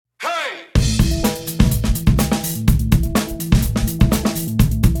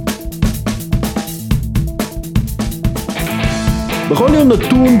בכל יום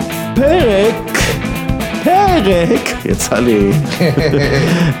נתון פרק, יצא לי,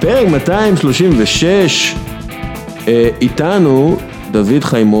 פרק 236, איתנו דוד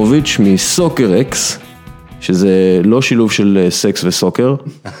חיימוביץ' מסוקר אקס, שזה לא שילוב של סקס וסוקר.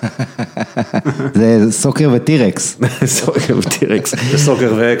 זה סוקר וטירקס. סוקר וטירקס. זה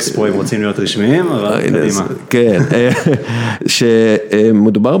סוקר ואקס, פה הם רוצים להיות רשמיים, אבל קדימה. כן,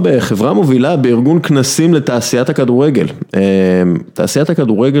 שמדובר בחברה מובילה בארגון כנסים לתעשיית הכדורגל. תעשיית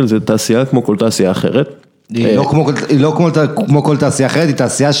הכדורגל זה תעשייה כמו כל תעשייה אחרת. היא לא כמו כל תעשייה אחרת, היא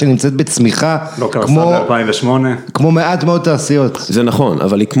תעשייה שנמצאת בצמיחה. לא קרסה ב-2008. כמו מעט מאוד תעשיות. זה נכון,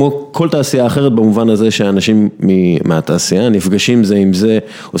 אבל היא כמו כל תעשייה אחרת במובן הזה שאנשים מהתעשייה נפגשים זה עם זה,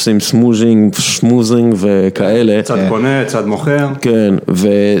 עושים שמוזינג וכאלה. צד קונה, צד מוכר. כן,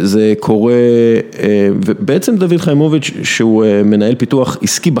 וזה קורה, ובעצם דוד חיימוביץ' שהוא מנהל פיתוח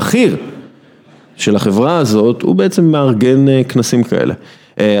עסקי בכיר של החברה הזאת, הוא בעצם מארגן כנסים כאלה.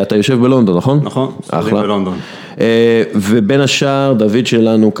 אתה יושב בלונדון, נכון? נכון, אחלה. בלונדון. ובין השאר, דוד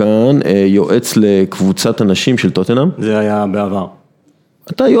שלנו כאן, יועץ לקבוצת אנשים של טוטנהאם. זה היה בעבר.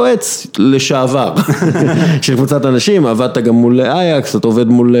 אתה יועץ לשעבר של קבוצת אנשים, עבדת גם מול אייקס, אתה עובד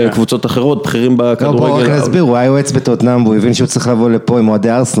מול קבוצות אחרות, בכירים בכדורגל. לא, בואו רק להסביר, הוא היה יועץ בטוטנהאם, והוא הבין שהוא צריך לבוא לפה עם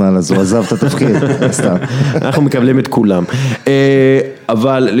אוהדי ארסנל, אז הוא עזב את התפקיד. אנחנו מקבלים את כולם.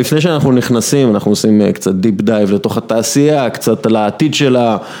 אבל לפני שאנחנו נכנסים, אנחנו עושים קצת דיפ דייב לתוך התעשייה, קצת על העתיד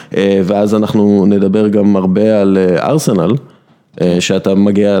שלה, ואז אנחנו נדבר גם הרבה על ארסנל, שאתה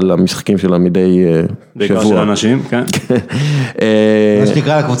מגיע למשחקים שלה מדי שבוע. בעיקר של אנשים, כן. מה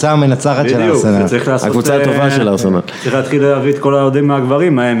שנקרא לקבוצה המנצחת של ארסנל. הקבוצה הטובה של ארסנל. צריך להתחיל להביא את כל האוהדים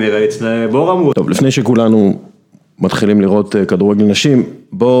מהגברים, מהאמירייטס לבורמוט. טוב, לפני שכולנו מתחילים לראות כדורגל נשים,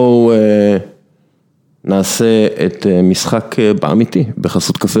 בואו נעשה את משחק באמיתי,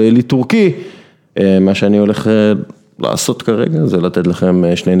 בחסות קפה אלי טורקי. מה שאני הולך לעשות כרגע זה לתת לכם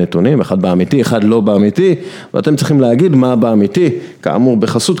שני נתונים, אחד באמיתי, אחד לא באמיתי, ואתם צריכים להגיד מה באמיתי, כאמור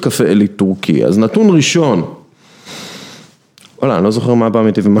בחסות קפה אלי טורקי. אז נתון ראשון, וואלה, אני לא זוכר מה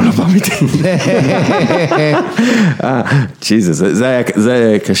באמיתי ומה לא באמיתי. ג'יזוס, זה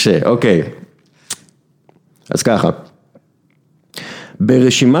היה קשה, אוקיי. אז ככה,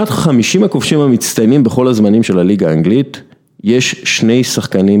 ברשימת 50 הכובשים המצטיינים בכל הזמנים של הליגה האנגלית, יש 2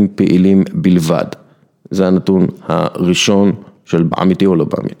 שחקנים פעילים בלבד. זה הנתון הראשון של באמיתי או לא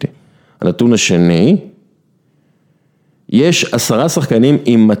באמיתי. הנתון השני, יש 10 שחקנים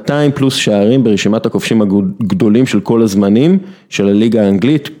עם 200 פלוס שערים ברשימת הכובשים הגדולים של כל הזמנים של הליגה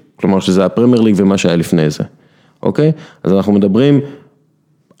האנגלית, כלומר שזה הפרמייר ליג ומה שהיה לפני זה. אוקיי? אז אנחנו מדברים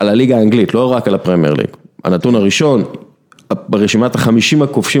על הליגה האנגלית, לא רק על הפרמייר ליג. הנתון הראשון, ברשימת 50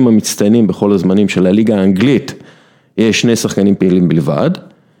 הכובשים המצטיינים בכל הזמנים של הליגה האנגלית, יש 2 שחקנים פעילים בלבד,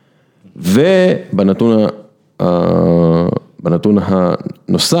 ובנתון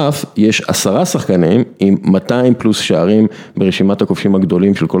הנוסף יש 10 שחקנים עם 200 פלוס שערים ברשימת הכובשים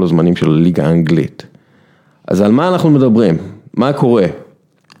הגדולים של כל הזמנים של הליגה האנגלית. אז על מה אנחנו מדברים? מה קורה?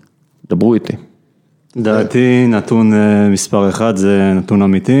 דברו איתי. דעתי נתון מספר 1 זה נתון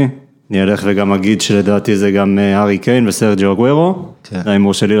אמיתי. אני אלך וגם אגיד שלדעתי זה גם הארי קיין וסרג'יו אגוארו.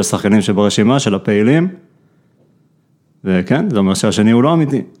 האימור שלי לשחקנים שברשימה של הפעילים. וכן, זה אומר שהשני הוא לא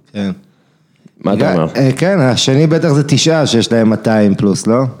אמיתי. כן. מה אתה אומר? כן, השני בטח זה 9 שיש להם 200 פלוס,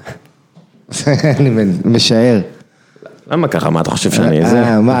 לא? אני משער. למה ככה? מה אתה חושב שאני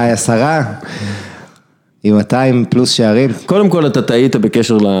איזה? מה, 10? עם 200 פלוס שערים? קודם כל אתה טעית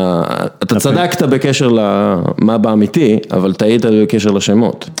בקשר אתה צדקת בקשר למה באמיתי, אבל טעית בקשר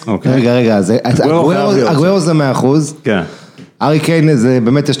לשמות. רגע, אגוארו זה 100%. כן. הארי קיין זה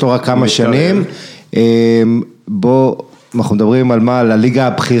באמת יש לו רק כמה שנים. בוא, אנחנו מדברים על מה? על הליגה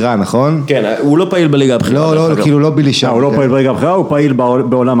הבכירה, נכון? כן, הוא לא פעיל בליגה הבכירה. לא, כאילו לא בילישה. הוא לא פעיל בליגה הבכירה, הוא פעיל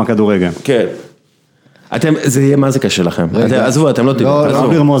בעולם הכדורגל. כן. זה יהיה מה זה קשה לכם. עזבו, אתם לא תראו.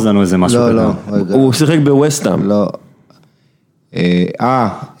 לא לרמוז לנו איזה משהו. לא. הוא שיחק בווסטהאם. לא.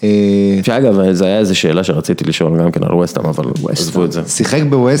 שאגב, זה היה איזו שאלה שרציתי לשאול גם כן על ווסטהאם, אבל עזבו את זה. שיחק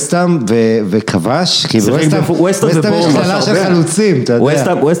בווסטהאם וכבש, כי ווסטהאם יש כללה של חלוצים, אתה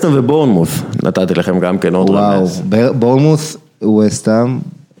יודע. ווסטהאם ובורנמות' נתתי לכם גם כן עוד רמז. בורנמות' ווסטהאם.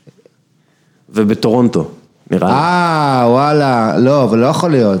 ובטורונטו, נראה לי. וואלה, לא, אבל לא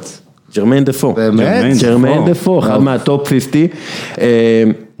יכול להיות. ג'רמיין דפו. באמת? ג'רמיין דפו, אחד מהטופ 50.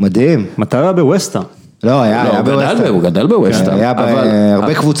 מדהים. מתי היה בווסטהאם? לא, היה בווסטהאם. הוא גדל בווסטהאם. היה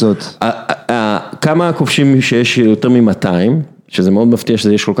בהרבה קבוצות. כמה כובשים שיש יותר מ-200, שזה מאוד מפתיע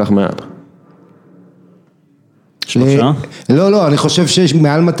שזה יש כל כך מעט. 3? לא, אני חושב שיש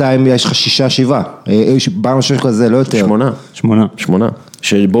מעל 200, יש לך 6-7. יש משהו כזה, לא יותר. 8.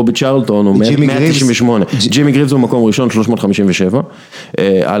 שבובי צ'רלטון הוא 198, ג'ימי גריבס הוא מקום ראשון 357,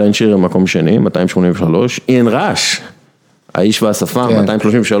 אלן שירר מקום שני 283, איין ראש, האיש והשפה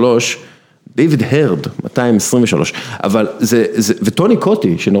 233, דיוויד הרד 223, אבל וטוני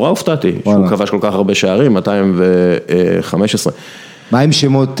קוטי שנורא הופתעתי, שהוא כבש כל כך הרבה שערים 215. מה עם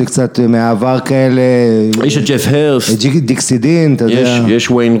שמות קצת מהעבר כאלה? יש את ג'ף הרסט, דיקסי דין, אתה יודע.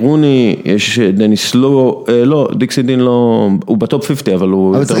 יש וויין רוני, יש דניס לא, דיקסי דין לא, הוא בטופ 50, אבל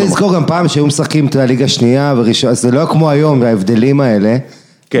הוא... אבל צריך לזכור גם פעם שהיו משחקים את הליגה השנייה וראשונה, זה לא כמו היום, ההבדלים האלה.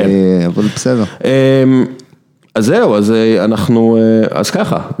 כן. אבל בסדר. אז זהו, אז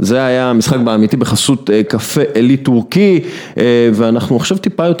ככה, זה היה המשחק באמיתי בחסות קפה אלי טורקי, ואנחנו עכשיו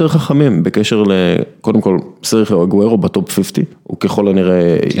טיפה יותר חכמים בקשר קודם כל סרחיו אגוארו בטופ 50, הוא ככל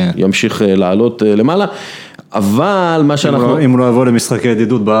הנראה ימשיך לעלות למעלה, אבל מה שאנחנו... אם הוא לא יבוא למשחקי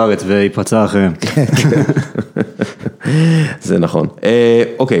ידידות בארץ ויפצע אחריהם. זה נכון.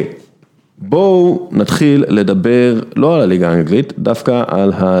 אוקיי. בואו נתחיל לדבר לא על הליגה האנגלית, דווקא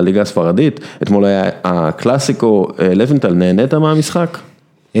על הליגה הספרדית. אתמול היה הקלאסיקו, לבנטל, נהנית מהמשחק?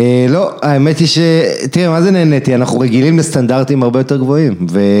 לא, האמת היא תראה, מה זה נהניתי? אנחנו רגילים לסטנדרטים הרבה יותר גבוהים,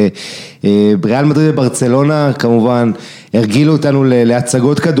 ובריאל מדריד וברצלונה כמובן הרגילו אותנו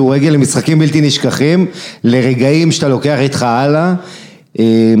להצגות כדורגל, למשחקים בלתי נשכחים, לרגעים שאתה לוקח איתך הלאה,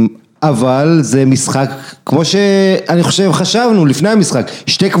 אבל זה משחק, כמו שאני חושב, חשבנו לפני המשחק,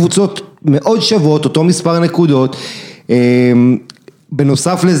 שתי קבוצות מאוד שוות, אותו מספר נקודות,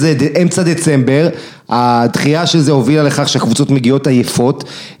 בנוסף לזה, אמצע דצמבר, הדחייה של זה הובילה לכך שהקבוצות מגיעות עייפות,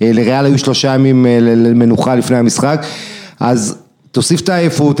 לריאל היו 3 ימים למנוחה לפני המשחק, אז תוסיף את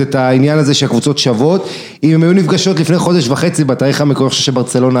העייפות, את העניין הזה שהקבוצות שוות, אם הם היו נפגשות לפני חודש וחצי, בתאריך המקורי, אני חושב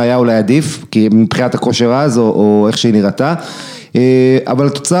שברצלונה היה אולי עדיף, כי מבחינת הכושר אז, או איך שהיא נראתה, אבל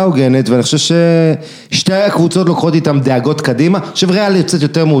התוצאה הוגנת, ואני חושב ששתי הקבוצות לוקחות איתם דאגות קדימה, אני חושב ריאל יוצאת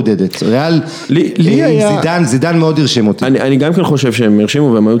יותר מעודדת, ריאל, זידן מאוד הרשים אותי. אני גם כן חושב שהם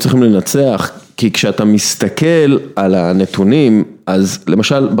הרשימו והם היו צריכים לנצח, כי כשאתה מסתכל על הנתונים, אז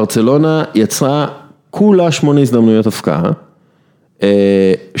למשל ברצלונה יצרה כולה 8 הזדמנויות הפקעה,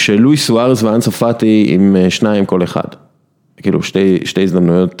 שלואי סוארז ואנסו פאטי עם 2 כל אחד, כאילו שתי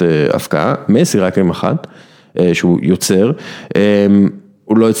הזדמנויות הפקעה, מסי רק עם 1, שהוא יוצר,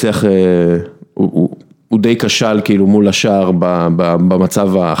 הוא לא הצליח, הוא די כשל כאילו מול השער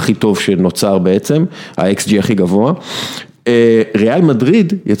במצב הכי טוב שנוצר בעצם, ה-XG הכי גבוה, ריאל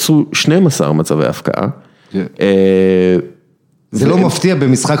מדריד יצרו 12 מצבי הפקעה, זה לא מפתיע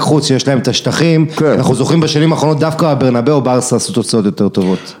במשחק חוץ שיש להם את השטחים, אנחנו זוכרים בשנים האחרונות דווקא ברנבאו ברסה עשו תוצאות יותר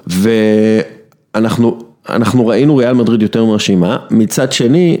טובות. אנחנו ראינו ריאל מדריד יותר מרשימה, מצד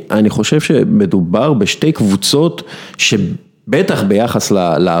שני אני חושב שמדובר בשתי קבוצות שבטח ביחס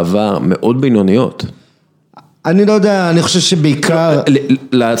לעבר מאוד בינוניות. אני לא יודע, אני חושב שבעיקר...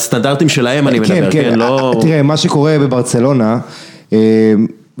 לסטנדרטים שלהם אני מדבר, כן, לא... תראה, מה שקורה בברצלונה...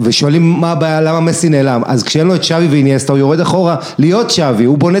 ושואלים מה הבעיה, למה מסי נעלם, אז כשאין לו את שווי ואיניאסטה, הוא יורד אחורה להיות שווי,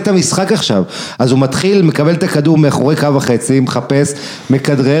 הוא בונה את המשחק עכשיו, אז הוא מתחיל, מקבל את הכדור מאחורי קו החצי, מחפש,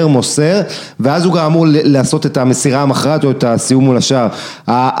 מקדרר, מוסר, ואז הוא גם אמור לעשות את המסירה המכרעת או את הסיום מול השאר,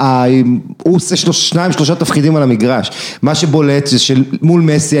 הוא עושה 2-3 תפקידים על המגרש, מה שבולט זה שמול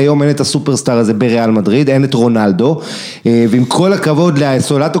מסי היום אין את הסופרסטאר הזה בריאל מדריד, אין את רונלדו, ועם כל הכבוד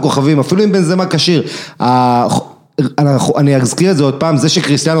לסולת הכוכבים, אפילו אם בנזמה כשיר, אני אזכיר את זה עוד פעם, זה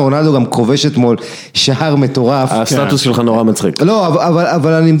שקריסטיאנו רונלדו גם כובש אתמול שער מטורף. הסטטוס שלך נורא מצחיק. לא,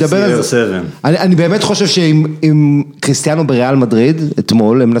 אבל אני מדבר על זה. אני באמת חושב שאם קריסטיאנו בריאל מדריד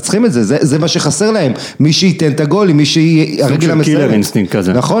אתמול, הם מנצחים את זה, זה מה שחסר להם. מי שייתן את הגול, מי שהרגל המסיימת. קילר אינסטינקט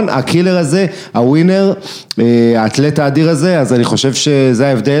כזה. נכון, הקילר הזה, הווינר, האתלט האדיר הזה, אז אני חושב שזה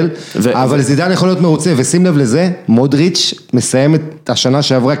ההבדל. אבל זידן יכול להיות מרוצה, ושים לב לזה, מודריץ' מסיים את השנה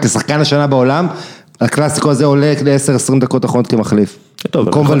שעברה כשחקן השנה בעולם, הקלאסיקו הזה עולה ל-10-20 דקות אחרונות כמחליף.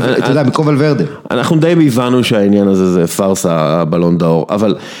 טוב, אתה יודע, מקום ולוורדה. אנחנו די הבנו שהעניין הזה זה פרסה, הבלון דאור,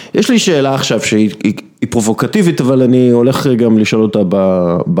 אבל יש לי שאלה עכשיו שהיא פרובוקטיבית, אבל אני הולך גם לשאול אותה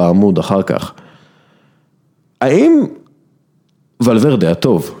בעמוד אחר כך. האם ולוורדה,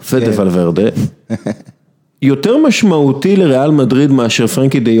 הטוב, פדה ולוורדה, יותר משמעותי לריאל מדריד מאשר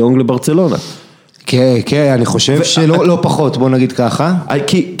פרנקי די יונג לברצלונה? כן, אני חושב שלא פחות, בוא נגיד ככה.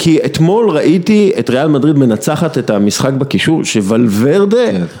 כי אתמול ראיתי את ריאל מדריד מנצחת את המשחק בקישור, שוולברדה,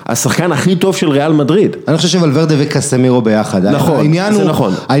 השחקן הכי טוב של ריאל מדריד. אני חושב שוולברדה וקסמירו ביחד. נכון, זה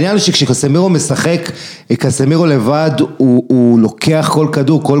נכון. העניין הוא שכשקסמירו משחק, קסמירו לבד, הוא לוקח כל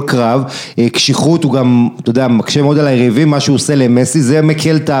כדור, כל קרב, קשיחות הוא גם, אתה יודע, מקשה מאוד על היריבים, מה שהוא עושה למסי, זה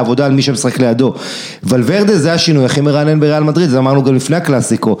מקל את העבודה על מי שמשחק לידו. וולברדה זה השינוי הכי מרענן בריאל מדריד, זה אמרנו גם לפני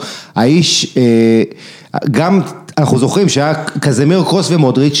הקלאסיקו. האיש... גם אנחנו זוכרים שהיה קזמיר, קרוס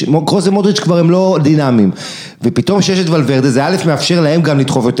ומודריץ', קרוס ומודריץ' כבר הם לא דינמיים, ופתאום שיש את ולוורדה, זה א' מאפשר להם גם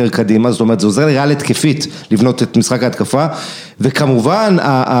לדחוף יותר קדימה, זאת אומרת, זה עוזר לריאל התקפית לבנות את משחק ההתקפה, וכמובן,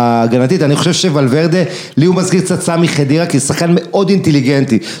 ההגנתית, אני חושב שוולוורדה, לי הוא מזכיר קצת סמי חדירה, כי זה שחקן מאוד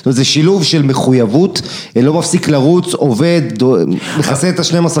אינטליגנטי, זאת אומרת, זה שילוב של מחויבות, לא מפסיק לרוץ, עובד, מכסה את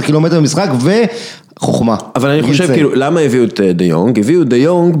ה-12 קילומטר במשחק, וחוכמה. אבל אני חושב, כאילו, למה הביאו את דה יונג? הביאו דה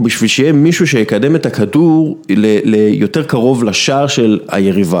יונג בשביל שיהיה מישהו שיקדם את הכדור ליותר קרוב לשער של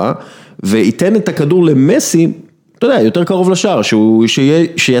היריבה, וייתן את הכדור למסי, אתה יודע, יותר קרוב לשער,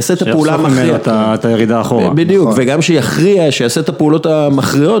 שיעשה את הפעולה המכריעה. את הירידה האחורה. בדיוק, וגם שיכריע, שיעשה את הפעולות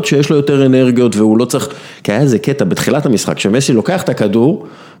המכריעות, שיש לו יותר אנרגיות, והוא לא צריך, כי היה איזה קטע בתחילת המשחק, שמסי לוקח את הכדור,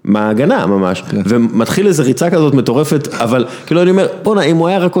 מההגנה ממש, ומתחיל איזו ריצה כזאת מטורפת, אבל כאילו אני אומר, בוא'נה, אם הוא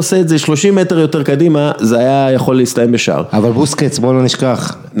היה רק עושה את זה 30 מטר יותר קדימה, זה היה יכול להסתיים בשער. אבל בוסקץ, בוא לא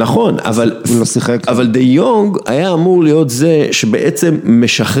נשכח. נכון, אבל דה יונג היה אמור להיות זה שבעצם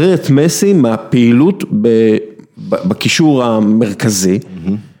משחרר את מסי מהפעילות בקישור המרכזי,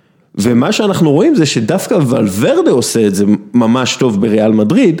 ומה שאנחנו רואים זה שדווקא ולוורדה עושה את זה ממש טוב בריאל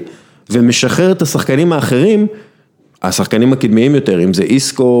מדריד, ומשחרר את השחקנים האחרים, השחקנים הקדמיים יותר, אם זה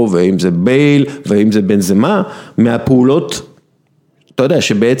איסקו, ואם זה בייל, ואם זה בנזמה, מהפעולות, אתה יודע,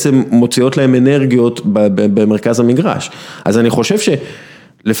 שבעצם מוציאות להם אנרגיות במרכז המגרש. אז אני חושב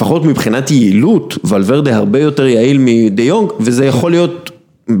שלפחות מבחינת יעילות, ולוורדה הרבה יותר יעיל מדי יונג, וזה יכול להיות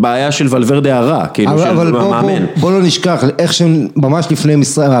בעיה של ולוורדה הרע, כאילו של המאמן. בוא לא נשכח, איך שממש לפני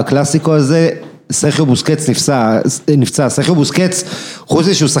הקלאסיקו הזה, סרחיו בוסקץ נפצע, סרחיו בוסקץ, חוץ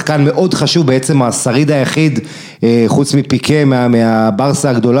מזה שהוא שחקן מאוד חשוב, בעצם השריד היחיד, חוץ מפיקה מהברסה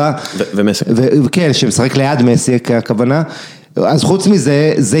הגדולה. ומסי. כן, שמשחק ליד מסי, הכוונה. אז חוץ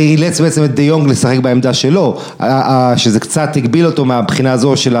מזה, זה אילץ בעצם את דה יונג לשחק בעמדה שלו, שזה קצת הגביל אותו מהבחינה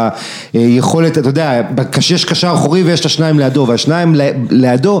הזו של היכולת, אתה יודע, יש קשר אחורי ויש את השניים לידו, והשניים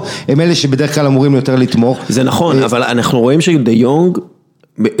לידו הם אלה שבדרך כלל אמורים יותר לתמוך. זה נכון, אבל אנחנו רואים שדה יונג,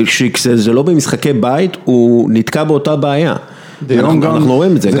 כשזה לא במשחקי בית, הוא נתקע באותה בעיה. אנחנו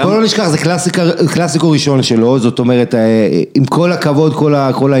רואים את זה. ובוא לא נשכח, זה קלאסיקו ראשון שלו, זאת אומרת, עם כל הכבוד,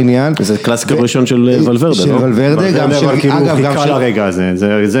 כל העניין. זה קלאסיקו ראשון של ולוורדה, של ולוורדה, גם של, אגב, גם של הרגע הזה,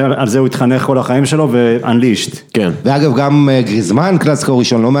 על זה הוא התחנך כל החיים שלו, ואנלישט. כן. ואגב, גם גריזמן, קלאסיקו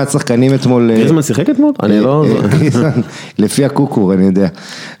ראשון, לא מעט שחקנים אתמול. גריזמן שיחק אתמול? אני לא... לפי הקוקור, אני יודע.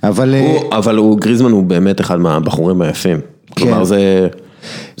 אבל גריזמן הוא באמת אחד מהבחורים היפים. כלומר,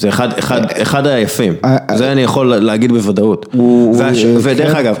 זה אחד היפים, זה אני יכול להגיד בוודאות,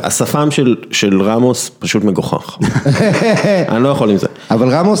 ודרך אגב, השפם של רמוס פשוט מגוחך, אני לא יכול עם זה. אבל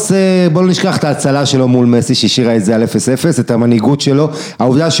רמוס, בוא לא נשכח את ההצלה שלו מול מסי שהשאירה את זה על 0-0, את המנהיגות שלו,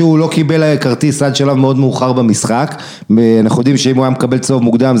 העובדה שהוא לא קיבל כרטיס עד שלב מאוד מאוחר במשחק, אנחנו יודעים שאם הוא היה מקבל צהוב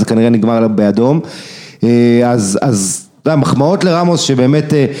מוקדם זה כנראה נגמר באדום, אז מחמאות לרמוס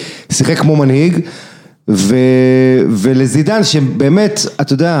שבאמת שיחק כמו מנהיג, ולזידן שבאמת,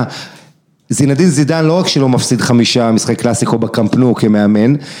 אתה יודע, זינדין זידן לא רק שלא מפסיד 5 משחק קלאסיקו בקמפנו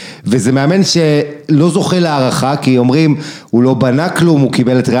כמאמן, וזה מאמן שלא זוכה להערכה, כי אומרים, הוא לא בנה כלום, הוא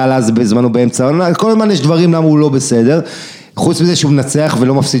קיבל את ריאל אז בזמנו באמצע, כל הזמן יש דברים למה הוא לא בסדר, חוץ מזה שהוא מנצח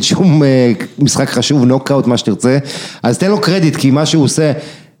ולא מפסיד שום משחק חשוב, נוקאוט, מה שתרצה, אז תן לו קרדיט, כי מה שהוא עושה,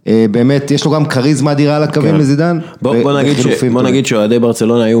 באמת, יש לו גם קריזמה אדירה על הקווים לזידן. בוא נגיד שאוהדי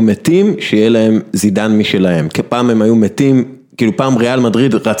ברצלונה היו מתים, שיהיה להם זידן משלהם. כפעם הם היו מתים, כאילו פעם ריאל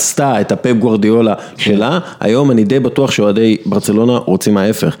מדריד רצתה את הפפ גוארדיולה שלה, היום אני די בטוח שאוהדי ברצלונה רוצים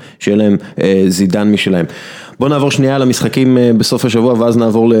ההפך, שיהיה להם זידן משלהם. בוא נעבור שנייה למשחקים בסוף השבוע, ואז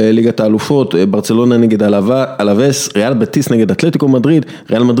נעבור לליגת האלופות, ברצלונה נגד אלווס, ריאל בטיס נגד אתלטיקו מדריד,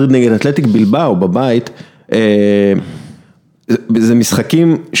 ריאל מדריד נגד אתלטיק בלבאו בבית, זה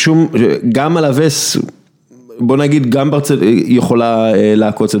משחקים, גם אלווס, בוא נגיד, גם יכולה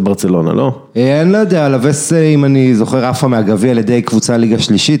לעקוץ את ברצלונה, לא? אני לא יודע, אלווס, אם אני זוכר, עפה מהגביע על ידי קבוצה ליגה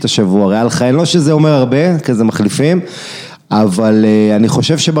שלישית השבוע, ריאל חיין, לא שזה אומר הרבה, כזה מחליפים, אבל אני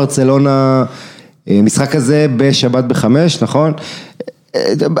חושב שברצלונה, משחק הזה בשבת ב5, נכון?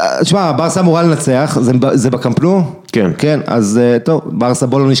 תשמע, ברסה אמורה לנצח, זה בקמפנו? כן. כן, אז טוב, ברסה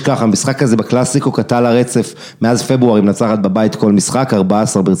בוא לא נשכח, המשחק הזה בקלאסיקו קטע לרצף, מאז פברואר היא מנצחת בבית כל משחק,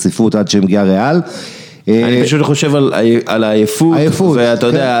 14 ברציפות עד שמגיע ריאל. אני פשוט חושב על העייפות, ואתה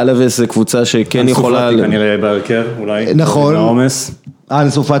יודע, אלווס זה קבוצה שכן יכולה... אני כנראה בהרכב, אולי. נכון. העומס.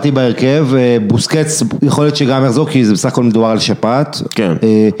 אני סופתי בהרכב, בוסקץ יכול להיות שגם יחזור, כי זה בסך הכל מדובר על שפעת. כן,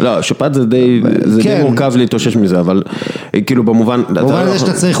 לא, שפעת זה די מורכב להתאושש מזה, אבל כאילו במובן... במובן הזה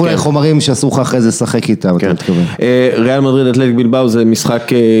שאתה צריך אולי חומרים שאסור לך אחרי זה לשחק איתם. ריאל מדריד אתלטיק בלבאו זה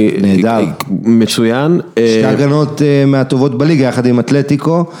משחק מצוין. שתי הגנות מהטובות בליגה, יחד עם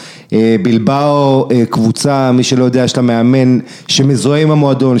אתלטיקו. בלבאו קבוצה, מי שלא יודע, יש לה מאמן שמזוהה עם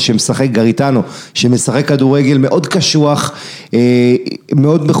המועדון, שמשחק גריטנו, שמשחק כדורגל מאוד קשוח,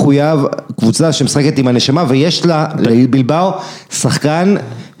 מאוד מחויב, קבוצה שמשחקת עם הנשמה, ויש לה, לבלבאו, שחקן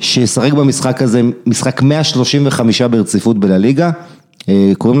ששחק במשחק הזה, משחק 135 ברציפות בליגה,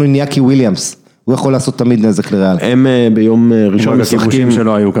 קוראים לו ניאקי וויליאמס. הוא יכול לעשות תמיד נזק לריאל. הם ביום ראשון משחקים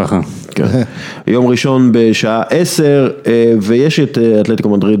שלו היו ככה. יום ראשון בשעה 10, ויש את אתלטיקו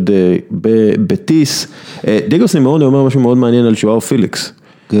מדריד בבטיס. דייגו סימאונה אומר משהו מאוד מעניין על ז'ואאו פיליקס.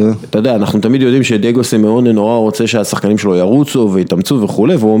 אתה יודע, אנחנו תמיד יודעים שדייגו סימאונה נורא רוצה שהשחקנים שלו ירוצו ויתאמצו וכו',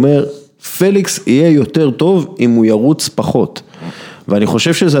 והוא אומר, פיליקס יהיה יותר טוב אם הוא ירוץ פחות. ואני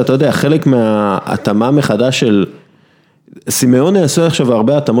חושב שזה, אתה יודע, חלק מההתאמה מחדש של סימאונה יעשו עכשיו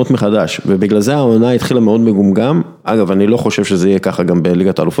הרבה התאמות מחדש, ובגלל זה העונה התחילה מאוד מגומגם. אגב, אני לא חושב שזה יהיה ככה גם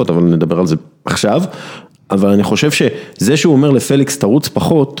בליגת האלופות, אבל נדבר על זה עכשיו. אבל אני חושב שזה שהוא אומר לפליקס תרוץ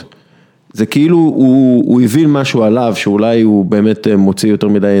פחות, זה כאילו הוא הבין משהו עליו, שאולי הוא באמת מוציא יותר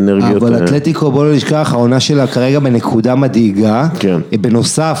מדי אנרגיות. אבל אתלטיקו, בוא לא נשכח, העונה שלה כרגע בנקודה מדאיגה. כן.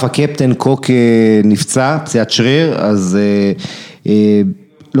 בנוסף, הקפטן קוק נפצע, פציעת שריר, אז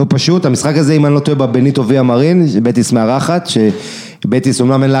לא פשוט. המשחק הזה, אם אני לא טועה, בבניטו ויה מרין, בטיס מארחת, שבטיס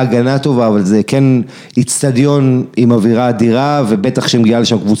אומנם אין לה הגנה טובה, אבל זה כן אצטדיון עם אווירה אדירה, ובטח שמגיעה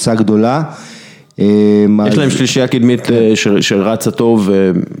לשם קבוצה גדולה. יש להם שלישייה קדמית שרצה טוב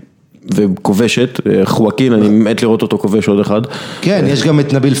וכובשת, חואקין, אני מת לראות אותו כובש עוד אחד. כן, יש גם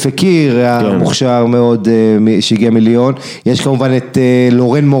את נביל פקיר, המוכשר מאוד, שהגיע מיליון. יש כמובן את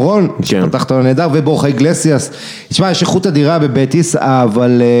לורן מורון, שפתח אותו נהדר, ובורחה איגלסיאס. תשמע, יש איכות אדירה בבטיס,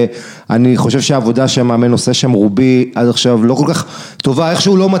 אבל אני חושב שהעבודה שהמאמן עושה שם רובי עד עכשיו לא כל כך טובה,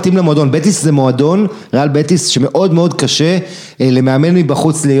 איכשהו לא מתאים למועדון. בטיס זה מועדון, ריאל בטיס, שמאוד מאוד קשה למאמן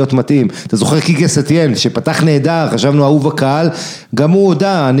מבחוץ להיות מתאים. אתה זוכר קיקה סטיין, שפתח נהדר, חשבנו אהוב הקהל, גם הוא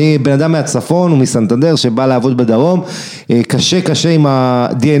הודע, אני בן אדם מהצפון ומסנטנדר שבא לעבוד בדרום, קשה עם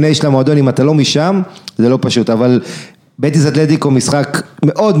ה-DNA של המועדון, אם אתה לא משם, זה לא פשוט, אבל בטיס אתלטיקו משחק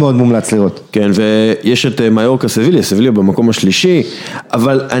מאוד מאוד מומלץ לראות. כן, ויש את מיורקה סביליה, סביליה במקום השלישי,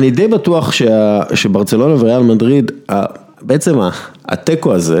 אבל אני די בטוח שברצלונה וריאל מדריד, בעצם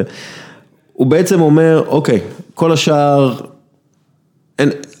הטקו הזה, הוא בעצם אומר, אוקיי, כל השאר,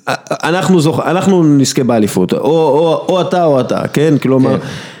 אנחנו נזכה באליפות, או אתה, כן? כלומר,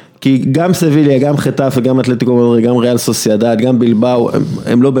 כי גם סביליה, גם חטף וגם אתלטיקו מדריד, גם ריאל סוסיידד, גם בלבאו,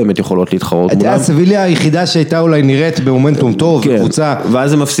 הם לא באמת יכולות להתחרות מולם. סביליה היחידה שהייתה אולי נראית במומנטום טוב, קבוצה.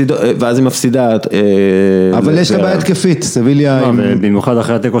 ואז היא מפסידה. אבל יש לה בעיה התקפית, סביליה. במיוחד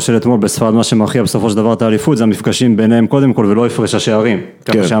אחרי התיקו של אתמול בספרד, מה שמכריע בסופו של דבר את האליפות, זה המפגשים ביניהם קודם כל ולא הפרש השערים.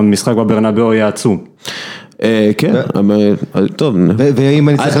 ככה שהמשחק בברנבאו יהיה עצום. כן, טוב. ואם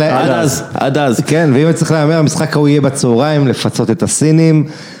אני צריך עד אז. כן, ואם אני צריך להאמר, המשחק הוא יהיה בצהריים, לפצות את הסינים.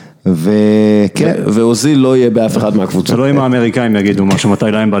 וכן. ואוזיל לא יהיה באף אחד מהקבוצות. שלא עם האמריקאים יגידו משהו, מתי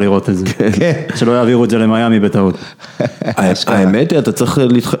להם בא לראות את זה. שלא יעבירו את זה למיימי בטעות. האמת היא, אתה צריך,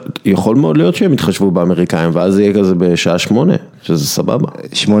 יכול מאוד להיות שהם יתחשבו באמריקאים, ואז זה יהיה כזה בשעה 8, שזה סבבה.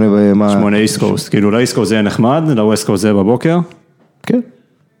 8 במה? 8 איסט קוסט, כאילו לאיסט קוסט זה יהיה נחמד, לווסט קוסט זה בבוקר. כן.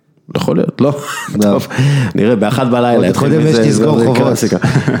 יכול להיות, לא. טוב, נראה, באחד בלילה. קודם יש תסגור חובות.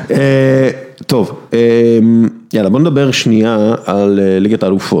 טוב, יאללה, בוא נדבר שנייה על ליגת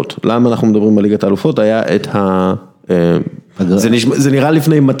האלופות. למה אנחנו מדברים על ליגת האלופות? היה את זה נראה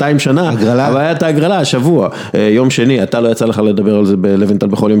לפני 200 שנה, אבל היה את ההגרלה השבוע, יום שני, אתה לא יצא לך לדבר על זה בלוינטל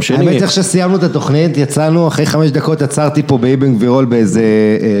בכל יום שני. האמת איך שסיימנו את התוכנית, יצאנו אחרי 5 דקות, עצרתי פה באיבן גבירול באיזה,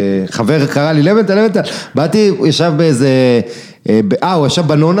 חבר קרא לי לוינטל, באתי, הוא ישב באיזה, הוא ישב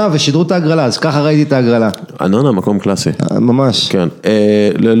בנונה ושידרו את ההגרלה, אז ככה ראיתי את ההגרלה. הנונה, מקום קלאסי. ממש. כן,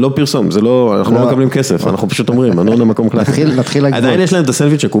 לא פרסום, זה לא, אנחנו לא מקבלים כסף, אנחנו פשוט אומרים, הנונה, מקום קלאסי. נתחיל לגבות. עדיין יש להם את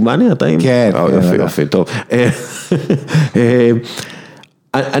הסנדוויץ' הקובאני, אתה עם? כן. יופי, טוב.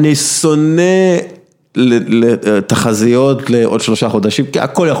 אני שונא לתחזיות לעוד 3 חודשים, כי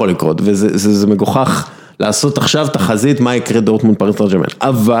הכל יכול לקרות, וזה מגוחך לעשות עכשיו תחזית מה יקרה דורטמונד פריז סן ז'רמן.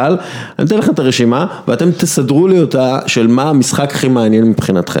 אבל אני אתן לכם את הרשימה, ואתם תסדרו לי אותה של מה המשחק הכי מעניין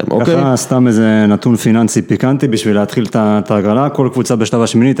מבחינתכם, אוקיי? ככה סתם איזה נתון פיננסי פיקנטי בשביל להתחיל את ההגרלה, כל קבוצה בשלב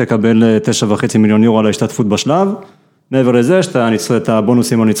השמיני תקבל 9.5 מיליון יורו על ההשתתפות בשלב, מעבר לזה שאתה נצטרך את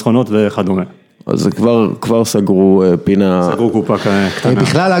הבונוסים על ניצחונות וכדומה. אז כבר סגרו פינה. סגרו קופה קטנה.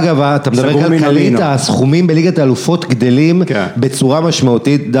 בכלל אגב, אתה מדבר כלכלית, הסכומים בליגת האלופות גדלים בצורה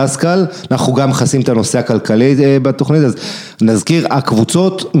משמעותית, דסקל, אנחנו גם מכסים את הנושא הכלכלי בתוכנית, אז נזכיר,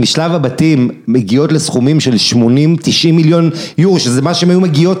 הקבוצות משלב הבתים מגיעות לסכומים של 80-90 מיליון יורו, שזה מה שהן היו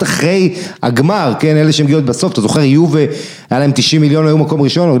מגיעות אחרי הגמר, כן, אלה שמגיעות בסוף, אתה זוכר, היה להם 90 מיליון, היו מקום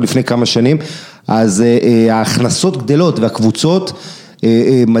ראשון, עוד לפני כמה שנים, אז ההכנסות גדלות והקבוצות,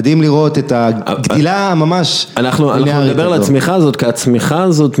 מדהים לראות את הגדילה ממש. אנחנו נדבר על הצמיחה הזאת, כי הצמיחה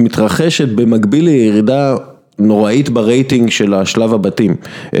הזאת מתרחשת במקביל לירידה נוראית ברייטינג של השלב הבתים.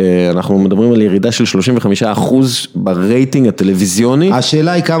 אנחנו מדברים על ירידה של 35% ברייטינג הטלוויזיוני.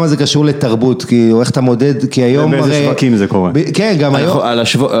 השאלה היא כמה זה קשור לתרבות, כי איך אתה מודד, כי היום באיזה שווקים זה קורה. כן, גם היום. על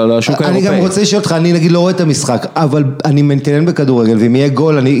השוק האירופאי. אני גם רוצה לשאול אותך, אני נגיד לא רואה את המשחק, אבל אני מתעניין בכדורגל, ואם יהיה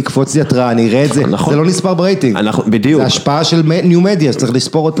גול, אני אקפוץ לי התראה, אני אראה את זה. זה לא נספר ברייטינג. בדיוק. זה השפעה של ניו מדיה, שצריך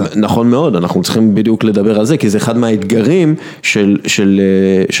לספור אותה. נכון מאוד, אנחנו צריכים בדיוק לדבר על זה, כי זה אחד מהאתגרים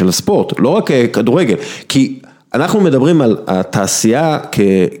של הספורט, לא רק כדורגל, כי אנחנו מדברים על התעשייה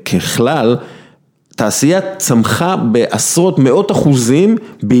ככלל, תעשייה צמחה בעשרות מאות אחוזים,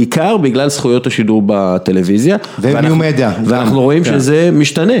 בעיקר בגלל זכויות השידור בטלוויזיה. וניו מדיה. ואנחנו רואים שזה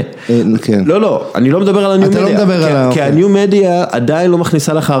משתנה. לא, אני לא מדבר על הניו מדיה. אתה לא מדבר על... כי הניו מדיה עדיין לא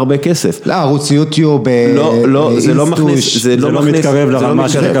מכניסה לך הרבה כסף. לא, ערוץ יוטיוב, לא, זה לא מכניס, זה לא מתקרב לרמה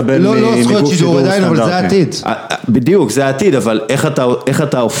שתקבל לא זכויות שידור עדיין, אבל זה העתיד. בדיוק, זה העתיד, אבל איך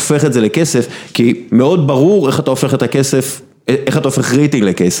אתה הופך את זה לכסף? כי מאוד ברור איך אתה הופך את הכסף, איך אתה הופך רייטינג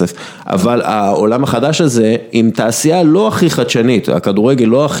לכסף, אבל העולם החדש הזה, עם תעשייה לא הכי חדשנית, הכדורגל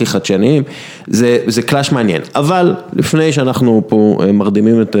לא הכי חדשניים, זה קלאש מעניין. אבל לפני שאנחנו פה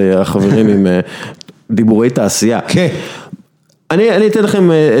מרדימים את החברים עם דיבורי תעשייה, אני אתן לכם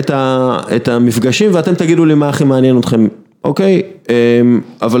את המפגשים, ואתם תגידו לי מה הכי מעניין אתכם, אוקיי?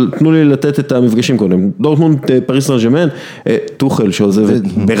 אבל תנו לי לתת את המפגשים קודם. דורטמונד, פריס סן ז'רמן, טוחל שעוזב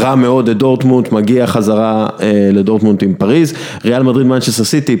ברע מאוד את דורטמונד, מגיע חזרה לדורטמונד עם פריז, ריאל מדריד מנצ'סטר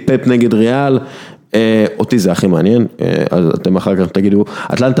סיטי, פפ נגד ריאל, אותי זה הכי מעניין, אז אתם אחר כך תגידו,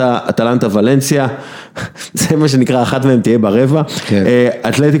 אטלנטה ולנסיה, זה מה שנקרא, אחת מהם תהיה ברבע,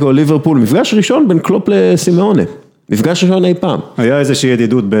 אתלטיקו ליברפול, מפגש ראשון בין קלופ לסימאונה. מפגש ראשון אי פעם. היה איזושהי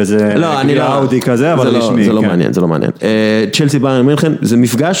ידידות באיזה גביע אאודי כזה, אבל רשמי. זה לא מעניין. צ'לסי ביירן מינכן, זה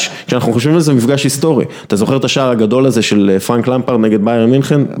מפגש, כשאנחנו חושבים על זה, מפגש היסטורי. אתה זוכר את השער הגדול הזה של פרנק למפרד נגד ביירן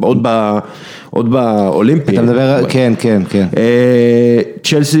מינכן? עוד באולימפי. אתה מדבר, כן.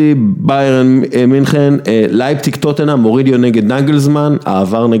 צ'לסי ביירן מינכן, לייפציג טוטנהאם, מורידיו נגד נגלזמן,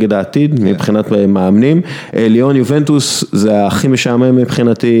 העבר נגד העתיד, מבחינת מאמנים. ליון יובנטוס, זה הכי משעמם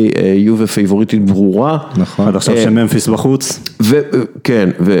מבחינתי, יובה פייבוריטית ברורה. נכון. עד עכשיו שממפיס בחוץ. כן,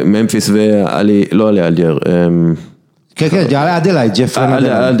 וממפיס ואלי, לא עלי אלג'ר. כן,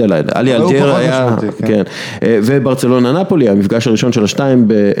 אדלייד, עלי אלג'ר היה, כן, וברצלונה נפולי, המפגש הראשון של השתיים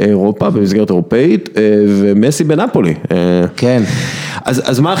באירופה, במסגרת אירופאית, ומסי בנפולי. כן.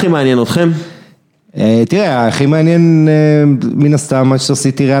 אז מה הכי מעניין אתכם? תראה, הכי מעניין מן הסתם מנצ'סטר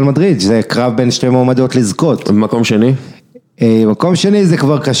סיטי ריאל מדריד, זה קרב בין שתי מועמדות לזכות. מקום שני? מקום שני זה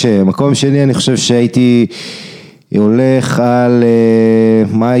כבר קשה, מקום שני אני חושב שהייתי הולך על,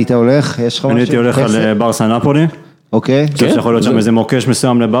 מה היית הולך? אני הייתי הולך על ברסה נפולי. אוקיי. אני חושב שיכול להיות שם איזה מוקש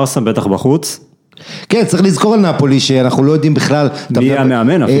מסוים לברסה, בטח בחוץ. כן, צריך לזכור על נפולי שאנחנו לא יודעים בכלל. מי יהיה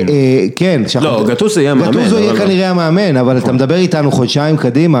המאמן אפילו. כן. לא, גטוסו יהיה המאמן. גטוסו יהיה כנראה המאמן, אבל אתה מדבר איתנו חודשיים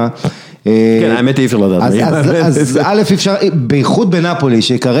קדימה. כן, האמת היא אפשר לדעת. אז א' אפשר, בייחוד בנפולי,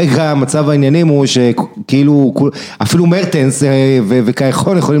 שכרגע מצב העניינים הוא שכאילו, אפילו מרטנס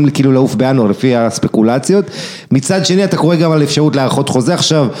וכאיכון יכולים כאילו לעוף בינואר לפי הספקולציות. מצד שני אתה קורא גם על אפשרות להערכות חוזה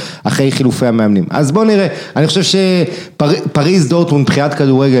עכשיו, אחרי חילופי המאמנים. אז בוא נראה, אני חושב שפריז דורטמונד מבחינת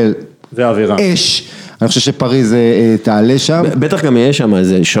כדורגל, ואווירה. אש. אני חושב שפריז תעלה שם. בטח גם יהיה שם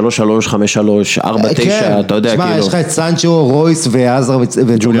איזה 3-3, 5-3, 4-9, אתה יודע כאילו. תשמע, יש לך את סנצ'ו, רויס ועזר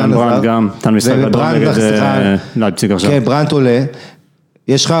וג'וליאן ברנט גם, תן משחק גדול נגד לייפציג עכשיו. כן, ברנט עולה.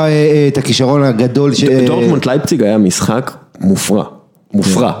 יש לך את הכישרון הגדול. דורטמונד לייפציג היה משחק מופרע.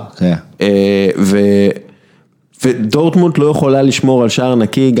 ודורטמונד לא יכולה לשמור על שער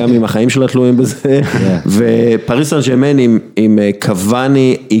נקי, גם אם החיים שלה תלויים בזה, ופריס סן ז'רמן עם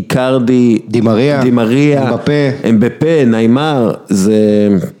קוואני, איקרדי, דימריה, אמבפה, ניימר, זה,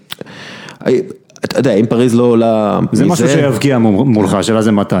 אתה יודע, אם פריז לא עולה, זה משהו שיבקיע מולך, השאלה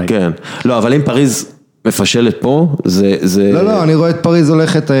זה מתי. כן, לא, אבל אם פריז מפשלת פה, זה... לא, אני רואה את פריז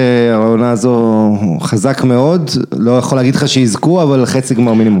הולכת, העונה הזו חזק מאוד, לא יכול להגיד לך שיזכו, אבל חצי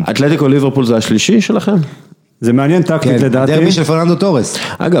גמר מינימום. אתלטיקו ליברפול זה השלישי שלכם? זה מעניין טקטית לדעתי. דרבי של פרננדו טורס.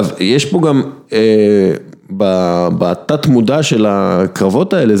 אגב, יש פה גם, בתת מודע של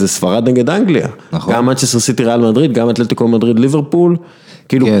הקרבות האלה, זה ספרד נגד אנגליה. נכון. גם מנצ'סטר סיטי ריאל מדריד, גם אתלטיקו מדריד ליברפול.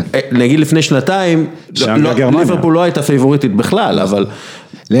 כאילו, נגיד לפני שנתיים, ליברפול לא הייתה פייבוריטית בכלל, אבל...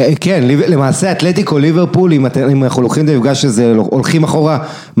 כן, למעשה אתלטיקו ליברפול, אם אנחנו לוקחים את המפגש הזה, הולכים אחורה,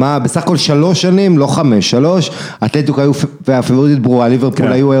 מה, בסך הכל 3 שנים, לא 5, 3, אתלטיקו היו והפייבוריטית ברורה,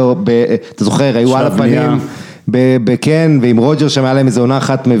 ליברפול היו, אתה זוכר, היו על הפנים, כן, ועם רוג'ר שם היה להם איזו עונה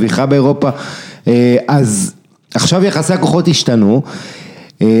אחת מביכה באירופה, אז עכשיו יחסי הכוחות השתנו,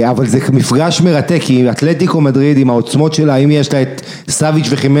 אבל זה מפגש מרתק, כי אתלטיקו מדריד עם העוצמות שלה, אם יש לה את סאביץ'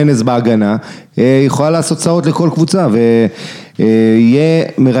 וחימנז בהגנה, היא יכולה לעשות צעות לכל קבוצה, ויהיה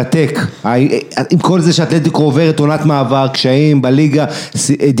מרתק. עם כל זה שאתלטיקו עוברת עונת מעבר, קשיים בליגה,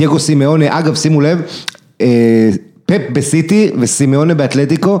 דייגו סימאונה, אגב שימו לב, פפ בסיטי וסימאונה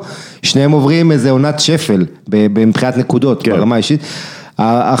באתלטיקו, שניהם עוברים איזה עונת שפל, מבחינת נקודות, ברמה אישית.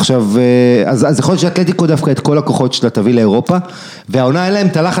 עכשיו, אז יכול להיות שאתלטיקו דווקא את כל הכוחות שלה תביא לאירופה, והעונה אין להם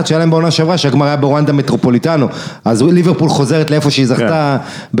את הלחץ שהיה להם בעונה שעברה, שהגמר היה ברואנדה מטרופוליטנו, אז ליברפול חוזרת לאיפה שהיא זכתה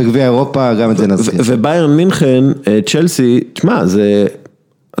בגביע אירופה, גם את זה נזכיר. וביירן מינכן, צ'לסי, תשמע, זה,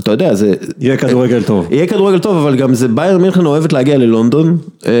 אתה יודע, זה... יהיה כדורגל טוב. יהיה כדורגל טוב, אבל גם זה ביירן מינכן אוהבת להגיע ללונדון,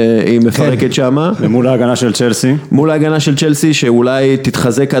 היא מפרקת שמה. ומול ההגנה של צ'לסי. מול ההגנה של צ'לסי, שאולי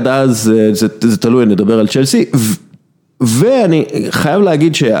תתחזק עד אז, זה תלוי, נדבר על צ'לסי, ואני חייב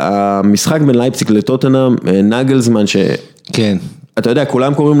להגיד שהמשחק בין לייפציג לטוטנהאם, נגלזמן, כן. אתה יודע,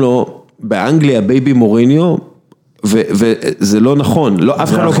 כולם קוראים לו באנגליה בייבי מוריניו, וזה לא נכון,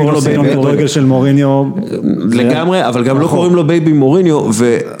 אף אחד לא קורא לו בייבי מוריניו של מוריניו לגמרי, אבל גם לא קוראים לו בייבי מוריניו,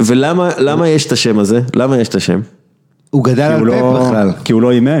 ולמה יש את השם הזה? למה יש את השם? הוא גדל על פפ בכלל. כי הוא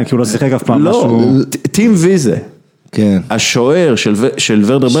לא אימן, כי הוא לא שיחק אף פעם משהו. טים ויזה. כן. השוער של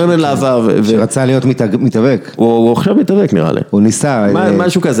ורדר ברמן לעבר. שרצה להיות מתאבק. הוא עכשיו מתאבק נראה לי. הוא ניסה.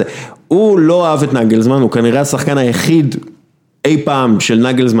 משהו כזה. הוא לא אהב את נגלזמן, הוא כנראה השחקן היחיד אי פעם של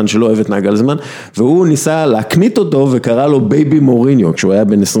נגלזמן שלא אוהב את נגלזמן, והוא ניסה להקנית אותו וקרא לו בייבי מוריניו כשהוא היה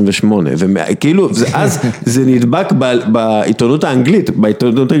בן 28, וכאילו, אז זה נדבק בעיתונות האנגלית,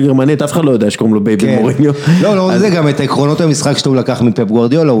 בעיתונות הגרמנית, אף אחד לא יודע שקוראים לו בייבי מוריניו. לא, זה גם את העקרונות המשחק שאתה הוא לקח מפפ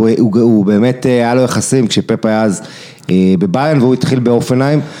גוארדיולה, הוא באמת היה לו יחסים כשפפ היה אז בביירן והוא התחיל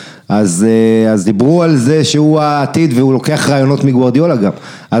באופנהיים, אז דיברו על זה שהוא העתיד והוא לוקח רעיונות מגוארדיולה גם,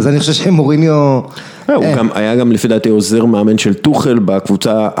 אז אני חושב שמוריניו... הוא היה גם לפי דעתי עוזר מאמן של טוחל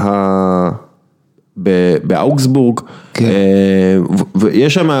בקבוצה באוגסבורג,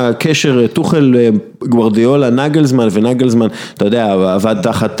 ויש שם קשר טוחל גוארדיולה נגלזמן, ונגלזמן אתה יודע עבד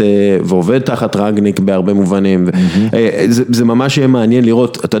תחת ועובד תחת רגניק בהרבה מובנים, זה ממש יהיה מעניין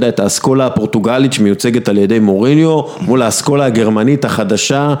לראות אתה יודע את האסכולה הפורטוגלית שמיוצגת על ידי מוריניו מול האסכולה הגרמנית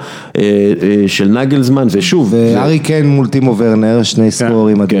החדשה של נגלזמן, ושוב וארי קיין מול טימו ורנר, שני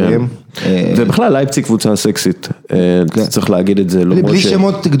סקורים אדירים, ובכלל לייפציג קבוצה סקסית, צריך להגיד את זה, בלי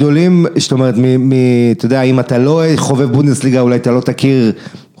שמות גדולים, זאת אומרת, אתה יודע, אם אתה לא חובב בונדסליגה, אולי אתה לא תכיר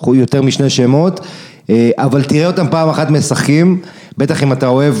יותר משני שמות, אבל תראה אותם פעם אחת משחקים, בטח אם אתה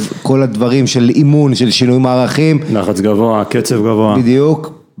אוהב כל הדברים של אימון, של שינוי מערכים. לחץ גבוה, קצב גבוה.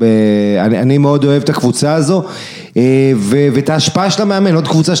 בדיוק, אני מאוד אוהב את הקבוצה הזו, ואת ההשפעה של המאמן, עוד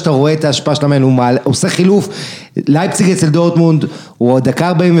קבוצה שאתה רואה את ההשפעה של המאמן, הוא עושה חילוף, לייפציג אצל דורטמונד, הוא דקה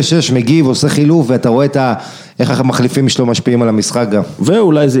 46 מגיב, עושה חילוף, ואתה רואה איך המחליפים שלו משפיעים על המשחק גם.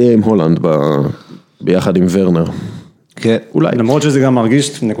 ואולי זה יהיה עם הולנד, ביחד עם ורנר. כן. אולי. למרות שזה גם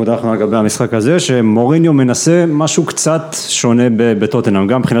מרגיש, נקודה אחרונה לגבי המשחק הזה, שמוריניו מנסה משהו קצת שונה בטוטנהאם,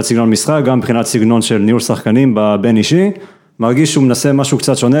 גם מבחינת סגנון משחק, גם מבחינת סגנון של ניהול שחקנים בבין אישי, מרגיש שהוא מנסה משהו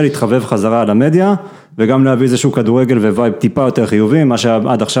קצת שונה, להתחבב חזרה על המדיה, וגם להביא איזשהו כדורגל ווייב טיפה יותר חיובי, מה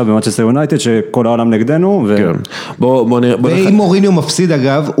שעד עכשיו במנצ'סטר יונייטד, שכל העולם נגדנו. כן. ואם מוריניו מפסיד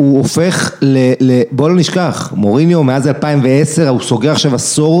אגב, הוא הופך בוא לא נשכח, מוריניו מאז 2010, הוא סוגר עכשיו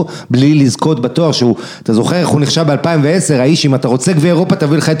עשור בלי לזכות בתואר, אתה זוכר איך הוא נחשב ב-2010, האיש, אם אתה רוצה גביע אירופה,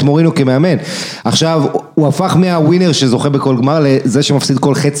 תביא לך את מוריניו כמאמן. עכשיו, הוא הפך מהווינר שזוכה בכל גמר, לזה שמפסיד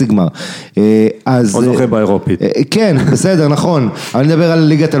כל חצי גמר. או זוכה באירופית. כן, בסדר, נכון. אבל נדבר על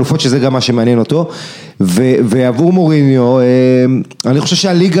ליגת אלופות, שזה גם מה שמעניין אותו. ועבור מוריניו, אני חושב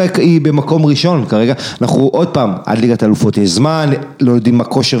שהליגה היא במקום ראשון כרגע, אנחנו עוד פעם, עד ליגת אלופות יש זמן, לא יודעים מה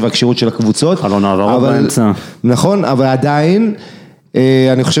כושר והקשירות של הקבוצות, חלון העברות באמצע. נכון, אבל עדיין,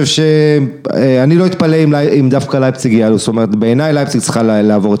 אני חושב שאני לא אתפלא אם דווקא לייפציג יעלו, זאת אומרת, בעיניי לייפציג צריכה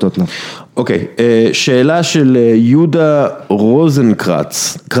לעבור את טוטנהאם. אוקיי, שאלה של יהודה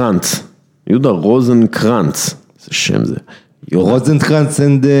רוזנקרנץ, יהודה רוזנקרנץ, זה שם זה. רוזנקרנץ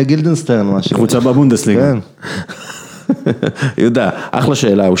אנד גילדנסטרן, משהו. קבוצה בבונדסליגה. יהודה, אחלה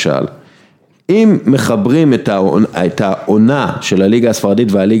שאלה הוא שאל. אם מחברים את העונה של הליגה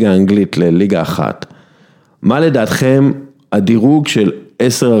הספרדית והליגה האנגלית לליגה אחת, מה לדעתכם הדירוג של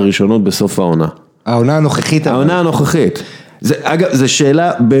 10 הראשונות בסוף העונה? העונה הנוכחית. העונה הנוכחית. אגב, זו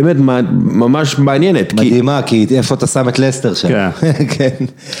שאלה באמת ממש מעניינת. מדהימה, כי איפה אתה שם את לסטר שם. כן.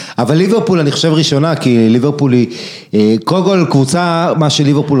 אבל ליברפול, אני חושב ראשונה, כי ליברפול היא, קודם כל קבוצה, מה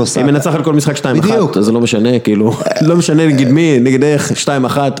שליברפול עושה. היא מנצחת על כל משחק 2-1, אז זה לא משנה, כאילו, לא משנה נגד מי, נגד איך, 2-1,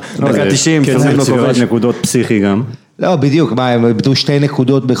 דקה 90, קצב נקודות פסיכי גם. לא, בדיוק, מה, הם איבדו 2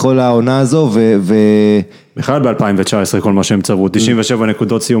 נקודות בכל העונה הזו, בכלל ב-2019 כל מה שהם צברו, 97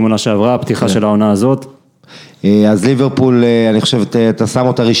 נקודות סיום עונה שעברה, הפתיחה של העונה הזאת. אז ליברפול, אני חושב, אתה שם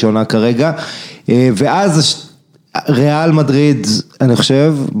אותה ראשונה כרגע, ואז ריאל מדריד, אני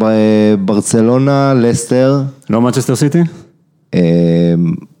חושב, ברצלונה, לסטר. לא מנצ'סטר סיטי?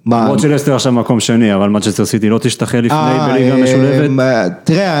 למרות שלסטר עכשיו מקום שני, אבל מנצ'סטר סיטי לא תשתחל לפני בליגה משולבת.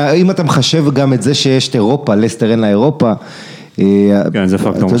 תראה, אם אתה מחשב גם את זה שיש את אירופה, לסטר אין לה אירופה, כן, זה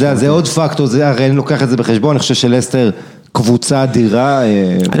פקטור. אתה יודע, זה עוד פקטור, הרי אני לוקח את זה בחשבון, אני חושב שלסטר קבוצה אדירה.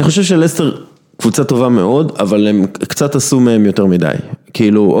 אני חושב שלסטר קבוצה טובה מאוד, אבל הם קצת עשו מהם יותר מדי.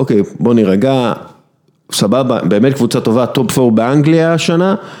 כאילו, אוקיי, בוא נירגע, סבבה, באמת קבוצה טובה, טופ 4 באנגליה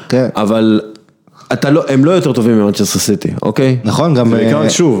השנה, אבל הם לא יותר טובים ממנצ'סטר סיטי, אוקיי? נכון, גם... בעיקר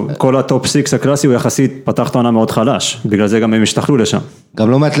שוב, כל הטופ 6 הקלאסי הוא יחסית פתח את העונה מאוד חלש, בגלל זה גם הם השתחלו לשם.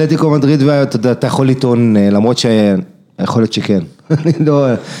 גם לא מאתלטיקו מדריד, ואתה יכול לטעון, למרות שיכול להיות שכן.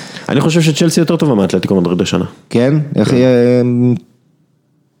 אני חושב שצ'לסי יותר טובה מאתלטיקו מדריד השנה. כן?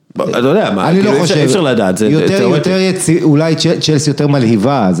 אתה יודע, מה, אני לא חושב, אפשר לדעת, זה אולי צ'לסי יותר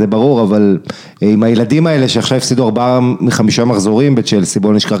מלהיבה, זה ברור, אבל עם הילדים האלה שעכשיו הפסידו 4 מ5 מחזורים בצ'לסי,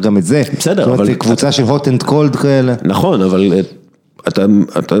 בואו נשכח גם את זה. בסדר, אבל... קבוצה של hot and cold כאלה. נכון, אבל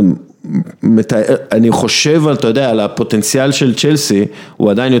אני חושב, אתה יודע, על הפוטנציאל של צ'לסי,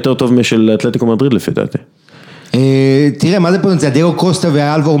 הוא עדיין יותר טוב משל אתלטיקו מדריד לפי דעתי. תראה, מה זה פוטנציאל? דייגו קוסטה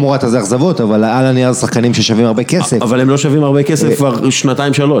ואלבור מורטה זה אכזבות, אבל על הנייר שחקנים ששווים הרבה כסף. אבל הם לא שווים הרבה כסף כבר 2-3,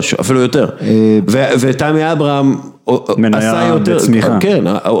 אפילו יותר. ותמי אברהם עשה יותר, כן,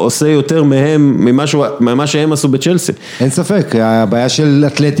 עושה יותר מהם, ממה שהם עשו בצ'לסי. אין ספק, הבעיה של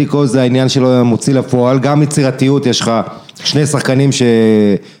אתלטיקו זה העניין שלו מוציא לפועל, גם יצירתיות, יש לך 2 שחקנים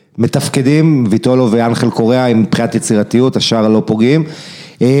שמתפקדים, ויטולו ואנחל קוריאה עם מבחינת יצירתיות, השאר לא פוגעים.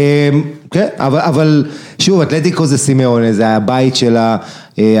 כן, אבל שוב, אתלטיקו זה סימאונה, זה הבית של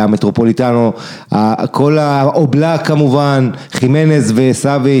המטרופוליטנו, כל האובלק כמובן, חימנז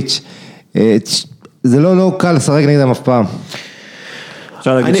וסאביץ', זה לא קל לשחק נגדם אף פעם.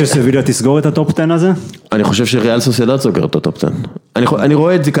 אפשר להגיד שסביליה תסגור את הטופ 10 הזה? אני חושב שריאל סוסיידד סוגר את הטופ 10. אני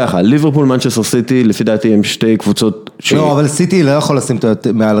רואה את זה ככה, ליברפול, מנצ'סטר סיטי, לפי דעתי הם 2 קבוצות לא, אבל סיטי לא יכול לשים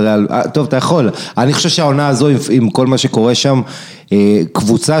מעל ריאל, טוב, אתה יכול. אני חושב שהעונה הזו, עם כל מה שקורה שם,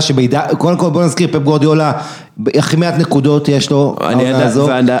 קבוצה קודם כל בוא נזכיר, פפ גוארדיולה, הכי מעט נקודות יש לו, העונה הזו.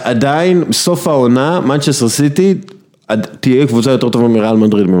 ועדיין, סוף העונה, מנצ'סטר סיטי, תהיה קבוצה יותר טובה מריאל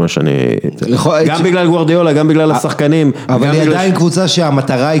מדריד ממה שאני... גם בגלל גוארדיולה, גם בגלל השחקנים. אבל היא עדיין קבוצה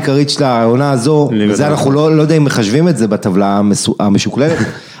שהמטרה העיקרית של העונה הזו, זה אנחנו לא יודע אם מחשבים את זה בטבלה המשוקללת,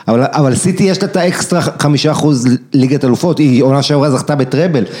 אבל סיטי יש לה את האקסטרה 5% ליגת אלופות, היא עונה שעברה זכתה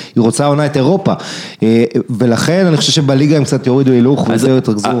בטראבל, היא רוצה עונה את אירופה, ולכן אני חושב שבליגה הם קצת יורידו הילוך ויותר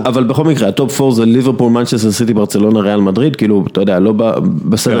יתרכזו. אבל בכל מקרה, הטופ 4 זה ליברפול, מנצ'סטר סיטי, ברצלונה, ריאל מדריד, כאילו, אתה יודע, לא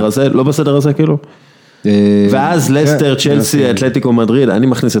בסדר הזה, כאילו. ואז לסטר, צ'לסי, אתלטיקו מדריד, אני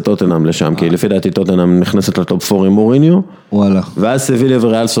מכניס את טוטנהאם לשם, כי לפי דעתי טוטנהאם נכנסת לטופ 4 עם מוריניו, ואז סביליה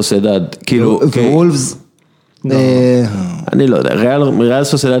וריאל סוסיידד, כאילו, וולפס, אני לא יודע, ריאל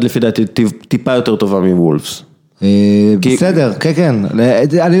סוסיידד לפי דעתי טיפה יותר טובה מוולפס. בסדר, כן,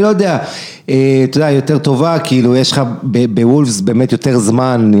 אני לא יודע, אתה יודע, יותר טובה, כאילו יש לך בוולפס באמת יותר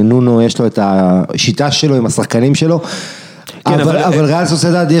זמן, נונו יש לו את השיטה שלו עם השחקנים שלו, אבל ריאל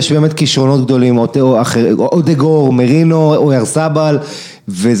סוסיידד יש באמת כישרונות גדולים, אודגור, מרינו, אוירסבל,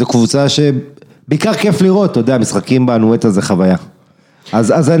 וזו קבוצה שבעיקר כיף לראות, אתה יודע, משחקים באנואטה זה חוויה.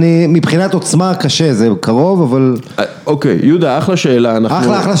 אז אני, מבחינת עוצמה קשה, זה קרוב, אבל... אוקיי, יהודה, אחלה שאלה.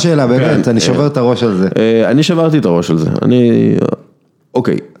 אחלה שאלה, באמת, אני שובר את הראש על זה. אני שברתי את הראש על זה.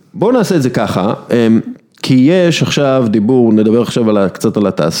 אוקיי, בואו נעשה את זה ככה, כי יש עכשיו דיבור, נדבר עכשיו קצת על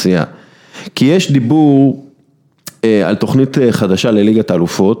התעשייה, כי יש דיבור על תוכנית חדשה לליגת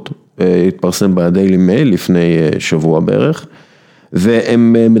האלופות, התפרסם בדיילי מייל לפני שבוע בערך,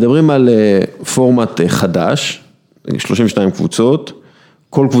 והם מדברים על פורמט חדש, 32 קבוצות,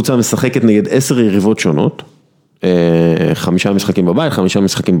 כל קבוצה משחקת נגד 10 יריבות שונות, 5 משחקים בבית, 5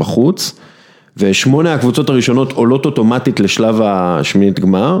 משחקים בחוץ, ו8 הקבוצות הראשונות עולות אוטומטית לשלב השמינית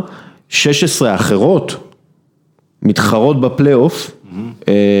גמר, 16 האחרות מתחרות בפלייאוף,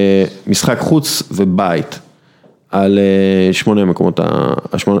 משחק חוץ ובית, על 8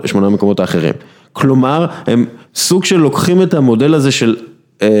 המקומות האחרים. כלומר, הם סוג של לוקחים את המודל הזה של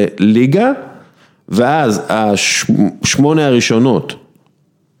ליגה, ואז 8 הראשונות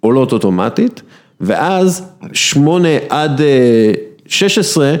עולות אוטומטית, ואז 8 עד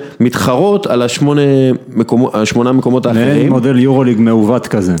 16 מתחרות על 8 מקומות האחרים. מודל יורוליג מעוות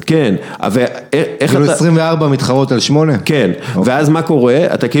כזה. כן. כאילו 24 מתחרות על 8? כן. ואז מה קורה?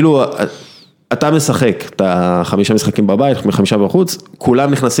 אתה כאילו... אתה משחק את 5 משחקים בבית, 5 בחוץ,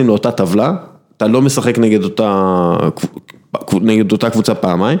 כולם נכנסים לאותה טבלה, אתה לא משחק נגד אותה קבוצה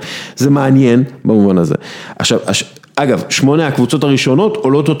פעמיים, זה מעניין במובן הזה. עכשיו, אגב, 8 הקבוצות הראשונות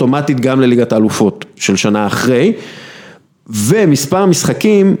עולות אוטומטית גם לליגת האלופות של שנה אחרי, ומספר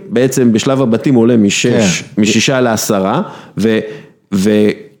המשחקים בעצם בשלב הבתים עולה מ6 ל10,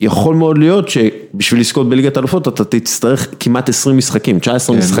 ויכול מאוד להיות שבשביל לזכות בליגת האלופות אתה תצטרך כמעט 20 משחקים,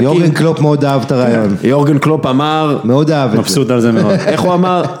 19 משחקים. יורגן קלופ מאוד אהב את הרעיון. יורגן קלופ אמר, מאוד אהב את זה. מבסוט על זה מאוד. איך הוא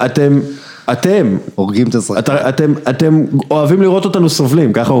אמר, אתם הורגים את השחק. אתם אוהבים לראות אותנו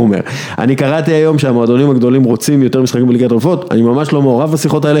סובלים, ככה הוא אומר. אני קראתי היום שהמועדונים הגדולים רוצים יותר משחקים בליגת האלופות, אני ממש לא מעורב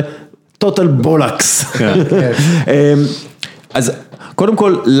בשיחות האלה, טוטל בולקס. אז קודם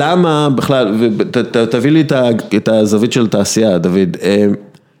כל, למה בכלל, תביא לי את הזווית של תעשייה, דוד,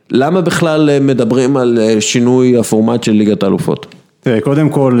 למה בכלל מדברים על שינוי הפורמט של ליגת האלופות? קודם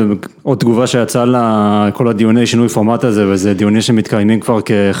כל, עוד תגובה שיצאה לכל הדיוני שינוי פורמט הזה, וזה דיוני שמתקיימים כבר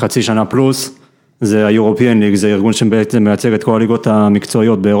כחצי שנה פלוס, זה ה-European League, זה ארגון שבעצם מייצג את כל הליגות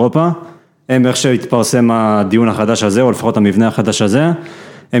המקצועיות באירופה, הם איך שהתפרסם הדיון החדש הזה, או לפחות המבנה החדש הזה,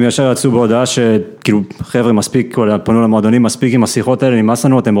 הם ישר יצאו בהודעה שכאילו חבר'ה מספיק, פנו למועדונים מספיק עם השיחות האלה, נמאס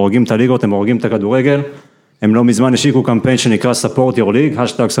לנו, אתם הורגים את הליגות, אתם הורגים את הכדורגל, הם לא מזמן השיקו קמפיין שנקרא Support Your League,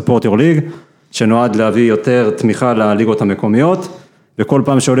 #Support Your League, שנועד להביא יותר תמיכה לליגות המקומיות, וכל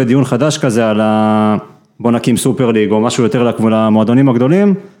פעם שעולה דיון חדש כזה על בוא נקים סופר ליג או משהו יותר למועדונים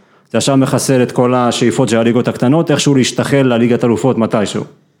הגדולים, זה ישר מחסל את כל השאיפות של הליגות הקטנות, איכשהו להשתחל לליגת אלופות מתישהו.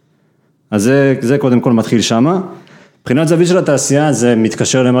 אז זה קודם כל מתחיל שמה. מבחינת זווית של התעשייה, זה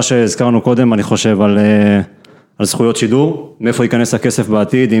מתקשר למה שהזכרנו קודם, אני חושב על זכויות שידור, מאיפה ייכנס הכסף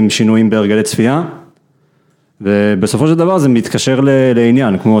בעתיד עם שינויים בהרגלי צפייה, ובסופו של דבר זה מתקשר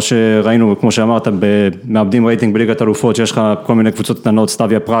לעניין, כמו שראינו, כמו שאמרת, מאבדים רייטינג בליגת אלופות, שיש לך כל מיני קבוצות קטנות,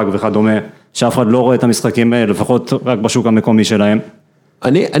 סטאביה פראג וכדומה, שאף אחד לא רואה את המשחקים האלה, לפחות רק בשוק המקומי שלהם.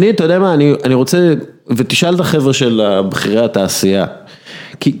 אתה יודע מה, אני רוצה, ותשאל את החבר'ה של בחירי התעשייה,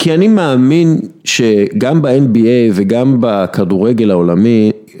 כי אני מאמין שגם ב-NBA וגם בכדורגל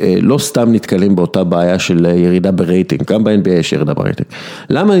העולמי, לא סתם נתקלים באותה בעיה של ירידה ברייטינג, גם ב-NBA יש ירידה ברייטינג.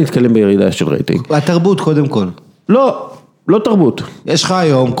 למה נתקלים בירידה של רייטינג? התרבות קודם כל. לא תרבות. יש לך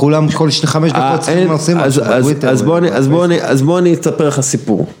היום, כולם כל 5 דקות צריכים לעשות משהו. אז בוא אני אספר לך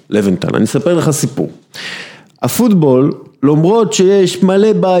סיפור, לבנטל, אני אספר לך סיפור. הפוטבול, למרות שיש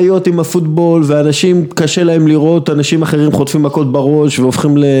מלא בעיות עם הפוטבול, ואנשים קשה להם לראות, אנשים אחרים חוטפים מכות בראש,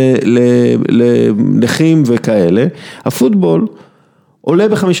 והופכים לנכים וכאלה, הפוטבול עולה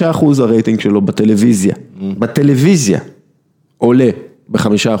ב5% הרייטינג שלו בטלוויזיה. בטלוויזיה עולה ב5%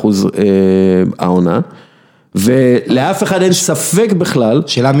 העונה, ולאף אחד אין ספק בכלל.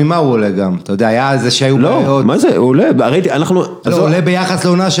 שאלה ממה הוא עולה גם, אתה יודע, היה זה שהיו בעיות. לא, מה זה, הוא עולה, אנחנו... לא, עולה ביחס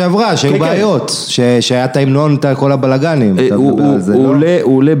לעונה שעברה, שהיו בעיות, שהיה את ההמנון, את כל הבלגנים. הוא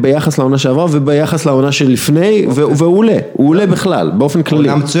עולה ביחס לעונה שעברה, וביחס לעונה שלפני, והוא עולה בכלל, באופן כללי.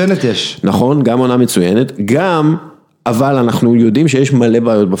 עונה מצוינת יש. נכון, גם עונה מצוינת, גם, אבל אנחנו יודעים שיש מלא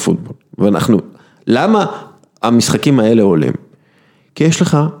בעיות בפוטבול, ואנחנו, למה המשחקים האלה עולים? כי יש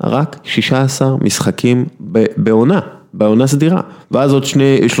לך רק 16 משחקים בעונה סדירה, ואז עוד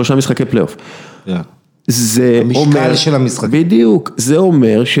 3 משחקי פלייאוף. זה אומר, המשקל של המשחקים. בדיוק, זה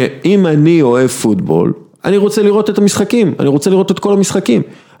אומר שאם אני אוהב פוטבול, אני רוצה לראות את המשחקים, אני רוצה לראות את כל המשחקים.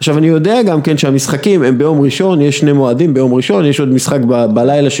 עכשיו אני יודע גם כן שהמשחקים הם ביום ראשון, יש 2 מועדים ביום ראשון, יש עוד משחק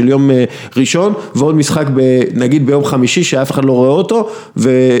בלילה של יום ראשון, ועוד משחק נגיד ביום חמישי שאף אחד לא רואה אותו,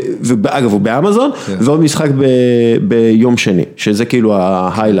 ואגב הוא באמזון, ועוד משחק ביום שני, שזה כאילו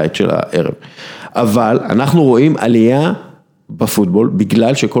ההיילייט של הערב. אבל אנחנו רואים עלייה בפוטבול,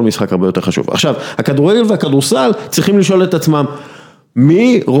 בגלל שכל משחק הרבה יותר חשוב. עכשיו, הכדורגל והכדורסל צריכים לשאול את עצמם,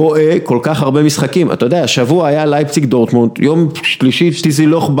 מי רואה כל כך הרבה משחקים? אתה יודע, השבוע היה לייפציג דורטמונד, יום שלישי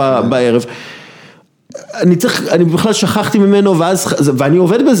תזילוך בערב, אני בכלל שכחתי ממנו, ואני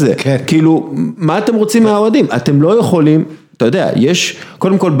עובד בזה, כאילו, מה אתם רוצים מהאוהדים? אתם לא יכולים, אתה יודע, יש,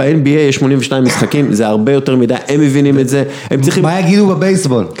 קודם כל ב-NBA יש 82 משחקים, זה הרבה יותר מדי, הם מבינים את זה, הם צריכים... מה יגידו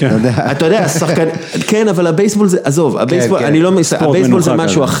בבייסבול? אתה יודע, השחקן, כן, אבל הבייסבול זה, עזוב, הבייסבול, אני לא, הבייסבול זה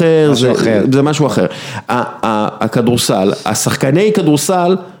משהו אחר, זה משהו אחר. הכדורסל, השחקני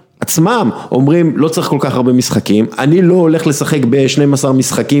כדורסל, עצמם אומרים לא צריך כל כך הרבה משחקים, אני לא הולך לשחק ב12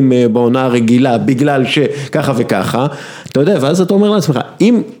 משחקים בעונה הרגילה בגלל שככה וככה, אתה יודע, ואז אתה אומר לעצמך,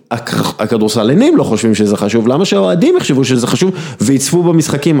 אם הכדורסלנים לא חושבים שזה חשוב, למה שהאוהדים יחשבו שזה חשוב ויצפו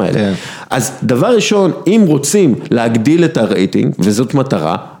במשחקים האלה? אז דבר ראשון, אם רוצים להגדיל את הרייטינג, וזאת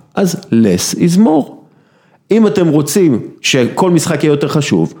מטרה, אז less is more. אם אתם רוצים שכל משחק יהיה יותר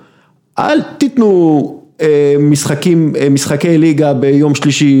חשוב, אל תיתנו משחקי ליגה ביום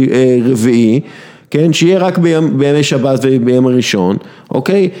שלישי רביעי, כן, שיהיה רק בימי שבת וביום הראשון,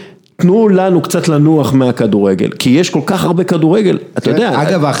 אוקיי? תנו לנו קצת לנוח מהכדורגל, כי יש כל כך הרבה כדורגל, אתה יודע.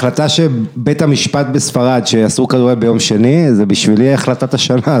 אגב, ההחלטה שבית המשפט בספרד, שאסור כדורגל ביום שני, זה בשבילי החלטת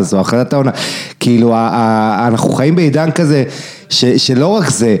השנה, זו החלטת העונה. כאילו, אנחנו חיים בעידן כזה, שלא רק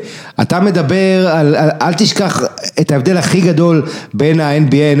זה, אתה מדבר על, אל תשכח את ההבדל הכי גדול בין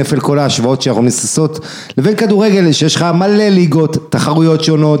ה-NBA, NFL, כל ההשוואות שאנחנו נססות, לבין כדורגל, שיש לך מלא ליגות, תחרויות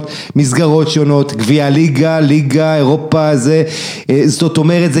שונות, מסגרות שונות, גביע ליגה, ליגה, אירופה, זה, זאת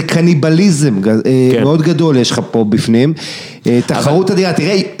אומרת, זה קניבליזם מאוד גדול, יש לך פה בפנים, תחרות אדירה,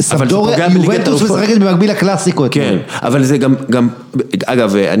 תראה, סמדוריה, יובנטוס משחקת במקביל לקלאסיקות. כן, אבל זה גם,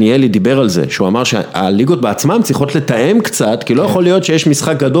 אגב, אניאלי דיבר על זה, שהוא אמר שהליגות בעצמם צריכות לתאם קצת, כי לא יכול להיות שיש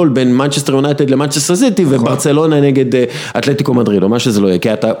משחק גדול בין מנצ'סטר יונייטד למנצ'סטר סיטי, וברצלונה נגד אתלטיקו מדריד, או מה שזה לא יהיה,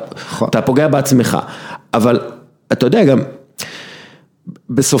 כי אתה פוגע בעצמך. אבל אתה יודע גם,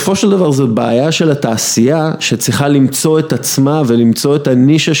 בסופו של דבר זאת בעיה של התעשייה שצריכה למצוא את עצמה ולמצוא את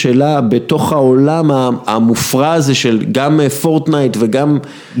הנישה שלה בתוך העולם המופרע הזה של גם פורטנייט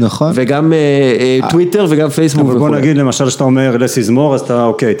וגם טוויטר וגם פייסבוק. אבל בוא נגיד למשל שאתה אומר לסיזמור, אז אתה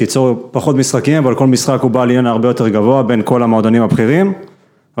אוקיי, תיצור פחות משחקים, אבל כל משחק הוא בעל עניין הרבה יותר גבוה בין כל המועדונים הבכירים,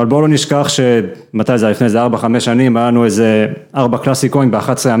 אבל בואו לא נשכח שמתי זה לפני איזה 4-5 שנים, היה לנו איזה 4 קלאסיקויים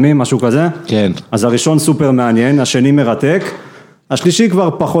ב-11 ימים, משהו כזה. כן. אז הראשון סופר מעניין, השני מרתק. השלישי כבר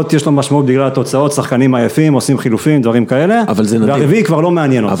פחות יש לו משמעות בגלל התוצאות, שחקנים עייפים, עושים חילופים, דברים כאלה. אבל זה נדיר. והרביעי כבר לא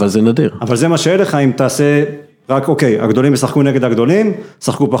מעניין אותך. אבל זה נדיר. אבל זה מה שאין לך אם תעשה רק, אוקיי, הגדולים ישחקו נגד הגדולים,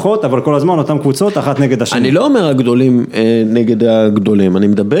 שחקו פחות, אבל כל הזמן אותם קבוצות, אחת נגד השני. אני לא אומר הגדולים נגד הגדולים, אני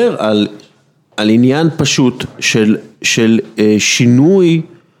מדבר על עניין פשוט של שינוי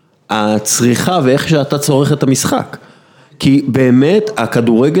הצריכה ואיך שאתה צורך את המשחק. כי באמת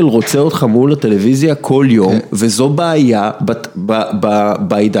הכדורגל רוצה אותך מול הטלוויזיה כל יום, וזו בעיה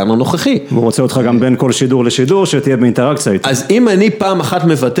בעידן הנוכחי. הוא רוצה אותך גם בין כל שידור לשידור, שתהיה באינטראקציה איתו. אז אם אני פעם אחת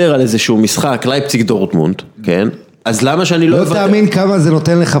מוותר על איזשהו משחק, לייפציג דורטמונד, כן? אז למה שאני לא אוותר? לא תאמין כמה זה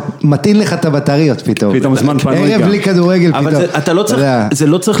נותן לך, מתאים לך את הבטריות פתאום. פתאום זמן פנוי גם. ערב בלי כדורגל פתאום. אבל זה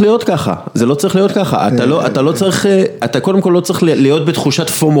לא צריך להיות ככה, זה לא צריך להיות ככה. אתה לא צריך, אתה קודם כל לא צריך להיות בתחושת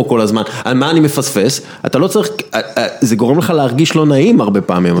פומו כל הזמן. על מה אני מפספס? אתה לא צריך, זה גורם לך להרגיש לא נעים הרבה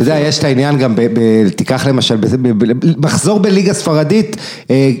פעמים. אתה יודע, יש את העניין גם, תיקח למשל, מחזור בליגה ספרדית,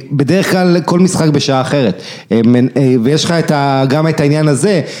 בדרך כלל כל משחק בשעה אחרת. ויש לך גם את העניין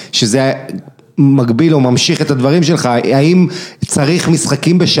הזה, שזה מגביל או ממשיך את הדברים שלך, האם צריך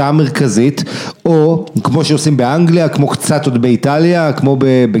משחקים בשעה מרכזית, או כמו שעושים באנגליה, כמו קצת עוד באיטליה, כמו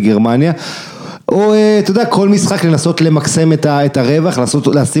בגרמניה, או אתה יודע, כל משחק לנסות למקסם את הרווח,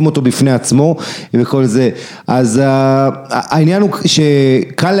 לשים אותו בפני עצמו וכל זה. אז העניין הוא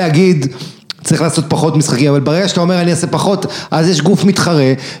שקל להגיד, צריך לעשות פחות משחקים, אבל ברגע שאתה אומר אני אעשה פחות, אז יש גוף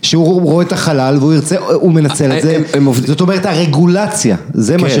מתחרה שהוא רואה את החלל והוא ירצה, הוא מנצל את זה. זאת אומרת הרגולציה,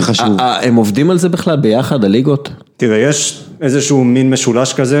 זה מה שחשוב. הם עובדים על זה בכלל ביחד, הליגות? תראה, יש איזשהו מין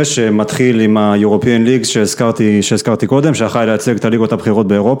משולש כזה שמתחיל עם ה-European Leagues שהזכרתי קודם, שאחראי לייצג את הליגות הבכירות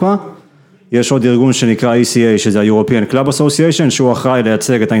באירופה. יש עוד ארגון שנקרא ECA, שזה ה-European Club Association, שהוא אחראי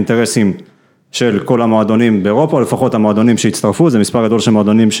לייצג את האינטרסים של כל המועדונים באירופה, או לפחות המועדונים שהצטרפו, זה מספר גדול של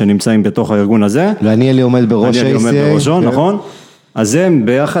מועדונים שנמצאים בתוך הארגון הזה. ואני עומד בראש ה-ECA. אני עומד בראשו, נכון. אז הם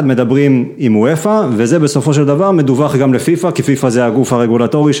ביחד מדברים עם וופא, וזה בסופו של דבר מדווח גם לפיפא, כי פיפא זה הגוף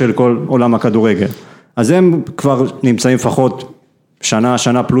הרגולטורי של כל עולם הכדורגל. אז הם כבר נמצאים לפחות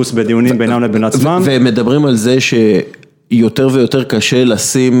שנה פלוס בדיונים בינם לבין עצמם. ומדברים על זה שיותר ויותר קשה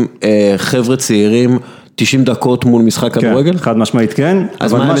לשים חבר'ה צעירים 90 דקות מול משחק כדורגל? חד משמעית כן.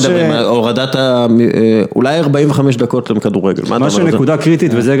 אז מה מדברים? הורדת אולי 45 דקות לכדורגל. מה שנקודה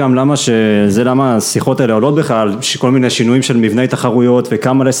קריטית, וזה גם למה השיחות האלה עולות בכלל, כל מיני שינויים של מבני תחרויות,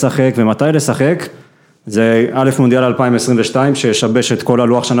 וכמה לשחק ומתי לשחק, זה א' מונדיאל 2022, שישבש את כל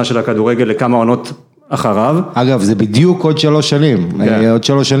הלוח שנה של הכדורגל לכמה עונות אחריו. אגב, זה בדיוק עוד 3 שנים, עוד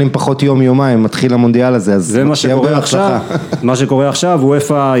 3 שנים פחות יומיים, מתחיל המונדיאל הזה, אז זה מה שקורה עכשיו,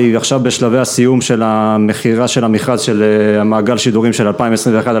 וופא היא עכשיו בשלבי הסיום של המחירה של המכרז של המעגל שידורים של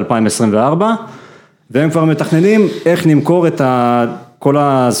 2021-2024, והם כבר מתכננים איך נמכור את כל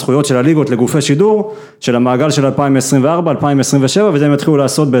הזכויות של הליגות לגופי שידור, של המעגל של 2024-2027, וזה הם התחילו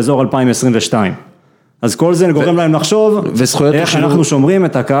לעשות באזור 2022. אז כל זה גורם להם לחשוב איך אנחנו שומרים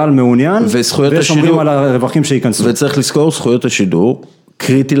את הקהל מעוניין, ושומרים על הרווחים שייכנסו. וצריך לזכור, זכויות השידור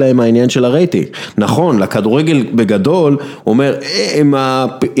קריטי להם העניין של הרייטינג. נכון, לכדורגל בגדול, הוא אומר,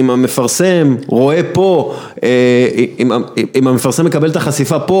 אם המפרסם רואה פה, אם המפרסם מקבל את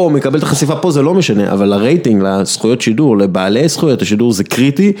החשיפה פה, מקבל את החשיפה פה, זה לא משנה, אבל הרייטינג, לזכויות שידור, לבעלי זכויות השידור, זה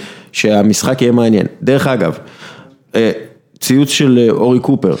קריטי שהמשחק יהיה מעניין. דרך אגב, ציוץ של אורי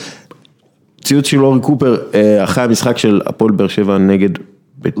קופר, אחרי המשחק של הפועל באר שבע נגד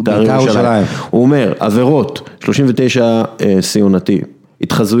בית"ר ירושלים, הוא אומר, עבירות, 39 סיונתי,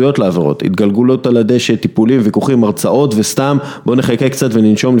 התחזויות לעבירות, התגלגלות על הדשא, טיפולים, ויכוחים, הרצאות וסתם, בואו נחכה קצת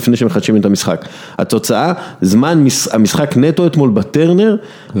וננשום לפני שמחדשים את המשחק. התוצאה, זמן המשחק נטו אתמול בטרנר,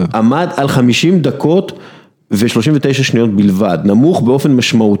 עמד על 50 דקות ו39 שניות בלבד, נמוך באופן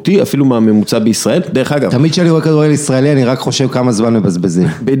משמעותי, אפילו מהממוצע בישראל, דרך אגב. תמיד כשאני רואה כדורגל ישראלי, אני רק חושב כמה זמן מבזבזים.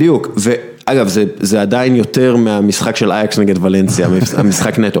 בדיוק, ואגב, זה עדיין יותר מהמשחק של אייקס נגד ולנסיה,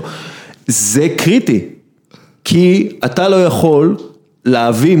 המשחק נטו. זה קריטי, כי אתה לא יכול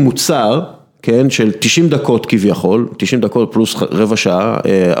להביא מוצר, כן, של 90 דקות כביכול, 90 דקות פלוס רבע שעה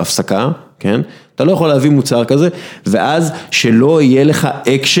הפסקה, כן, אתה לא יכול להביא מוצר כזה, ואז שלא יהיה לך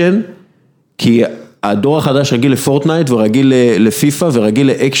אקשן, כי הדור החדש רגיל לפורטנייט ורגיל לפיפה ורגיל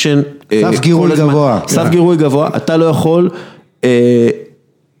לאקשן. סף גירוי גבוה. סף גירוי גבוה, אתה לא יכול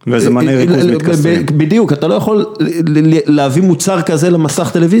וזמני ריכוז מתקצרים. בדיוק, אתה לא יכול להביא מוצר כזה למסך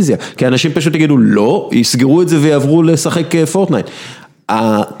טלוויזיה, כי אנשים פשוט יגידו לא, יסגרו את זה ויעברו לשחק פורטנייט.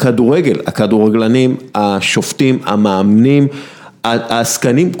 הכדורגל, הכדורגלנים, השופטים, המאמנים,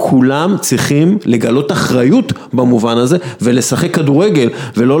 העסקנים, כולם צריכים לגלות אחריות במובן הזה, ולשחק כדורגל,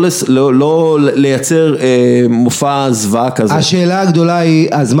 ולא לייצר מופע זוועה כזה. השאלה הגדולה היא,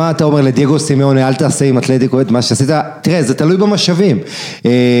 אז מה אתה אומר לדייגו סימיוני, אל תעשה עם אתלטיקו את מה שעשית, תראה, זה תלוי במשאבים.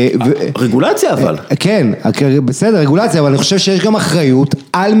 רגולציה אבל. כן, בסדר, רגולציה, אבל אני חושב שיש גם אחריות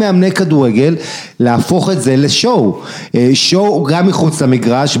על מאמני כדורגל, להפוך את זה לשואו. שואו גם מחוץ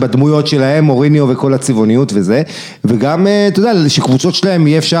למגרש, בדמויות שלהם, מוריניו וכל הצבעוניות וזה, וגם, אתה יודע, שקבוצות שלהם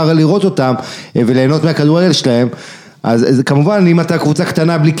יהיה אפשר לראות אותם וליהנות מהכדורגל שלהם, אז כמובן אם אתה קבוצה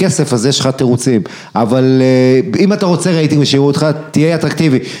קטנה בלי כסף אז יש לך תירוצים, אבל אם אתה רוצה רייטינג ושיראו אותך תהיה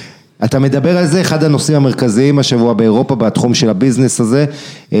אטרקטיבי. אתה מדבר על זה, אחד הנושאים המרכזיים השבוע באירופה בתחום של הביזנס הזה,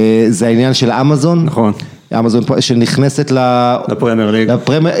 זה העניין של אמזון. נכון. אמזון שנכנסת לפרמייר ליג.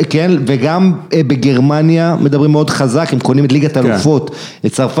 כן, וגם בגרמניה מדברים מאוד חזק, הם קונים את ליגת אלופות,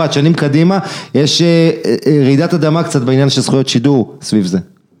 את צרפת, שנים קדימה, יש רעידת אדמה קצת בעניין של זכויות שידור סביב זה.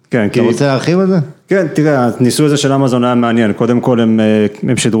 כן, אתה רוצה להרחיב על זה? כן, תראה, הניסוי הזה של אמזון היה מעניין, קודם כל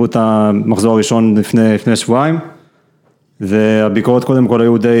הם שידרו את המחזור הראשון לפני שבועיים, והביקורות קודם כל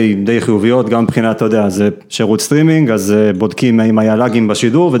היו די חיוביות, גם מבחינת, אתה יודע, זה שירות סטרימינג, אז בודקים אם היה לאגים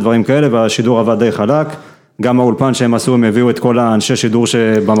בשידור ודברים כאלה, והשידור עבד די חלק, גם האולפן שהם עשו, הם הביאו את כל האנשי שידור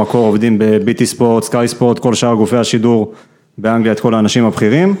שבמקור עובדים בביטי ספורט, סקאי ספורט, כל שאר גופי השידור באנגליה, את כל האנשים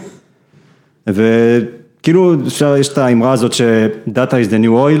הבכירים, וכאילו יש את האמרה הזאת ש-Data is the new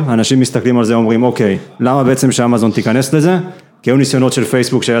oil, אנשים מסתכלים על זה ואומרים, אוקיי, למה בעצם שאמזון תיכנס לזה? כי היו ניסיונות של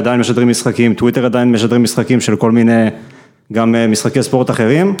פייסבוק שעדיין משדרים משחקים, טוויטר עדיין משדרים משחקים של כל מיני, גם משחקי ספורט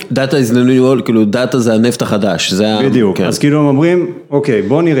אחרים. Data is the new oil, כאילו דאטה זה הנפט החדש. בדיוק, אז כאילו הם אומרים, אוקיי,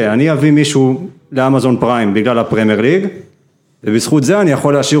 בוא נראה, אני אביא מישהו לאמזון פריים בגלל הפרמייר ליג, ובזכות זה אני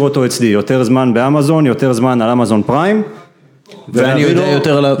יכול להשאיר אותו אצלי, יותר זמן באמזון, יותר זמן על אמזון פריים, ואני יודע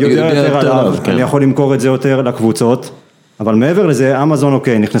יותר עליו, אני יכול למכור את זה יותר לקבוצות, אבל מעבר לזה, אמזון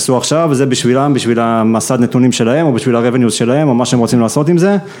אוקיי, נכנסו עכשיו, וזה בשבילם, בשביל המסד נתונים שלהם, או בשביל הרבניוז שלהם, או מה שהם רוצים לעשות עם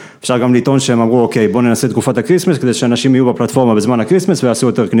זה, אפשר גם לטעון שהם אמרו, אוקיי, בוא ננסה תקופת הקריסמס, כדי שאנשים יהיו בפלטפורמה בזמן הקריסמס, ויעשו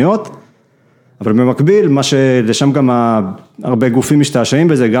יותר קניות, אבל במקביל, מה שלשם גם הרבה גופים משתעשעים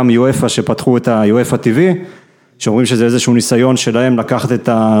בזה, גם יואפה שפתחו את היואפה TV, שאומרים שזה איזשהו ניסיון שלהם לקחת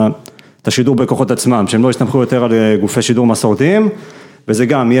את השידור בכוחות עצמם, שהם לא יסתמכו יותר על גופי שידור מסורתיים, וזה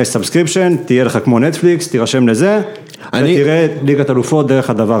גם יהיה סאבסקריפשן, תהיה לך כמו נטפליקס, תירשם לזה, ותראה ליגת אלופות דרך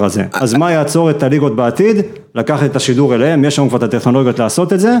הדבר הזה. אז מה יעצור את הליגות בעתיד? לקחת את השידור אליהם, יש שם כבר את הטכנולוגיות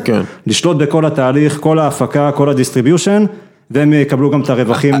לעשות את זה, לשלוט בכל התהליך, כל ההפקה, כל הדיסטריביושן, והם יקבלו גם את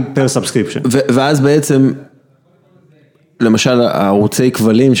הרווחים פר סאבסקריפשן. ואז בעצם, למשל הערוצי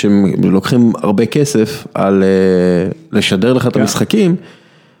כבלים שהם לוקחים הרבה כסף על לשדר לך את המשחקים,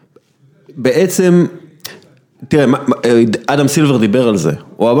 בעצם, תראה, אדם סילבר דיבר על זה,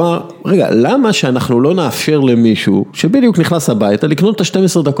 הוא אמר, רגע, למה שאנחנו לא נאפשר למישהו שבדיוק נכנס הביתה לקנות את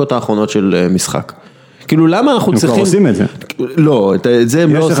ה-12 דקות האחרונות של משחק? כאילו למה אנחנו צריכים... הם כבר עושים את זה. לא, את זה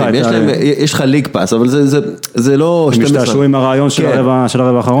הם לא עושים, יש לך ליג פס, אבל זה לא... הם השתעשו עם הרעיון של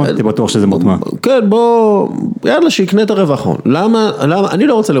הרבע האחרון, אני בטוח שזה מוטמע. כן, בוא, יאללה, שיקנה את הרבע האחרון. למה, אני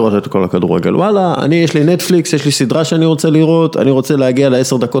לא רוצה לראות את כל הכדורגל, וואלה, יש לי נטפליקס, יש לי סדרה שאני רוצה לראות, אני רוצה להגיע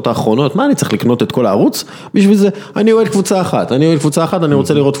ל10 דקות האחרונות, מה אני צריך לקנות את כל הערוץ? בשביל זה, אני אוהד קבוצה אחת, אני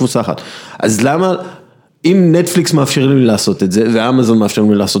רוצה לראות קבוצה אחת. אז למה... אם נטפליקס מאפשרים לי לעשות את זה, ואמזון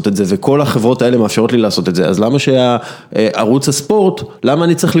מאפשרים לי לעשות את זה, וכל החברות האלה מאפשרות לי לעשות את זה, אז למה שהערוץ הספורט, למה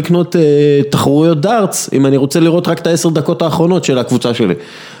אני צריך לקנות תחרויות דארטס, אם אני רוצה לראות רק את 10 דקות האחרונות של הקבוצה שלי?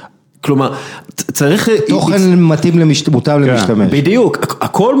 כלומר, צריך... תוכן מתאים מותאם למשתמש. בדיוק,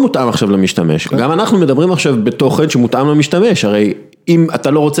 הכל מותאם עכשיו למשתמש. גם אנחנו מדברים עכשיו בתוכן שמותאם למשתמש, הרי אם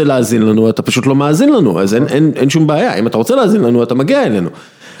אתה לא רוצה להאזין לנו, אתה פשוט לא מאזין לנו, אז אין שום בעיה. אם אתה רוצה להאזין לנו, אתה מגיע אלינו.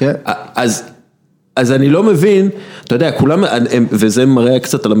 אז אני לא מבין, אתה יודע, כולם, וזה מראה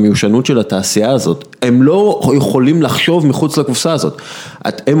קצת על המיושנות של התעשייה הזאת, הם לא יכולים לחשוב מחוץ לקופסה הזאת.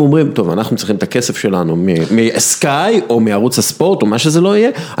 הם אומרים, טוב, אנחנו צריכים את הכסף שלנו מסקאי, או מערוץ הספורט, או מה שזה לא יהיה,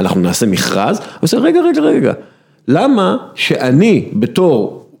 אנחנו נעשה מכרז, ועושה, רגע, למה שאני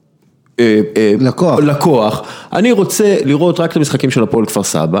בתור לקוח, אני רוצה לראות רק את המשחקים של הפועל כפר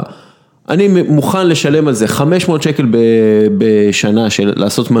סבא, אני מוכן לשלם על זה 500 שקל בשנה של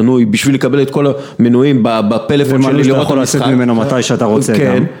לעשות מנוי, בשביל לקבל את כל המנויים בפלאפון שלי, לראות את המשחק. ממנו מתי שאתה רוצה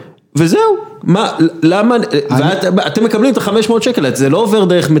כן. גם. וזהו, למה, ואתם מקבלים את ה-500 שקל, זה לא עובר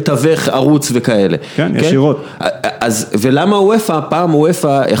דרך מתווך ערוץ וכאלה. כן, ישירות. אז, ולמה פעם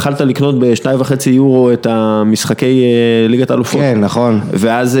וופא, יכלת לקנות ב2.5 יורו את המשחקי ליגת האלופות. כן, נכון.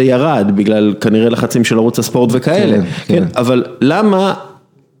 ואז זה ירד, בגלל כנראה לחצים של ערוץ הספורט וכאלה. כן, אבל למה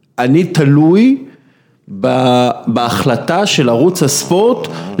אני תלוי בהחלטה של ערוץ הספורט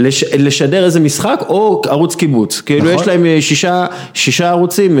לשדר איזה משחק או ערוץ קיבוץ. כאילו יש להם 6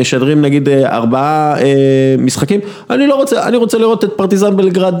 ערוצים, משדרים נגיד 4 משחקים. אני רוצה לראות את פרטיזן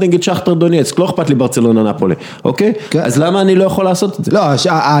בלגרד נגד שכטר דונייצק, לא אכפת לי ברצלונה נפולי, אוקיי? אז למה אני לא יכול לעשות את זה? לא,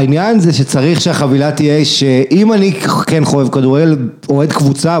 העניין זה שצריך שהחבילה תהיה שאם אני כן חובב כדורגל, אוהד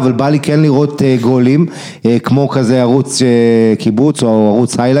קבוצה, אבל בא לי כן לראות גולים, כמו כזה ערוץ קיבוץ או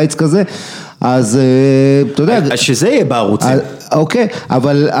ערוץ היילייטס כזה, אז אתה יודע... שזה יהיה בערוצים. אוקיי,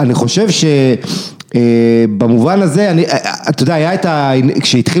 אבל אני חושב שבמובן הזה, אתה יודע, היה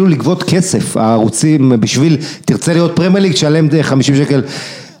כשהתחילו לגבות כסף, הערוצים בשביל, תרצה להיות פרמייר ליג, תשלם 50 שקל,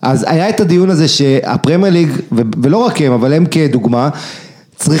 אז היה את הדיון הזה שהפרמייר ליג, ולא רק הם, אבל הם כדוגמה,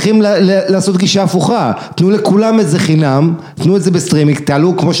 צריכים לעשות גישה הפוכה, תנו לכולם את זה חינם, תנו את זה בסטרימינג,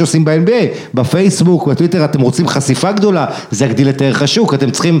 תעלו כמו שעושים ב-NBA, בפייסבוק, בטוויטר, אתם רוצים חשיפה גדולה, זה יגדיל את ערך השוק,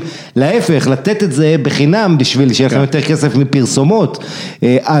 אתם צריכים להפך, לתת את זה בחינם, בשביל שיהיה לכם יותר כסף מפרסומות,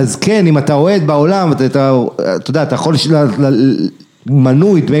 אז כן, אם אתה אוהד בעולם, אתה יודע, אתה יכול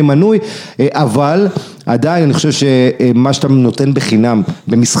מנוי, דמי מנוי, אבל עדיין אני חושב שמה שאתה נותן בחינם,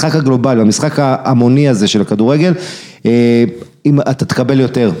 במשחק הגלובלי, במשחק ההמוני הזה של הכדורגל, אם אתה תקבל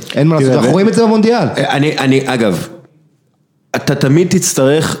יותר, אין מה לעשות, אנחנו רואים את זה במונדיאל. אגב, אתה תמיד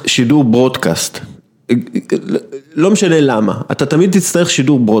תצטרך שידור ברודקאסט, לא משנה למה, אתה תמיד תצטרך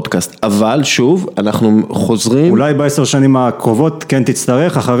שידור ברודקאסט, אבל שוב, אנחנו חוזרים... אולי ב10 שנים הקרובות כן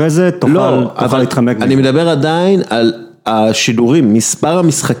תצטרך, אחרי זה תוכל להתחמק. אני מדבר עדיין על השידורים, מספר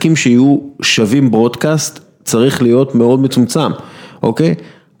המשחקים שיהיו שווים ברודקאסט, צריך להיות מאוד מצומצם, אוקיי?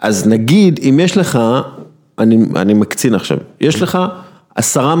 אז נגיד, אם יש לך... אני מקצין עכשיו, יש לך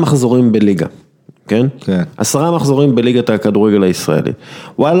 10 מחזורים בליגה, כן? כן. 10 מחזורים בליגת הכדורגל הישראלית.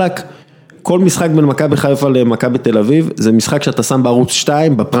 וואלק, כל משחק בין מכבי חיפה למכבי תל אביב, זה משחק שאתה שם בערוץ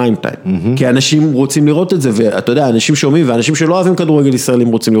 2 בפריים טיים, כי אנשים רוצים לראות את זה, ואתה יודע, אנשים שומעים, ואנשים שלא אוהבים כדורגל ישראלים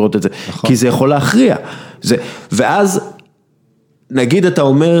רוצים לראות את זה, כי זה יכול להכריע. ואז, נגיד אתה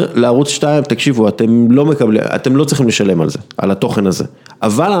אומר לערוץ 2, תקשיבו, אתם לא צריכים לשלם על זה, על התוכן הזה,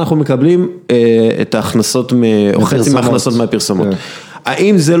 אבל אנחנו מקבלים את ההכנסות, או חצי מההכנסות מהפרסומות.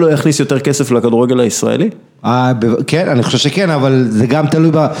 האם זה לא יכניס יותר כסף לכדורגל הישראלי? כן, אני חושב שכן, אבל זה גם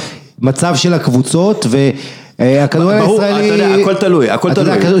תלוי במצב של הקבוצות, הכדורגל הישראלי... אתה יודע, הכל תלוי, הכל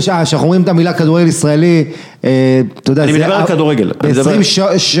תלוי. שאנחנו אומרים את המילה כדורגל ישראלי, אתה יודע... אני מדבר על כדורגל.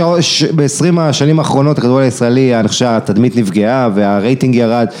 ב-20 השנים האחרונות, הכדורגל הישראלי, אני חושב שהתדמית נפגעה, והרייטינג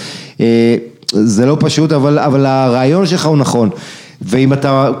ירד. זה לא פשוט, אבל הרעיון שלך הוא נכון. ואם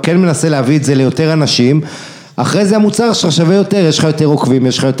אתה כן מנסה להביא את זה ליותר אנשים, אחרי זה המוצר שלך שווה יותר, יש לך יותר עוקבים,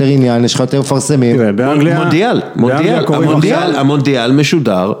 יש לך יותר עניין, יש לך יותר מפרסמים. המונדיאל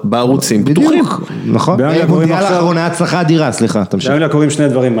משודר בערוצים פתוחים. נכון. המונדיאל האחרון היה הצלחה אדירה, סליחה, תמשיך. באנגליה קוראים שני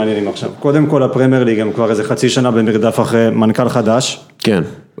דברים מעניינים עכשיו. קודם כל הפרמייר ליג, הם כבר איזה חצי שנה במרדף אחרי מנכ"ל חדש. כן.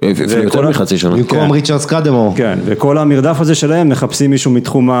 יותר מחצי שנה. במקום ריצ'רד סקאדמור. כן, וכל המרדף הזה שלהם מחפשים מישהו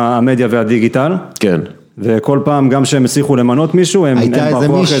מתחום המדיה והדיגיטל. כן. וכל פעם גם שהם הצליחו למנות מישהו, הייתה איזה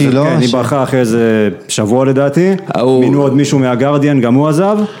מישהי, לא? כן, היא ברחה אחרי איזה שבוע לדעתי, מינו עוד מישהו מהגרדיאן, גם הוא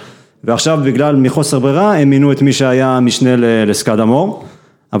עזב, ועכשיו בגלל מחוסר ברירה, הם מינו את מי שהיה משנה לסקאדמור,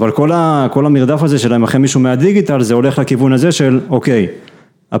 אבל כל המרדף הזה שלהם אחרי מישהו מהדיגיטל, זה הולך לכיוון הזה של, אוקיי,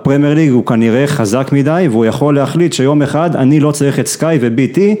 הפרמייר ליג הוא כנראה חזק מדי, והוא יכול להחליט שיום אחד אני לא צריך את סקאי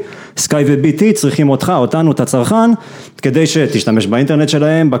וביטי, סקאי וביטי צריכים אותנו, את הצרכן, כדי שתשתמש באינטרנט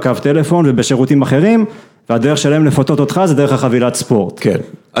שלהם, בקו טלפון ובשירותים אחרים, והדרך שלהם לפתות אותך זה דרך החבילת ספורט. כן.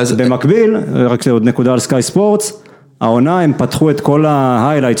 אז במקביל, רק עוד נקודה על סקאי ספורטס, העונה הם פתחו את כל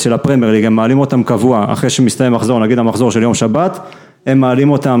ההיילייטס של הפרמייר ליג, הם מעלים אותם קבוע, אחרי שמסתיים מחזור, נגיד המחזור של יום שבת, הם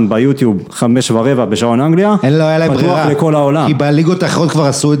מעלים אותם ביוטיוב 5:15 בשעון אנגליה, היה להם פתוח ברירה, לכל העולם. כי בליגות האחרות כבר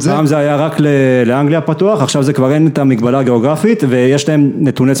עשו את זה. פעם זה היה רק לאנגליה פתוח, עכשיו זה כבר אין את המגבלה הגיאוגרפית, ויש להם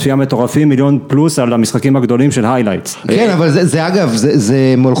נתוני צפייה מטורפים, 1,000,000+ על המשחקים הגדולים של היילייטס. כן, אבל זה אגב,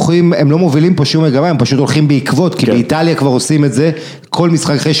 הם לא מובילים פה שום מגמה, הם פשוט הולכים בעקבות, כי באיטליה כבר עושים את זה, כל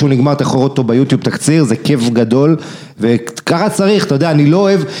משחק אחרי שהוא נגמר, אתה יכול לראות אותו ביוטיוב תקציר, זה כיף גדול, וככה צריך, אתה יודע, אני לא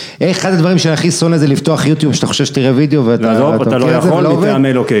אוהב, אחד הדברים שאני הכי שונא זה לפתוח יוטיוב, שאתה חושב שתראה וידאו, ואתה לא יכול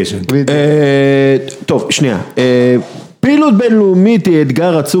מטעמי לוקיישן. טוב, שנייה. פעילות בינלאומית היא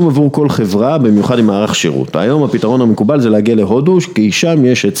אתגר עצום עבור כל חברה, במיוחד עם מערך שירות. היום הפתרון המקובל זה להגיע להודו, כי שם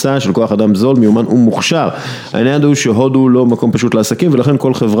יש היצע של כוח אדם זול, מיומן ומוכשר. העניין הוא שהודו לא מקום פשוט לעסקים, ולכן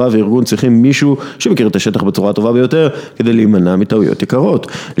כל חברה וארגון צריכים מישהו שמכיר את השטח בצורה הטובה ביותר, כדי להימנע מטעויות יקרות.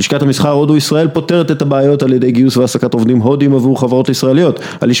 לשכת המסחר הודו ישראל פותרת את הבעיות על ידי גיוס והעסקת עובדים הודים עבור חברות ישראליות.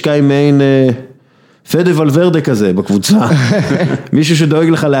 הלשכה היא מעין פדה ולוורדה כזה בקבוצה, מישהו שדואג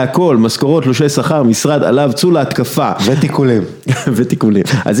לך להכל, משכורות, תלושי שכר, משרד עליו, צאו להתקפה. ותיקולים. ותיקולים.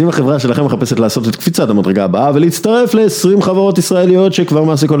 אז אם החברה שלכם מחפשת לעשות את קפיצת המדרגה הבאה, ולהצטרף ל-20 חברות ישראליות שכבר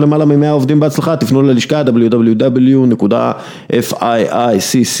מעסיקות למעלה מ100 עובדים בהצלחה, תפנו ללשכה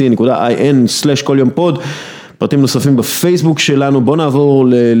www.ficc.in/כל יום פוד, פרטים נוספים בפייסבוק שלנו. בוא נעבור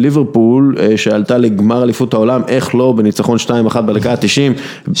לליברפול שעלתה לגמר אליפות העולם, איך לא, בניצחון 2-1 בדקה ה-90.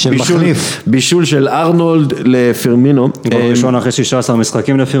 של מחליף. בישול של ארנולד לפרמינו. ראשון אחרי 16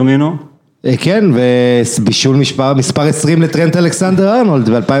 משחקים לפרמינו. כן, ובישול מספר 20 לטרנט אלכסנדר ארנולד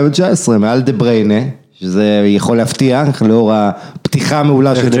ב-2019, מעל דה בריינה, שזה יכול להפתיע, לאור הפתיחה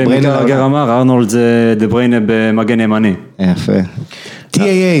המעולה של דה בריינה. ג'יימי אמר, ארנולד זה דה בריינה במגן ימני. יפה. TAA.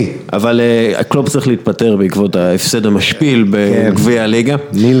 אבל הקלופ צריך להתפטר בעקבות ההפסד המשפיל בגביע הליגה.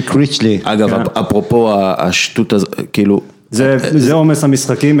 ניל קריצ'לי. אגב, אפרופו השטות הזאת, כאילו... זה עומס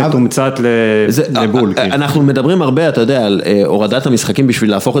המשחקים מתומצת לבול. אנחנו מדברים הרבה, אתה יודע, על הורדת המשחקים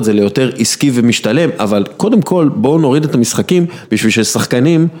בשביל להפוך את זה ליותר עסקי ומשתלם, אבל קודם כל בואו נוריד את המשחקים בשביל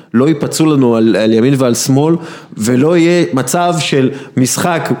ששחקנים לא ייפצעו לנו על ימין ועל שמאל, ולא יהיה מצב של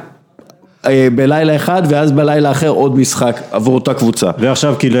משחק בלילה אחד ואז בלילה אחר עוד משחק עבור אותה קבוצה.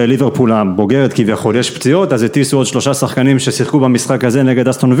 ועכשיו כי לליברפול הבוגרת כביכול יש פציעות, אז הטיסו עוד 3 שחקנים ששיחקו במשחק הזה נגד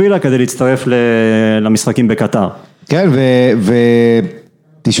אסטון וילה כדי להצטרף למשחקים בקטר. כן,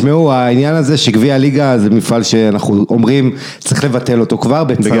 תשמעו, העניין הזה שגביע הליגה זה מפעל שאנחנו אומרים צריך לבטל אותו כבר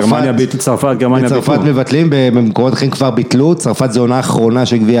בגרמניה, בצרפת מבטלים, במקומות אחרים כבר ביטלו, צרפת זה עונה האחרונה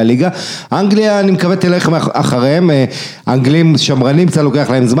של גביע הליגה, אנגליה אני מקווה תלך אחריהם, אנגלים שמרנים קצת לוקח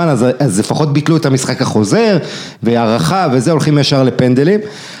להם זמן, אז לפחות ביטלו את המשחק החוזר, והערכה וזה הולכים ישר לפנדלים,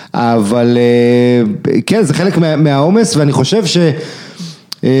 אבל כן, זה חלק מהעומס, ואני חושב ש...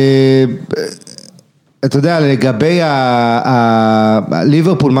 אתה יודע, לגבי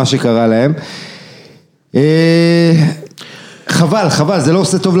ליברפול, מה שקרה להם, חבל, זה לא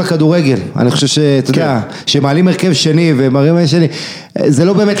עושה טוב לכדורגל, אני חושב שאתה יודע, שמעלים הרכב שני ומראים שני, זה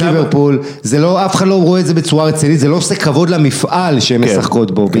לא באמת ליברפול, זה לא, אף אחד לא רואה את זה בצורה רצינית, זה לא עושה כבוד למפעל שהן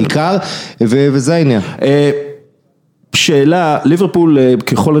משחקות בו, בעיקר, וזה העניין. שאלה, ליברפול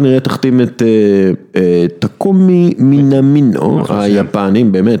ככל הנראה תחתים את טקומי מינאמינו,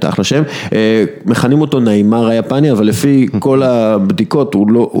 היפנים, באמת, אחלה שם, מכנים אותו ניימר היפני, אבל לפי כל הבדיקות,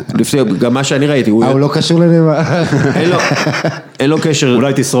 הוא לא, לפי גם מה שאני ראיתי, הוא לא קשור לניימר. אין לו קשר.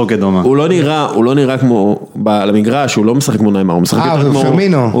 אולי תסרוק את דומה. הוא לא נראה כמו, למגרש, הוא לא משחק כמו ניימר, הוא משחק יותר כמו,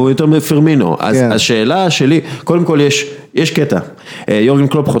 הוא יותר מפרמינו. אז השאלה שלי, קודם כל יש קטע, יורגן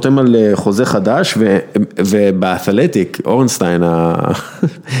קלופ חותם על חוזה חדש, ובאתלטיק, אורנסטיין,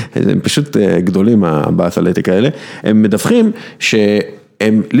 הם פשוט גדולים באתלטיק האלה, הם מדווחים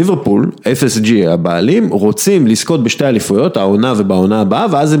שהם ליברפול, FSG הבעלים, רוצים לזכות בשתי אליפויות, העונה ובעונה הבאה,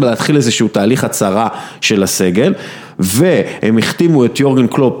 ואז הם להתחיל איזשהו תהליך הצהרה של הסגל, והם החתימו את יורגן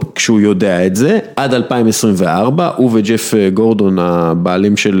קלופ כשהוא יודע את זה, עד 2024, הוא וג'ף גורדון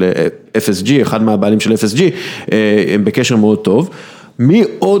הבעלים של FSG, אחד מהבעלים של FSG, הם בקשר מאוד טוב, מי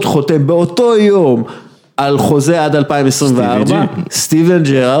עוד חותם באותו יום על חוזה עד 2024? סטיבן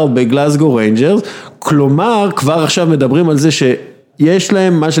ג'רארד בגלאזגו ריינג'רס, כלומר כבר עכשיו מדברים על זה שיש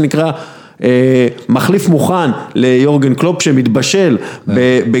להם מה שנקרא מחליף מוכן ליורגן קלופ שמתבשל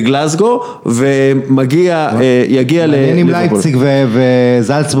בגלאזגו יגיע מעניין אם לייפציג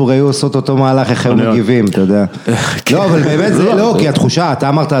וזלצבורג היו עושות אותו מהלך איך הם מגיבים, אתה יודע. לא, אבל באמת זה לא, כי התחושה, אתה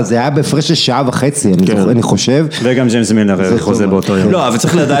אמרת, זה היה בהפרש של שעה וחצי, אני חושב. וגם ג'יימס מילנר חוזה באותו יום. לא, אבל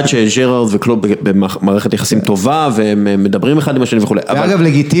צריך לדעת שג'רארד וקלופ במערכת יחסים טובה, והם מדברים אחד עם השני וכו'. ואגב,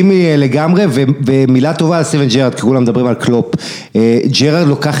 לגיטימי לגמרי, ומילה טובה על סטיבן ג'רארד, כי כולם מדברים על קלופ. ג'רארד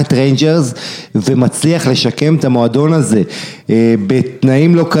לוקח את ריינג'רס ומצליח לשקם את המועדון הזה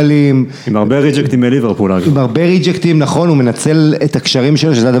בתנאים לא קלים. עם הרבה ריג'קטים מליברפול. עם הרבה ריג'קטים, נכון, הוא מנצל את הקשרים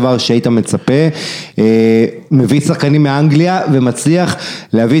שלו, שזה הדבר שהיית מצפה, מביא שחקנים מאנגליה ומצליח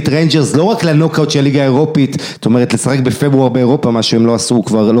להביא את ריינג'רס לא רק לנוקאוט של הליגה האירופית, זאת אומרת לשחק בפברואר באירופה, מה שהם לא עשו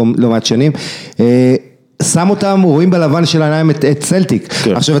כבר לא מעט שנים, שם אותם, רואים בלבן של העיניים את סלטיק.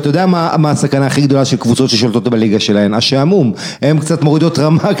 עכשיו, אתה יודע מה הסכנה הכי גדולה של קבוצות ששולטות בליגה שלהן? השעמום. הם קצת מורידות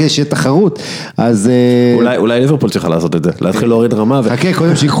רמה כשיש תחרות. אז אולי ליברפול צריכה לעשות את זה, להתחיל להוריד רמה. חכה,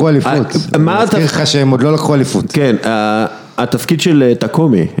 קודם שיקחו אליפות. אני אזכיר לך שהם עוד לא לקחו אליפות. כן, התפקיד של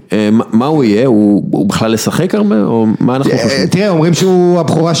תקומי, מה הוא יהיה? הוא בכלל לשחק הרבה? או מה אנחנו חושבים? תראה, אומרים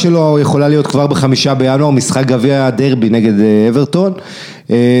שהבחורה שלו יכולה להיות כבר ב5 בינואר, משחק גביע דרבי נגד אברטון.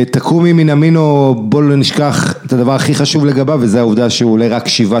 תקומי מינמינו, בוא לא נשכח את הדבר הכי חשוב לגביו, וזה העובדה שהוא עולה רק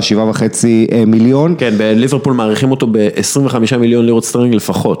 7.5 מיליון. כן, בליברפול מעריכים אותו ב-25 מיליון לירות סטרלינג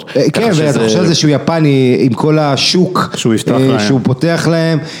לפחות. כן, ואתה חושב שזה שהוא יפני עם כל השוק שהוא פותח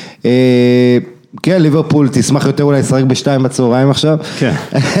להם. כן, ליברפול תשמח יותר אולי לשחק ב2 בצהריים עכשיו. כן.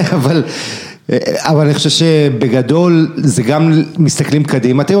 אבל אני חושב שבגדול זה גם מסתכלים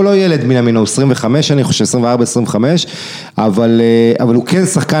קדימה, תראו לא ילד מן המינו, 25 אני חושב, 24-25, אבל הוא כן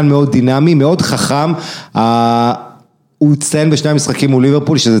שחקן מאוד דינמי, מאוד חכם, הוא הצטיין בשני משחקים מול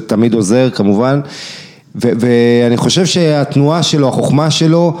ליברפול, שזה תמיד עוזר כמובן, ואני חושב שהתנועה שלו, החוכמה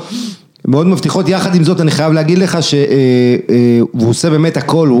שלו, מאוד מבטיחות, יחד עם זאת אני חייב להגיד לך שהוא עושה באמת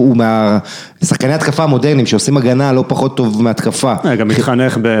הכל, הוא מהשחקני התקפה המודרניים שעושים הגנה לא פחות טוב מהתקפה. גם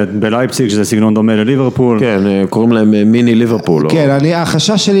מתחנך בלייפציג שזה סגנון דומה לליברפול. כן, קוראים להם מיני ליברפול. כן,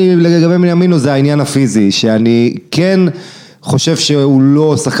 החשש שלי לגבי מינימינו זה העניין הפיזי, שאני כן חושב שהוא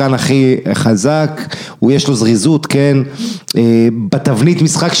לא שחקן הכי חזק, הוא יש לו זריזות, כן, בתבנית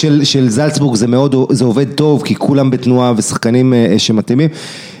משחק של זלצבורג זה עובד טוב, כי כולם בתנועה ושחקנים שמתאימים,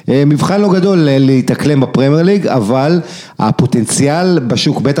 מבחן לא גדול להתאקלם בפרמייר ליג, אבל הפוטנציאל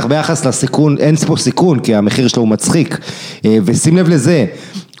בשוק, בטח ביחס לסיכון, אין פה סיכון, כי המחיר שלו הוא מצחיק, ושים לב לזה,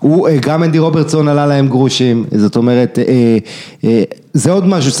 גם אנדי רוברטסון עלה להם גרושים, זאת אומרת, זה עוד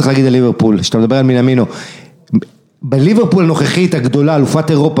משהו שצריך להגיד על ליברפול, שאתה מדבר על מינימינו, בליברפול הנוכחית הגדולה, אלופת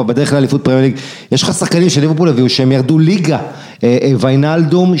אירופה, בדרך כלל אליפות פרמייר ליג, יש לך שחקנים של ליברפול הביאו שהם ירדו ליגה,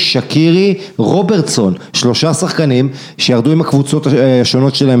 ויינלדום, שקירי, רוברטסון, 3 שחקנים שירדו עם הקבוצות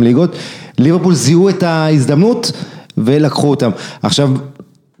השונות שלהם ליגות, ליברפול זיהו את ההזדמנות ולקחו אותם. עכשיו,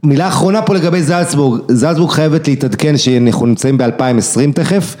 מילה אחרונה פה לגבי זלצבורג חייבת להתעדכן שאנחנו נמצאים ב-2020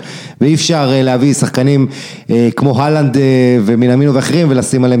 תכף, ואי אפשר להביא שחקנים כמו הלנד ומינמינו ואחרים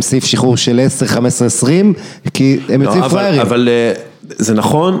ולשים עליהם סעיף שחרור של 10, 15, 20, כי הם יוצאים פריירים. אבל זה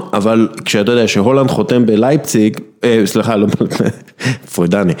נכון, אבל כשאתה יודע שהולנד חותם בלייפציג, סליחה, לא,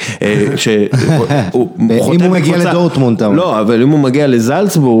 פרוידני, אם הוא מגיע לדורטמונד, לא, אבל אם הוא מגיע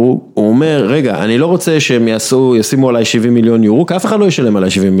לזלצבורג, הוא אומר, רגע, אני לא רוצה שהם ישימו עליי 70 מיליון יורו, כי אף אחד לא ישלם עליי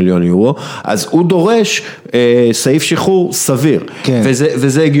 70 מיליון יורו, אז הוא דורש סעיף שחרור סביר,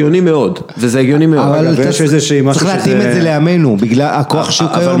 וזה הגיוני מאוד, וזה הגיוני מאוד. אבל צריך להתאים את זה לימינו, בגלל הכוח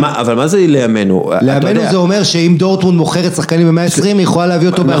שוק היום. אבל מה זה לימינו? לימינו זה אומר שאם דורטמונד מוכרת שחקנים ב-120, היא יכולה להביא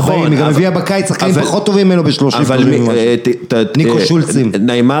אותו ב-40, היא גם הביאה בקיץ שחקנים פחות טובים ממנו ב-30. ניקו שולצים.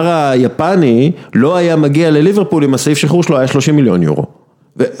 ניימר היפני לא היה מגיע לליברפול עם הסעיף שחרור שלו היה 30 מיליון יורו.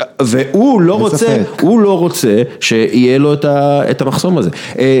 והוא לא רוצה שיהיה לו את המחסום הזה.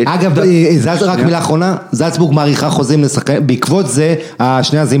 אגב, רק מילה אחרונה, זלצבורג מעריכה חוזים לשחקנים, בעקבות זה,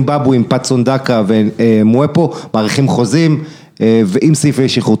 השני הזימבבואים, פאצון דקה ומואפו, מעריכים חוזים, ועם סעיפי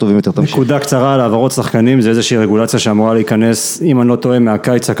שחרור טובים יותר תמשיך. נקודה קצרה על העברות שחקנים, זה איזושהי רגולציה שאמורה להיכנס, אם אני לא טועה,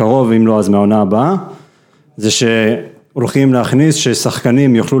 מהקיץ הקרוב, אם לא אז מהעונה הבאה, זה שהולכים להכניס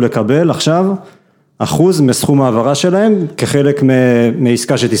ששחקנים יוכלו לקבל עכשיו אחוז מסכום העברה שלהם כחלק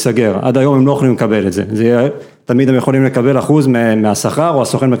מעסקה שתיסגר. עד היום הם לא יכולים לקבל את זה. תמיד הם יכולים לקבל אחוז מהשכר, או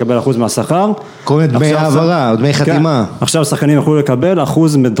הסוכן מקבל אחוז מהשכר. כל דמי העברה, דמי חתימה. עכשיו שחקנים יכולו לקבל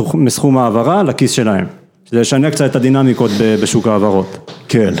אחוז מסכום העברה לכיס שלהם. זה ישנה קצת את הדינמיקות בשוק העברות.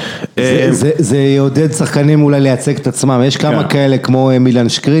 כן. זה יעודד שחקנים אולי לייצג את עצמם, יש כמה כאלה כמו מילן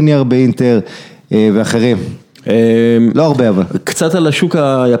שקריניאר באינטר ואחרים. לא הרבה אבל. קצת על השוק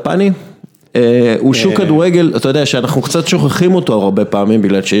היפני. הוא שוק כדורגל, אתה יודע שאנחנו קצת שוכחים אותו הרבה פעמים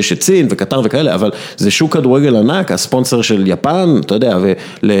בגלל שיש את סין וקטר וכאלה, אבל זה שוק כדורגל ענק, הספונסר של יפן, אתה יודע,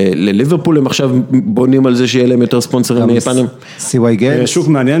 ולליברפול הם עכשיו בונים על זה שיהיה להם יותר ספונסרים מיפנים. CY Games. שוק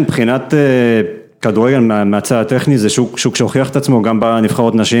מעניין, מבחינת כדורגל מהצד הטכני, זה שוק שהוכיח את עצמו, גם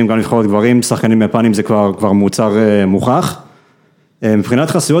בנבחרות נשים, גם בנבחרות גברים, שחקנים יפנים זה כבר מוצר מוכח. מבחינת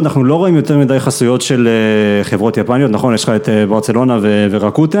חסויות, אנחנו לא רואים יותר מדי חסויות של חברות יפניות, נכון, יש לך את ברצלונה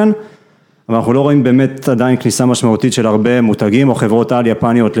ורקוטן, אבל אנחנו לא רואים באמת עדיין כניסה משמעותית של הרבה מותגים או חברות על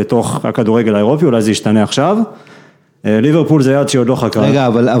יפניות לתוך הכדורגל האירופי, אולי זה ישתנה עכשיו. ליברפול זה יעד שעוד לא חקר. רגע,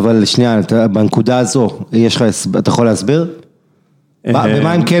 אבל שנייה, בנקודה הזו, אתה יכול להסביר?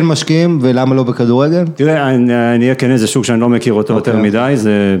 במה הם כן משקיעים ולמה לא בכדורגל? תראה, אני אהיה כן איזה שוק שאני לא מכיר אותו יותר מדי,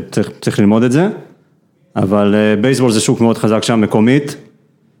 צריך ללמוד את זה, אבל בייסבול זה שוק מאוד חזק שם מקומית,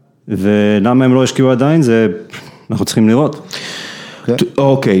 ולמה הם לא השקיעו עדיין, זה אנחנו צריכים לראות.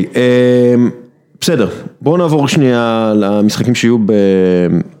 אוקיי, בסדר, בואו נעבור שנייה למשחקים שיהיו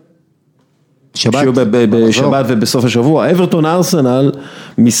בשבת ובסוף השבוע. אברטון ארסנל,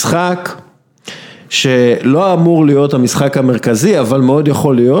 משחק שלא אמור להיות המשחק המרכזי, אבל מאוד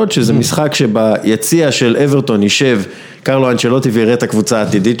יכול להיות שזה משחק שביציע של אברטון יישב קרלו אנצ'לוטי ויראה את הקבוצה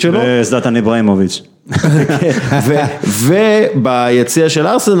העתידית שלו. וזלטן איברהימוביץ'. וביציע של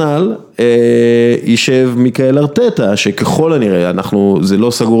ארסנל יישב מיקאל ארטטה, שככל הנראה, זה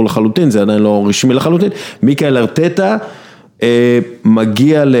לא סגור לחלוטין, זה עדיין לא רשמי לחלוטין, מיקאל ארטטה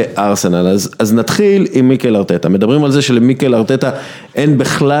מגיע לארסנל, אז נתחיל עם מיקאל ארטטה. מדברים על זה שלמיקאל ארטטה אין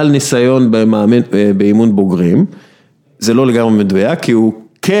בכלל ניסיון באימון בוגרים, זה לא לגמרי מדויק, כי הוא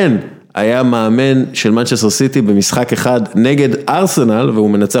כן היה מאמן של מנצ'סטר סיטי במשחק אחד נגד ארסנל, והוא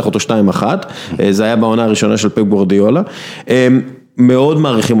מנצח אותו 2-1, זה היה בעונה הראשונה של פפ גוארדיולה, מאוד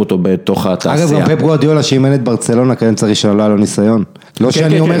מעריכים אותו בתוך התעשייה. אגב, גם פפ גוארדיולה שאימן את ברצלונה, כנצח ראשון, לא היה לו ניסיון. לא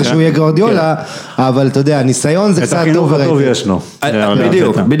שאני אומר שהוא יהיה גוארדיולה, אבל אתה יודע, ניסיון זה קצת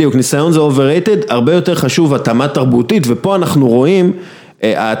overrated. בדיוק, ניסיון זה overrated, הרבה יותר חשוב התאמה תרבותית, ופה אנחנו רואים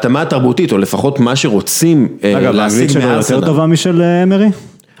התאמה תרבותית, או לפחות מה שרוצים להשיג מארסנל. אגב, האנגלית שלו יותר טובה משל אמרי?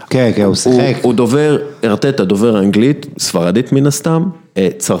 כן, הוא שיחק. הוא דובר, ארטטה דובר אנגלית, ספרדית מן הסתם,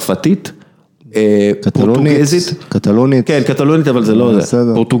 צרפתית, פורטוגזית, קטלונית, כן, קטלונית, אבל זה לא זה,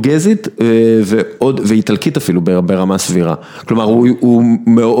 פורטוגזית ואיטלקית אפילו ברמה סבירה, כלומר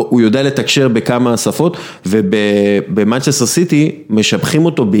הוא יודע לתקשר בכמה שפות, ובמנצ'סטר סיטי משבחים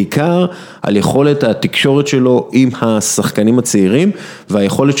אותו בעיקר על יכולת התקשורת שלו עם השחקנים הצעירים,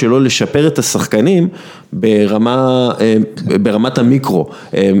 והיכולת שלו לשפר את השחקנים ברמת המיקרו.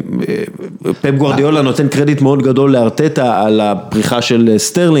 פפ גוארדיולה נותן קרדיט מאוד גדול לארטטה על הפריחה של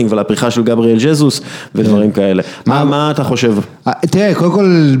סטרלינג ועל הפריחה של גבריאל ג'זוס ודברים כאלה. מה אתה חושב? תראה, קודם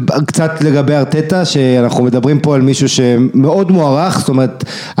כל קצת לגבי ארטטה, שאנחנו מדברים פה על מישהו שמאוד מוערך, זאת אומרת,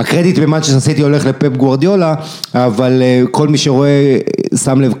 הקרדיט במנצ'סטר סיטי הולך לפפ גוארדיולה, אבל כל מי שרואה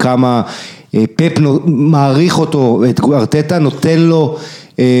שם לב כמה פפ מעריך אותו, את ארטטה נותן לו,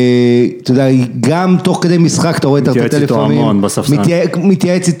 אתה יודע, גם תוך כדי משחק אתה רואה את ארטטה לפעמים,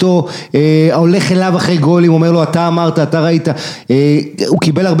 מתייעץ איתו, הולך אליו אחרי גולים, אומר לו אתה אמרת, אתה ראית, הוא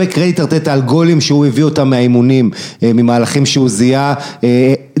קיבל הרבה קרדיט ארטטה על גולים שהוא הביא אותם מהאימונים, ממהלכים שהוא זיהה,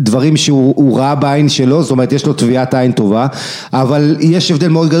 דברים שהוא ראה בעין שלו, זאת אומרת יש לו טביעת עין טובה, אבל יש הבדל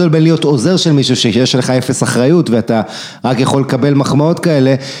מאוד גדול בין להיות עוזר של מישהו שיש לך אפס אחריות ואתה רק יכול לקבל מחמאות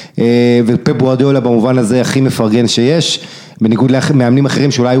כאלה, ופפ גוארדיולה במובן הזה הכי מפרגן שיש, בניגוד למאמנים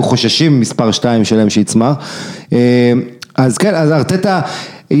אחרים שאולי היו חוששים מספר 2 שלהם שיצמח. אז כן, אז ארטטה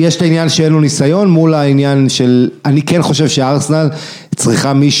יש את העניין שאין לו ניסיון מול העניין של, אני כן חושב שארסנל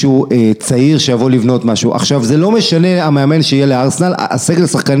צריכה מישהו צעיר שיבוא לבנות משהו. עכשיו זה לא משנה המאמן שיהיה לארסנל, הסגל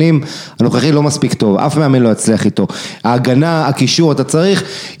השחקנים הנוכחי לא מספיק טוב, אף מאמן לא יצליח איתו. ההגנה, הקישור, אתה צריך,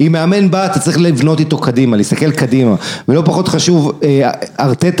 אם מאמן בא אתה צריך לבנות איתו קדימה, להסתכל קדימה, ולא פחות חשוב,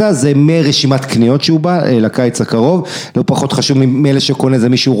 ארטטה זה מרשימת קניות שהוא בא לקיץ הקרוב, לא פחות חשוב מאלה שקונה זה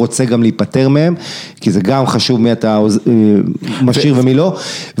מישהו רוצה גם להיפטר מהם, כי זה גם חשוב מי אתה משאיר ומי לא,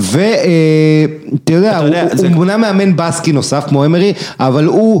 ואתה יודע, הוא מונה מאמן בסקי נוסף כמו אמרי, אבל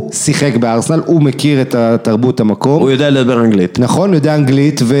הוא שיחק בארסנל, הוא מכיר את התרבות המקום. הוא יודע לדבר אנגלית. נכון, הוא יודע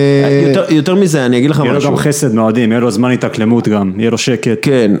אנגלית. יותר מזה, אני אגיד לך משהו. יהיה לו גם חסד מאוהדים, יהיה לו זמן התאקלמות גם, יהיה לו שקט.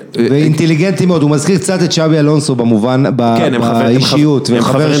 כן. ואינטליגנטי מאוד, הוא מזכיר קצת את שבי אלונסו במובן, באישיות. הם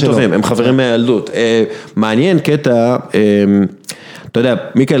חברים טובים, הם חברים מהילדות. מעניין קטע, אתה יודע,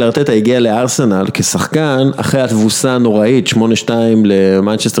 מיקל ארטטה הגיע לארסנל כשחקן אחרי התבוסה הנוראית, 8-2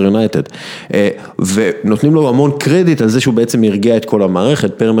 למנצ'סטר יונייטד, ונותנים לו המון קרדיט על זה שהוא בעצם הרגיע את כל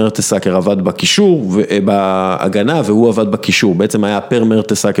המערכת. פר מרטסאקר עבד בקישור, בהגנה, והוא עבד בקישור, בעצם היה פר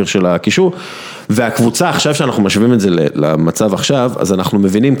מרטסאקר של הקישור, והקבוצה עכשיו שאנחנו משווים את זה למצב עכשיו, אז אנחנו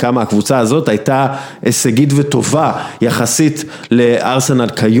מבינים כמה הקבוצה הזאת הייתה הישגית וטובה יחסית לארסנל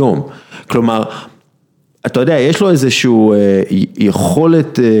כיום. כלומר, אתה יודע, יש לו איזשהו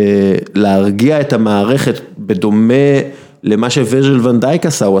יכולת להרגיע את המערכת בדומה למה שווירג'יל ון דייק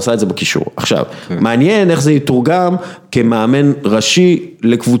עשה, הוא עשה את זה בקישור. עכשיו, מעניין איך זה יתורגם כמאמן ראשי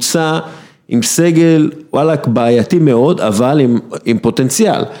לקבוצה עם סגל, וואלה, בעייתי מאוד, אבל עם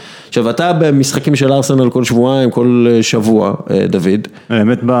פוטנציאל. עכשיו, אתה במשחקים של ארסנל כל שבועיים, כל שבוע, דוד.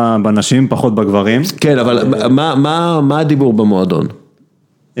 באמת בנשים, פחות בגברים. כן, אבל מה הדיבור במועדון?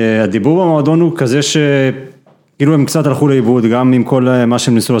 הדיבור במועדון הוא כזה שכאילו הם קצת הלכו לאיבוד, גם עם כל מה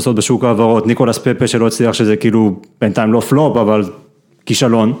שהם ניסו לעשות בשוק העברות, ניקולס פפה שלא הצליח שזה כאילו בינתיים לא פלופ, אבל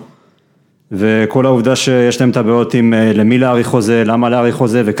כישלון. וכל העובדה שיש להם את הבעיות עם למי להאריך חוזה, למה להאריך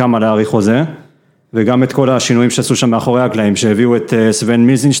חוזה וכמה להאריך חוזה. וגם את כל השינויים שעשו שם מאחורי הקלעים, שהביאו את סוון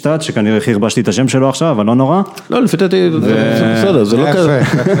מיזינשטאט, שכנראה חרבשתי את השם שלו עכשיו, אבל לא נורא. לא, לפי דעתי, בסדר, זה לא כזה.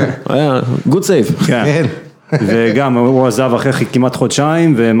 היה good save. כן. וגם הוא עזב אחרי כמעט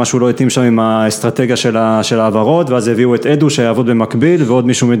חודשיים, ומשהו לא התאים שם עם האסטרטגיה של העברות, ואז הביאו את אדו שיעבוד במקביל, ועוד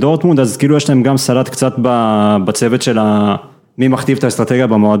מישהו מדורטמונד, אז כאילו יש להם גם סלט קצת בצוות של מי מכתיב את האסטרטגיה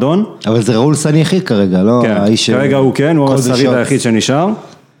במועדון. אבל זה ראול סני יחיד כרגע, לא? כן, כרגע הוא כן, הוא השריד היחיד שנשאר.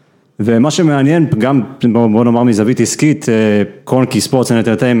 ומה שמעניין, גם בוא נאמר מזווית עסקית, קרונקי ספורטס אנד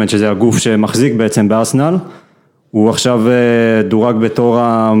אנטרטיימנט, שזה הגוף שמחזיק בעצם בארסנל, הוא עכשיו דורג בתור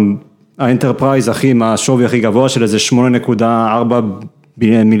האנטרפרייז עם השווי הכי גבוה של איזה 8.4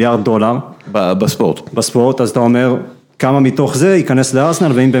 מיליארד דולר. בספורט. בספורט, אז אתה אומר, כמה מתוך זה ייכנס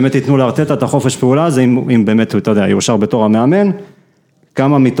לארסנל, ואם באמת ייתנו לארטטה את החופש פעולה, זה אם באמת, אתה יודע, יאושר בתור המאמן,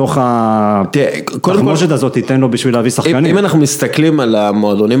 כמה מתוך התחמושת הזאת תיתן לו בשביל להביא שחקנים. אם אנחנו מסתכלים על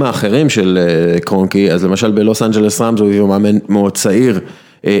המועדונים האחרים של קרונקי, אז למשל בלוס אנג'לס ראמס הוא יהיה מאמן מאוד צעיר,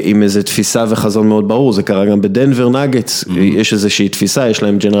 עם איזו תפיסה וחזון מאוד ברור, זה קרה גם בדנבר נאגטס, יש איזושהי תפיסה, יש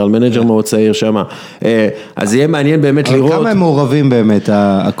להם ג'נרל מנג'ר מאוד צעיר שם, אז יהיה מעניין באמת לראות. כמה הם מעורבים באמת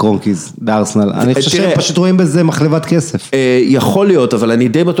הקרונקיז בארסנל? אני חושב שהם פשוט רואים בזה מחלבת כסף. יכול להיות, אבל אני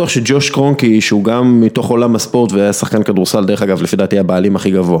די בטוח שג'וש קרונקי, שהוא גם מתוך עולם הספורט והיה שחקן כדורסל, דרך אגב, לפי דעתי הבעלים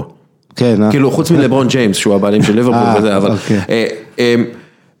הכי גבוה. כן, כאילו חוץ מלברון ג'יימס, שהוא הבעלים של ליברפול וזה, אבל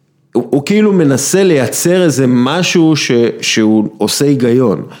הוא כאילו מנסה לייצר איזה משהו שהוא עושה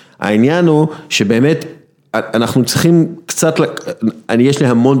היגיון. העניין הוא שבאמת אנחנו צריכים קצת, יש לי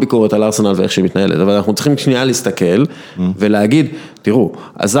המון ביקורת על ארסנל ואיך שהיא מתנהלת, אבל אנחנו צריכים שנייה להסתכל ולהגיד, תראו,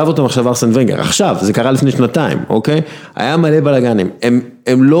 עזב אותם עכשיו ארסן ונגר, עכשיו, זה קרה לפני שנתיים, אוקיי? היה מלא בלגנים,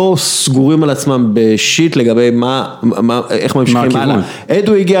 הם לא סגורים על עצמם בשיט לגבי איך ממשיכים הלאה.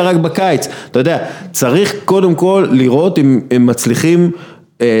 אדו הגיע רק בקיץ, אתה יודע, צריך קודם כל לראות אם הם מצליחים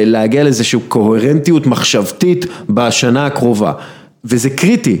להגיע לאיזושהי קוהרנטיות מחשבתית בשנה הקרובה. וזה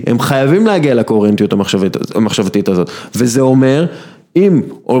קריטי, הם חייבים להגיע לקוהרנטיות המחשבתית הזאת. וזה אומר, אם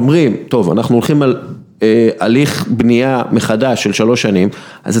אומרים, טוב, אנחנו הולכים על הליך בנייה מחדש של 3 שנים,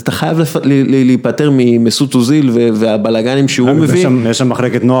 אז אתה חייב להיפטר ממסות אוזיל והבלגנים שהוא מביא. יש שם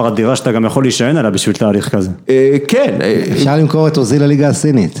מחלקת נוער אדירה שאתה גם יכול להישען עליה בשביל תהליך כזה. כן. אפשר למכור את אוזיל לליגה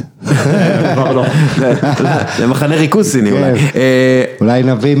הסינית. למחנה ריכוז סיני אולי. אולי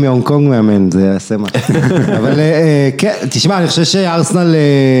נביא מהונג קונג מאמן, זה יעשה מה. אבל כן, תשמע, אני חושב שארסנל,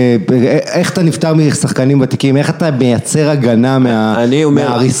 איך אתה נפטר משחקנים ותיקים, איך אתה מייצר הגנה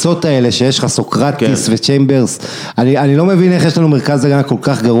מההריסות האלה שיש לך סוקרטיס וצ'יימברס, אני לא מבין איך יש לנו מרכז הגנה כל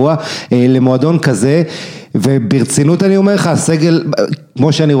כך גרוע למועדון כזה, וברצינות אני אומר לך, הסגל,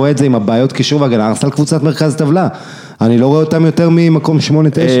 כמו שאני רואה את זה עם הבעיות קישור והגנה, ארסנל קבוצת מרכז טבלה, אני לא רואה אותם יותר ממקום 8-9.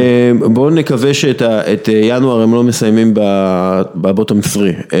 בואו נקווה שאת ינואר הם לא מסיימים בבוטום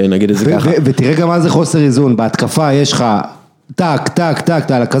 3, נגיד את זה ככה. ותראה גם מה זה חוסר איזון, בהתקפה יש לך טק, טק,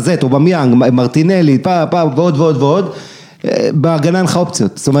 טק, על הקזט, או במיאנג, מרטינלי, ועוד ועוד ועוד, בהגנה אין לך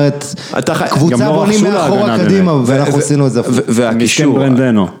אופציות, זאת אומרת, קבוצה בונים מאחורה קדימה, ואנחנו עשינו את זה. והקישור,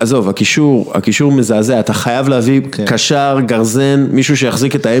 עזוב, הקישור מזעזע, אתה חייב להביא קשר, גרזן, מישהו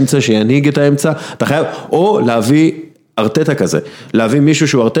שיחזיק את האמצע, שינהיג את האמצע, אתה חייב, או להביא ארטטה כזה, להביא מישהו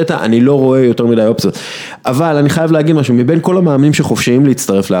שהוא ארטטה, אני לא רואה יותר מדי אופציות, אבל אני חייב להגיד משהו, מבין כל המאמנים שחופשיים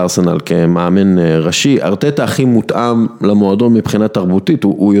להצטרף לארסנל כמאמן ראשי, ארטטה הכי מותאם למועדון מבחינה תרבותית,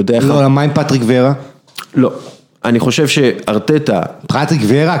 הוא יודע איך... לא, מה עם פטריק וירה? לא. אני חושב שארטטה... פטריק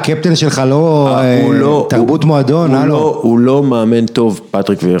ויארה, הקפטן שלך לא תרבות מועדון, הוא לא מאמן טוב,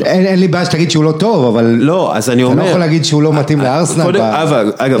 פטריק ויארה. אין לי בעיה שתגיד שהוא לא טוב, אבל... לא, אז אני אומר... אתה לא יכול להגיד שהוא לא מתאים לארסנל,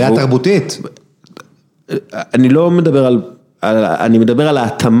 בראייה תרבותית. אני לא מדבר אני מדבר על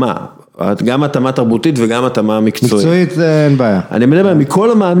ההתאמה. גם התאמה תרבותית וגם התאמה מקצועית. מקצועית אין בעיה. אני מדבר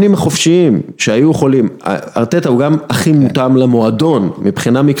מכל המאמנים החופשיים שהיו יכולים, ארטטה הוא גם הכי מותאם למועדון,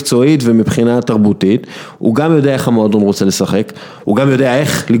 מבחינה מקצועית ומבחינה תרבותית, הוא גם יודע איך המועדון רוצה לשחק, הוא גם יודע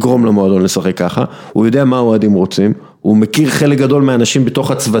איך לגרום למועדון לשחק ככה, הוא יודע מה האוהדים רוצים, הוא מכיר חלק גדול מהאנשים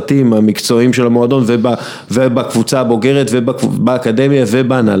בתוך הצוותים המקצועיים של המועדון ובקבוצה הבוגרת ובאקדמיה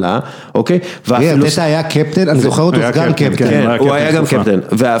ובהנהלה, אוקיי? ארטטה היה קפטן, אני זוכר אותו גם קפטן. כן, הוא היה גם קפטן,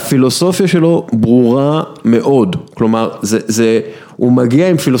 והפילוסופיה שלו ברורה מאוד, כלומר, הוא מגיע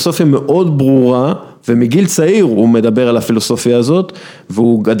עם פילוסופיה מאוד ברורה, ומגיל צעיר הוא מדבר על הפילוסופיה הזאת,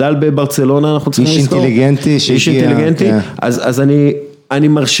 והוא גדל בברצלונה, אנחנו צריכים לזכור. איש אינטליגנטי, אז אני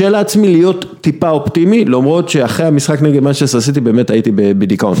מרשה לעצמי להיות טיפה אופטימי, למרות שאחרי המשחק נגד מנצ'סטר סיטי באמת הייתי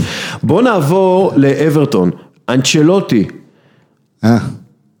בדיכאון. בוא נעבור לאברטון, אנצ'לוטי.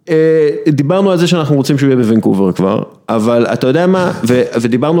 דיברנו על זה שאנחנו רוצים שהוא יהיה בוונקובר כבר, אבל אתה יודע מה,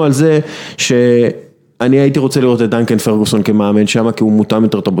 ודיברנו על זה שאני הייתי רוצה לראות את דנקן פרגוסון כמאמן שם, כי הוא מותאם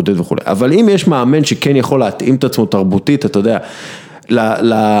יותר תרבותית וכו'. אבל אם יש מאמן שכן יכול להתאים את עצמו תרבותית, אתה יודע,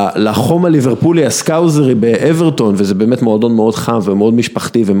 לחום הליברפולי הסקאוזרי באברטון, וזה באמת מועדון מאוד חם ומאוד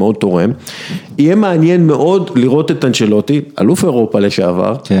משפחתי ומאוד תורם, יהיה מעניין מאוד לראות את אנצ'לוטי, אלוף אירופה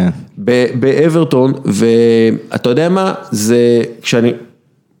לשעבר, באברטון, ואתה יודע מה, זה כשאני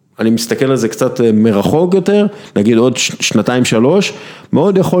מסתכל על זה קצת מרחוק יותר, נגיד עוד 2-3,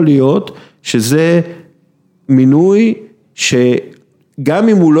 מאוד יכול להיות שזה מינוי שגם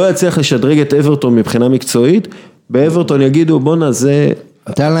אם הוא לא יצליח לשדרג את אברטון מבחינה מקצועית, באברטון יגידו בוא זה...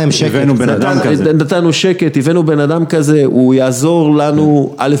 נתן להם שקט. הבאנו בן אדם כזה. נתנו שקט, הבאנו בן אדם כזה, הוא יעזור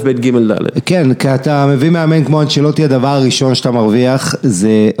לנו א' ב' ג' ד'. כן, כי אתה מביא מאמן כמו אנצ'לוטי, הדבר הראשון שאתה מרוויח,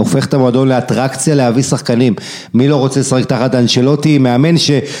 זה הופך את המועדון לאטרקציה להביא שחקנים. מי לא רוצה לשחק תחת אנצ'לוטי? מאמן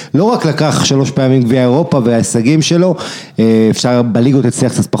שלא רק לקח 3 פעמים גביע אירופה וההישגים שלו, אפשר בליגות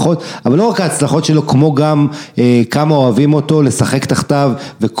הצליח קצת פחות, אבל לא רק ההצלחות שלו, כמו גם כמה אוהבים אותו, לשחק תחתיו,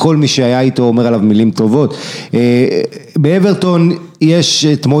 וכל מי שהיה איתו אומר עליו מילים טובות. באברטון יש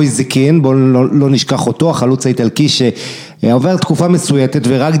את מויז קין, בואו לא נשכח אותו, החלוץ האיטלקי שעובר תקופה מסויטת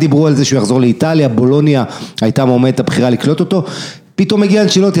ורק דיברו על זה שהוא יחזור לאיטליה, בולוניה הייתה מועמדת הבחירה לקלוט אותו, פתאום מגיע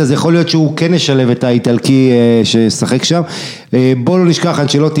אנצ'לוטי, אז יכול להיות שהוא כן ישלב את האיטלקי ששחק שם. בואו לא נשכח,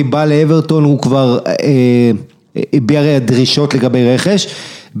 אנצ'לוטי בא לאברטון, הוא כבר הביע דרישות לגבי רכש,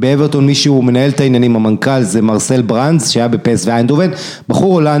 באברטון מישהו מנהל את העניינים, המנכ"ל זה מרסל ברנדס שהיה בפס ואיינדובן,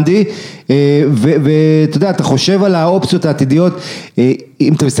 בחור הולנדי, ואתה יודע, אתה חושב על האופציות העתידיות,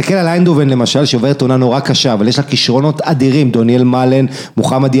 אם אתה מסתכל על איינדובן למשל, שעוברת עונה נורא קשה, אבל יש לה כישרונות אדירים, דוניאל מאלן,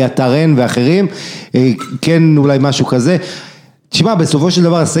 מוחמד יעטרן ואחרים, כן אולי משהו כזה, תשמע, בסופו של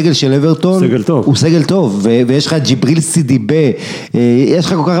דבר הסגל של אברטון הוא סגל טוב, ויש לך ג'יבריל סידיבה, יש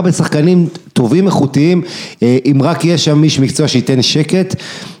לך כל כך הרבה שחקנים טובים, איכותיים, אם רק יש שם מיש מקצוע שייתן שקט,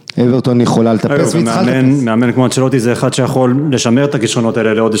 אברטון יכולה לטפס מאמן כמו אנצ'לוטי זה אחד שיכול לשמר את הכישרונות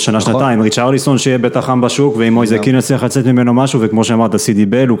האלה לעוד שנה, שנתיים, ריצ'רליסון שיהיה בטח חם בשוק, ואם מויז קין יצליח לצאת ממנו משהו, וכמו שאמרת,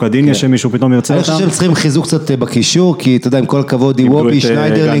 סידיבה, לוקדיניה שמישהו פתאום ירצה אותם. אני חושב שהם צריכים חיזוק קצת בקישור, כי אתה יודע, עם כל הכבוד, דיוובי,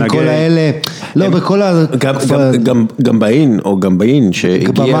 שניידרלין, כל האלה, לא, בכל ה... גם באין, או גם באין,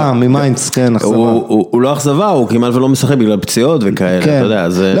 שהגיע... ממיינדס, כן, אכזבה. הוא לא אכזבה, הוא כמעט ולא משחק בגלל פציעות וכאלה, אתה יודע,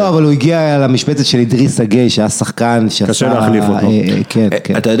 זה... לא, אבל הוא הגיע למשבצת של אידריס אגי, שהיה שחקן, קשה להחליף אותו.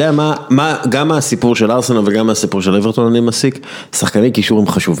 אתה יודע מה, גם הסיפור של ארסנל וגם הסיפור של אברטון אני מסיק, שחקני קישור הם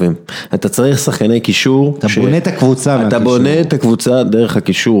חשובים. אתה צריך קישור. אתה בונה את הקבוצה. אתה בונה את הקבוצה דרך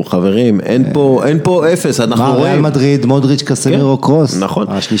הקישור, חברים. אין פה אפס, אנחנו רואים. ריאל מדריד, מודריץ', קסמירו, קרוס. נכון.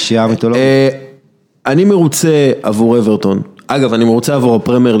 השלישייה המיתולוגית. אני מרוצה עבור אברטון. אגב, אני מרוצה עבור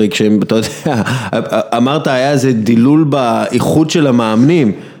הפרמייר ליג, אתה יודע, אמרת, היה איזה דילול באיכות של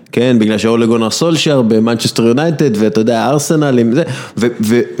המאמנים. כן, בגלל שאולה גונר סולשר במנצ'סטר יונייטד, ואתה יודע, ארסנל עם זה,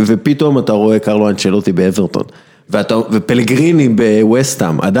 ופתאום אתה רואה קרלו אנצ'לוטי באברטון, ופלגריני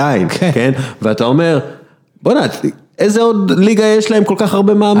בווסטהאם, עדיין, כן, ואתה אומר, בוא נעת, איזה עוד ליגה יש להם כל כך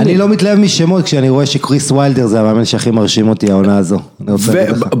הרבה מאמנים? אני לא מתלהב משמות כשאני רואה שקריס ויילדר זה המאמן שהכי מרשים אותי העונה הזו.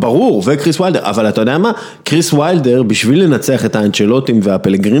 ברור, וקריס ויילדר, אבל אתה יודע מה? קריס ויילדר, בשביל לנצח את האנצ'לוטים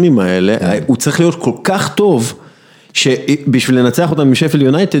והפלגרינים האלה, הוא צריך להיות כל כך טוב, שבשביל לנצח אותם משפל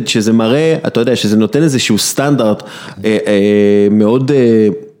יונייטד, שזה מראה, אתה יודע, שזה נותן איזשהו סטנדרט מאוד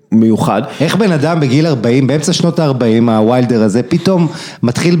מיוחד. איך בן אדם בגיל 40, באמצע שנות ה-40, הווילדר הזה, פתאום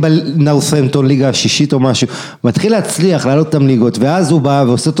מתחיל בנאות'המפטון, ליגה השישית או משהו, מתחיל להצליח, לעלות אותם ליגות, ואז הוא בא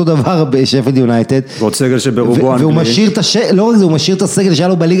ועושה אותו דבר בשפילד יונייטד. ועוד סגל שברובו והוא משאיר לא רק זה, הוא משאיר את הסגל שהיה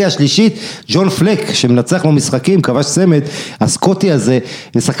לו בליגה השלישית, ג'ון פלק, שמנצח לו משחקים, כבש צמד, הסקוטי הזה,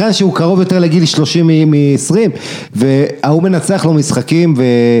 זה שחקן שהוא קרוב יותר לגיל 30 מ-20, והוא מנצח לו משחקים,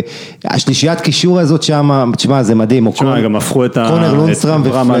 והשלישיית קישור הזאת שם, תשמע, זה מדהים. תשמע, גם הפכו את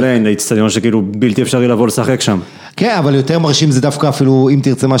ברם הליין, לאצטדיון שכאילו בלתי אפשרי לבוא לשחק שם. כן, אבל יותר מרשים זה דווקא אפילו, אם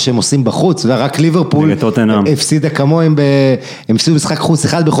תרצה מה שהם עושים בחוץ, ורק ליברפול הפסידה כמוהם, הם הפסידו משחק חוץ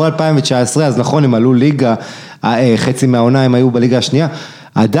אחד בכל 2019, אז נכון, הם עלו ליגה, חצי מהעונה הם היו בליגה השנייה,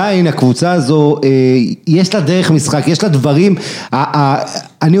 עדיין הקבוצה הזו, יש לה דרך משחק, יש לה דברים,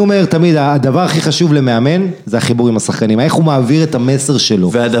 אני אומר תמיד, הדבר הכי חשוב למאמן, זה החיבור עם השחקנים, איך הוא מעביר את המסר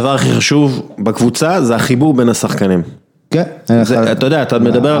שלו. והדבר הכי חשוב בקבוצה, זה החיבור בין השחקנים. כן. אתה יודע, אתה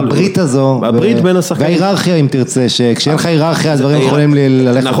מדבר על... הברית הזו. הברית בין השחקנים. וההיררכיה, אם תרצה, שכשאין לך היררכיה, הדברים יכולים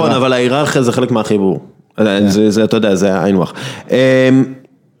ללכת. נכון, אבל ההיררכיה זה חלק מהחיבור. זה, אתה יודע, זה העינוח.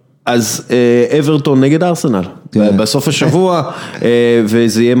 אז אברטון נגד ארסנל, בסוף השבוע,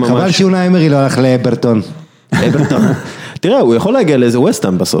 וזה יהיה ממש... חבל שיונה אמרי לא הלך לאברטון. אברטון. תראה, הוא יכול להגיע לאיזה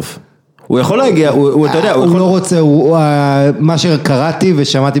ווסטהאם בסוף. הוא יכול להגיע, אתה יודע, הוא לא רוצה, מה שקראתי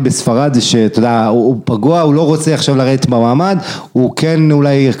ושמעתי בספרד, שאתה יודע, הוא פגוע, הוא לא רוצה עכשיו לרדת במעמד, הוא כן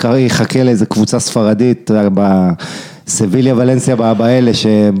אולי יחכה לאיזה קבוצה ספרדית, סביליה ולנסיה באלה,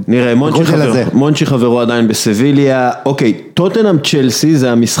 נראה, מונצ'י חברו עדיין בסביליה, אוקיי, טוטנהאם צ'לסי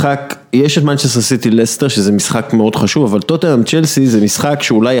זה המשחק, יש את מנצ'סטר סיטי לסטר, שזה משחק מאוד חשוב, אבל טוטנהאם צ'לסי זה משחק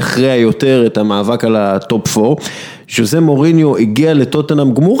שאולי יכריע יותר את המאבק על הטופ 4, שזה מוריניו הגיע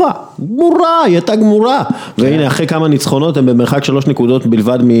לטוטנהאם גמורה, היא הייתה גמורה, והנה אחרי כמה ניצחונות הם במרחק 3 נקודות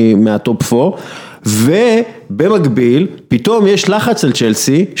בלבד מהטופ 4, ובמקביל פתאום יש לחץ על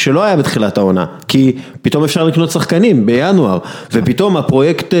צ'לסי שלא היה בתחילת העונה, כי פתאום אפשר לקנות שחקנים בינואר, ופתאום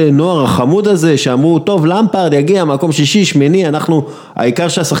הפרויקט נוער החמוד הזה שאמרו טוב למפרד יגיע מקום שישי שמיני, אנחנו העיקר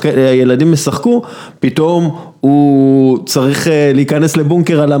שהילדים משחקו, פתאום הוא צריך להיכנס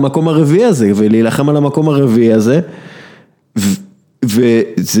לבונקר על המקום הרביעי הזה ולהילחם על המקום הרביעי הזה,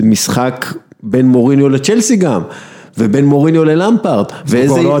 וזה משחק בין מוריניו לצ'לסי גם, ובין מוריניו ללמפרד.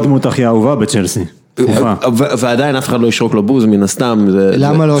 הוא לא הדמות הכי אהובה בצ'לסי. ועדיין אף אחד לא ישרוק לו בוז מן הסתם.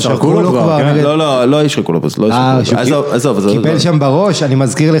 למה לא שרקו לו כבר? לא ישרקו לו בוז. עזוב. קיבל שם בראש, אני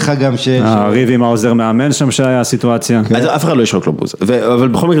מזכיר לך גם ש... הריב עם העוזר מאמן שם שהיה הסיטואציה. אף אחד לא ישרוק לו בוז. אבל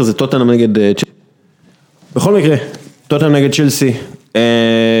בכל מקרה זה טוטנהאם נגד צ'לסי. בכל מקרה, טוטנהאם נגד צ'לסי.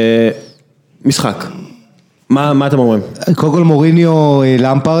 משחק. מה אתם אומרים? קודם כל מוריניו,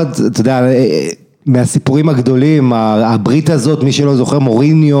 למפרד, אתה יודע... מהסיפורים הגדולים, הברית הזאת, מי שלא זוכר,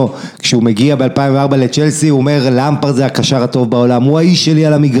 מוריניו, כשהוא מגיע ב-2004 לצ'לסי, הוא אומר, למפרד זה הקשר הטוב בעולם, הוא האיש שלי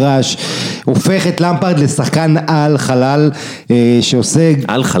על המגרש, הופך את למפרד לשחקן על חלל, שעושה...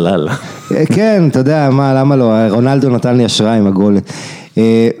 על חלל. כן, אתה יודע, למה לא, רונלדו נתן לי השראה עם הגול.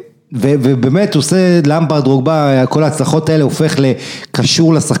 ובאמת הוא עושה למפרד דרוגבה, כל ההצלחות האלה הופך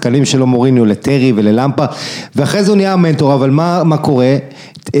לקשור לשחקנים שלו מוריניו, לטרי וללמפרד, ואחרי זה הוא נהיה מנטור, אבל מה קורה?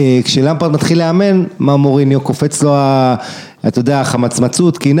 כשלמפרד מתחיל לאמן, מה מוריניו קופץ לו, אתה יודע,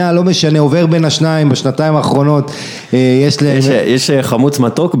 חמצמצות, קינה, לא משנה, עובר בין השניים, בשנתיים האחרונות, יש חמוץ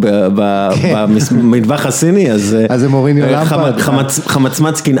מתוק במטבח הסיני, אז זה מוריניו למפרד.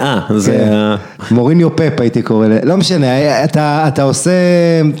 חמצמץ קנאה. מוריניו פפ הייתי קורא, לא משנה, אתה עושה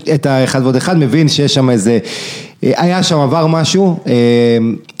את האחד ועוד אחד, מבין שיש שם איזה, היה שם עבר משהו,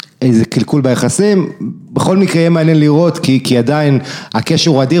 איזה קלקול ביחסים, בכל מקרה יהיה מעניין לראות, כי עדיין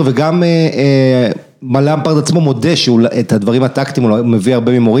הקשר הוא אדיר, וגם למפרד עצמו מודה שהוא את הדברים הטקטיים, הוא מביא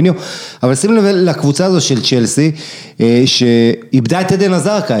הרבה ממוריניו, אבל שים לב לקבוצה הזו של צ'לסי, שאיבדה את עדן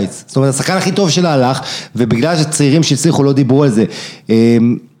עזר קיץ, זאת אומרת, השחקן הכי טוב שלה הלך, ובגלל שצעירים שהצליחו לא דיברו על זה,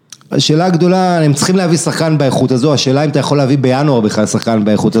 השאלה הגדולה, הם צריכים להביא שחקן באיכות הזו, השאלה אם אתה יכול להביא בינואר בכלל שחקן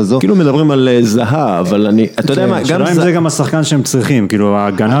באיכות הזו. כאילו מדברים על זהה, אבל אני, אתה יודע מה, גם אם זה גם השחקן שהם צריכים, כאילו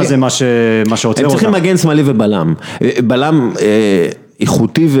ההגנה זה מה שעוצר אותם. הם צריכים מגן שמאלי ובלם, בלם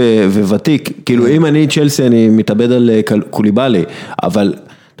איכותי וותיק, כאילו אם אני צ'לסי אני מתאבד על קוליבאלי, אבל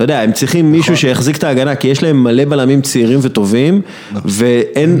אתה יודע, הם צריכים מישהו שיחזיק את ההגנה, כי יש להם מלא בלמים צעירים וטובים,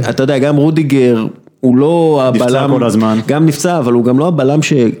 ואין, אתה יודע, גם רודיגר, הוא לא הבלם, גם נפצע, אבל הוא גם לא הבלם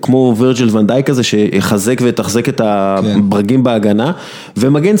שכמו וירג'יל ונדייק כזה, שיחזק ותחזק את הברגים בהגנה,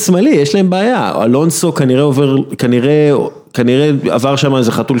 ומגן שמאלי, יש להם בעיה, אלונסו כנראה עבר שם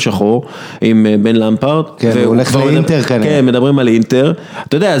איזה חתול שחור, עם בן למפרד, כן, הוא הולך לאינטר כנראה. כן, מדברים על אינטר,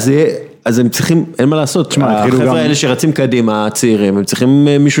 אתה יודע, אז הם צריכים, אין מה לעשות, החבר'ה האלה שרצים קדימה, הצעירים, הם צריכים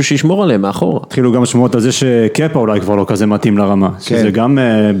מישהו שישמור עליהם מאחורה. התחילו גם שמועות על זה שקפה אולי כבר לא כזה מתאים לרמה, שזה גם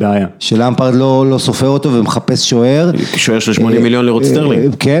בעיה. שלמפרד לא סופר אותו ומחפש שוער. שוער של 80 מיליון לירות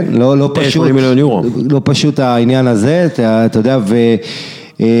סטרלינג. כן, לא פשוט. 80 מיליון יורו. לא פשוט העניין הזה, אתה יודע,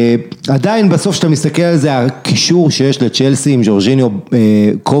 עדיין בסוף שאתה מסתכל על זה, הקישור שיש לצ'לסי עם ז'ורג'יניו,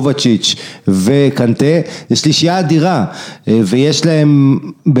 קובצ'יץ' וקנטה, זה שלישייה אדירה, ויש להם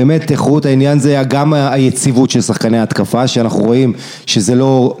באמת איכות, העניין זה גם היציבות של שחקני ההתקפה, שאנחנו רואים שזה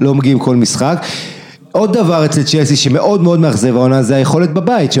לא מגיעים כל משחק. עוד דבר אצל צ'לסי שמאוד מאוד מאכזב העונה, זה היכולת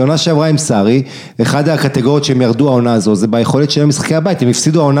בבית, שהעונה שעברה עם סארי, אחד הקטגוריות שהם ירדו העונה הזו, זה ביכולת של משחקי הבית, הם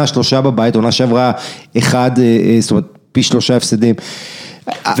הפסידו העונה 3 בבית, העונה שעברה 1, זאת אומרת פי 3 הפסדים.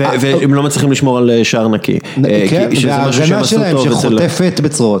 והם לא מצליחים לשמור על שער נקי. כן, וההגנה שלהם שחוטפת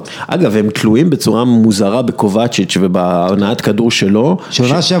בצרורות. אגב, הם תלויים בצורה מוזרה בקובצ'יץ' ובהונאת כדור שלו.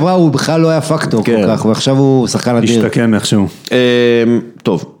 שעונה שעברה הוא בכלל לא היה פקטור כל כך, ועכשיו הוא שחקן אדיר. השתקם איכשהו.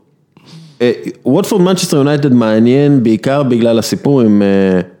 טוב. ווטפורד מנצ'סטר יונייטד מעניין בעיקר בגלל הסיפור עם...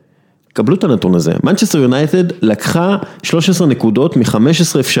 קבלו את הנתון הזה. מנצ'סטר יונייטד לקחה 13 נקודות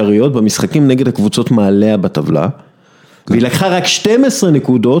מ-15 אפשריות במשחקים נגד הקבוצות מעליה בטבלה. והיא לקחה רק 12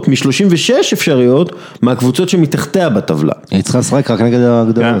 נקודות מ-36 אפשריות מהקבוצות שמתחתיה בטבלה. היא צריכה לשחק רק נגד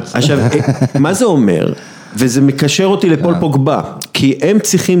הגדולות. עכשיו, מה זה אומר? וזה מקשר אותי לפול פוגבה, כי הם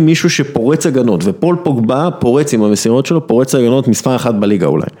צריכים מישהו שפורץ הגנות, ופול פוגבה פורץ עם המסירות שלו, פורץ הגנות מספר 1 בליגה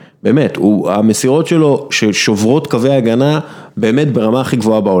אולי. באמת, המסירות שלו ששוברות קווי הגנה, באמת ברמה הכי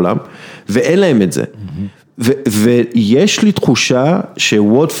גבוהה בעולם, ואין להם את זה. ויש לי תחושה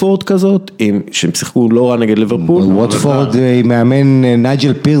שווטפורד כזאת, שהם שיחקו לא רע נגד ליברפול. ווטפורד עם מאמן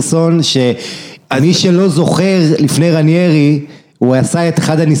נייג'ל פירסון, שמי שלא זוכר לפני רניירי, הוא עשה את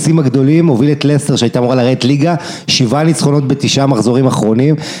אחד הניסים הגדולים, הוביל את לסטר שהייתה אמורה לרדת ליגה, 7 ניצחונות ב9 מחזורים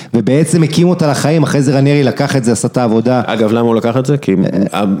אחרונים, ובעצם הקים אותה לחיים, אחרי זה רניירי לקח את זה, עשה את העבודה. אגב, למה הוא לקח את זה? כי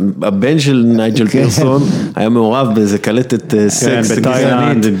הבן של נייג'ל פירסון היה מעורב באיזה קלטת סקס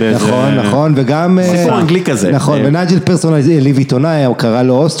גזענית. נכון, וגם... סיפור אנגלי כזה. נכון, ונייג'ל פירסון ליב עיתונאי, הוא קרא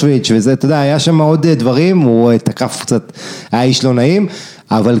לו אוסטריץ' וזה, אתה יודע, היה שם עוד דברים, הוא תקף קצת, היה איש לא נעים,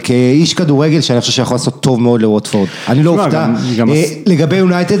 אבל כאיש כדורגל שאני חושב שיכול לעשות טוב מאוד לווטפורד. אני לא אופתע. לגבי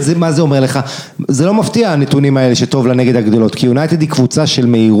יונייטד, מה זה אומר לך? זה לא מפתיע הנתונים האלה שטוב לנגד הגדולות, כי יונייטד היא קבוצה של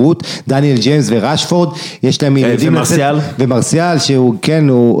מהירות, דניאל ג'יימס ורשפורד, יש להם ילדים ומרסיאל. ומרסיאל, שהוא כן,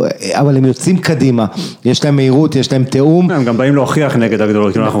 אבל הם יוצאים קדימה, יש להם מהירות, יש להם תאום. הם גם באים להוכיח נגד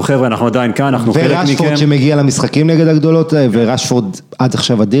הגדולות, אנחנו חבר'ה, אנחנו עדיין כאן, אנחנו חלק מכם. ורשפורד שמגיע למשחקים נגד הגדולות, ורשפורד עד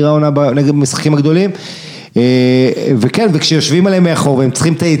עכשיו אדיר העונה נגד המשחקים הגדולים. וכן, וכשיושבים עליהם מאחור והם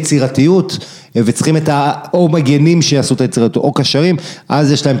צריכים את היצירתיות וצריכים את או מגנים שיעשו את היצירתיות או קשרים,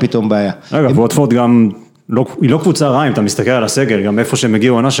 אז יש להם פתאום בעיה. אגב, ווטפורד גם היא לא קבוצה רעה, אם אתה מסתכל על הסגל, גם איפה שהם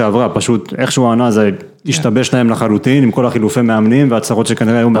הגיעו העונה שעברה, פשוט איכשהו העונה זה השתבש להם לחלוטין, עם כל החילופי מאמנים והצהרות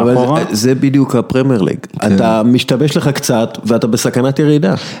שכנראה היו מאחורה. זה בדיוק הפרמייר ליג, אתה משתבש לך קצת ואתה בסכנת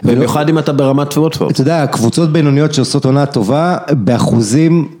ירידה, במיוחד אם אתה ברמת ווטפורד. אתה יודע, הקבוצות בינוניות שעושות עונה טובה,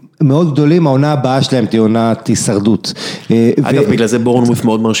 באחוזים מאוד גדולים, העונה הבאה שלהם תהיה עונת הישרדות. אגב, בגלל זה בורנמות'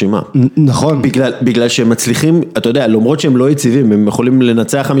 מאוד מרשימה. נכון. בגלל שהם מצליחים, אתה יודע, למרות שהם לא יציבים, הם יכולים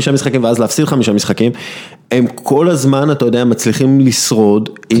לנצח 5 משחקים ואז להפסיד 5 משחקים, הם כל הזמן, אתה יודע, מצליחים לשרוד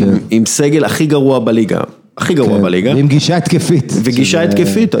עם סגל הכי גרוע בליגה. הכי גרוע בליגה. עם גישה התקפית. וגישה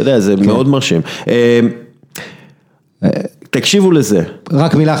התקפית, אתה יודע, זה מאוד מרשים. תקשיבו לזה.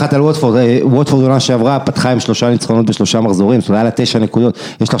 רק מילה אחת על ווטפורד, ווטפורד עונה שעברה פתחה עם 3 ניצחונות ב3 מחזורים, זאת אומרת, היה לה 9 נקודות,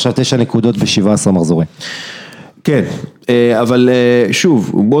 יש לה עכשיו 9 נקודות ב17 מחזורים. כן, אבל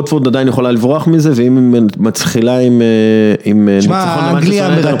שוב, ווטפורד עדיין יכולה לברוח מזה, ואם היא מתחילה עם שמה, האנגליה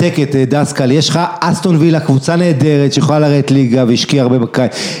מרתקת, דסקל, יש לך אסטון וילה, קבוצה נהדרת, שיכולה לרדת ליגה והשקיע הרבה בקאי.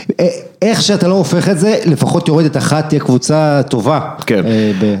 איך שאתה לא הופך את זה, לפחות יורדת אחת, תהיה קבוצה טובה. כן.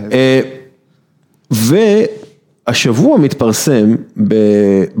 השבוע מתפרסם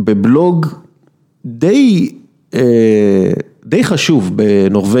בבלוג די חשוב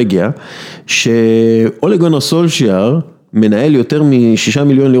בנורווגיה, שאולה גונר סולשייר מנהל יותר מ6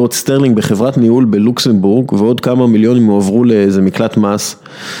 מיליון לירות סטרלינג בחברת ניהול בלוקסמבורג, ועוד כמה מיליונים הועברו לאיזה מקלט מס.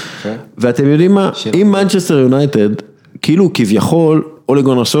 ואתם יודעים מה? אם מנצ'סטר יונייטד, כאילו כביכול, אולה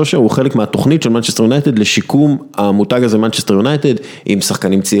גונר סולשייר הוא חלק מהתוכנית של מנצ'סטר יונייטד לשיקום המותג הזה מנצ'סטר יונייטד, עם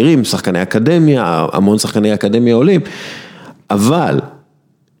שחקנים צעירים, שחקני אקדמיה, המון שחקני אקדמיה עולים, אבל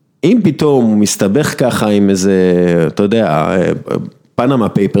אם פתאום הוא מסתבך ככה עם איזה, אתה יודע, פנמה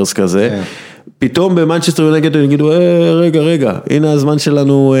פייפרס כזה, פתאום במנצ'סטר יונייטד יגידו, רגע, הנה הזמן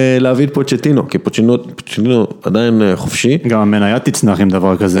שלנו להביא את פוצ'טינו, כי פוצ'טינו עדיין חופשי. גם המניה תצנח עם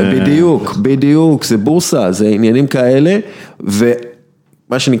דבר כזה. בדיוק, זה בורסה, זה עניינים כאלה,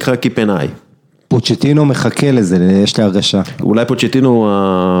 מה שנקרא keep an eye. פוצ'טינו מחכה לזה, יש לי הרגשה. אולי פוצ'טינו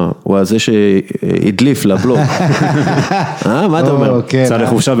הוא הזה שהדליף לבלוג. מה אתה אומר? יצא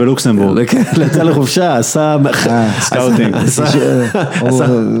לחופשה בלוקסמבורג. יצא לחופשה, עשה סקאוטינג. סך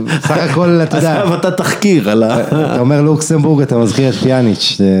הכל, אתה יודע. עשה עבודת תחקיר על ה... אתה אומר לוקסמבורג, אתה מזכיר את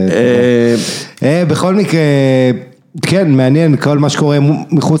פיאניץ'. בכל מקרה... כן, מעניין, כל מה שקורה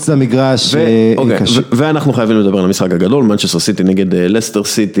מחוץ למגרש. ואנחנו חייבים לדבר על המשחק הגדול, מנצ'סטר סיטי נגד לסטר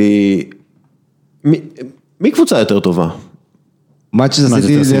סיטי. מי קבוצה יותר טובה? מנצ'סטר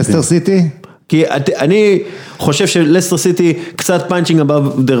סיטי, לסטר סיטי? כי אני חושב שלסטר סיטי קצת פאנצ'ינג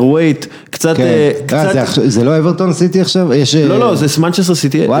above their weight, קצת... זה לא אברטון סיטי עכשיו? לא, זה מנצ'סטר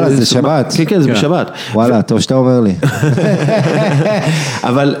סיטי. וואלה, זה שבת. כן, זה בשבת. וואלה, טוב שאתה אומר לי.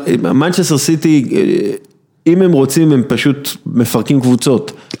 אבל מנצ'סטר סיטי... אם הם רוצים, הם פשוט מפרקים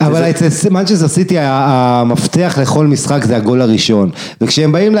קבוצות. אבל אצל מנצ'סטר סיטי, המפתח לכל משחק זה הגול הראשון.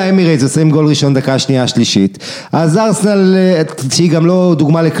 וכשהם באים לאמירייטס ועושים גול ראשון דקה שנייה שלישית, אז ארסנל, שהיא גם לא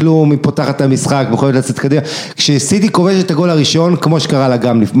דוגמה לכלום, היא פותחת את המשחק, יכולת לצאת קדימה. כשסיטי כובש את הגול הראשון, כמו שקרה לה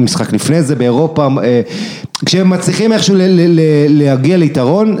גם משחק לפני זה באירופה, כשהם מצליחים איכשהו להגיע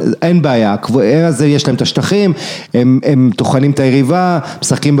ליתרון, אין בעיה. אז יש להם את השטחים, הם תוכנים את היריבה,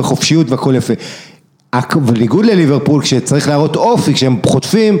 משחקים בחופשיות והכל יפה. בניגוד לליברפול, כשצריך להראות אופי, כשהם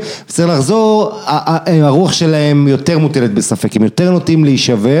חוטפים, צריך לחזור, הרוח שלהם יותר מוטלת בספק, הם יותר נוטים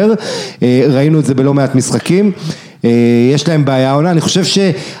להישבר, ראינו את זה בלא מעט משחקים, יש להם בעיה עונה, אני חושב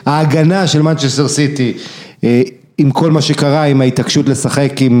שההגנה של מנצ'סטר סיטי, עם כל מה שקרה, עם ההתעקשות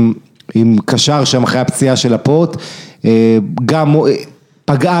לשחק עם קשר שם אחרי הפציעה של הפורט, גם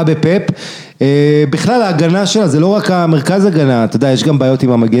פגעה בפפ, בכלל ההגנה שלה זה לא רק המרכז הגנה, אתה יודע, יש גם בעיות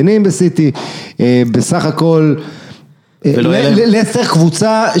עם המגנים בסיטי, בסך הכל, לסטר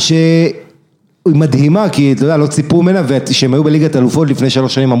קבוצה היא מדהימה, כי אתה יודע, לא ציפו ממנה, ושהם היו בליגת אלופות לפני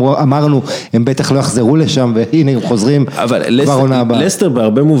 3 שנים, אמרנו, הם בטח לא יחזרו לשם, והנה הם חוזרים כבר עונה הבאה. אבל לסטר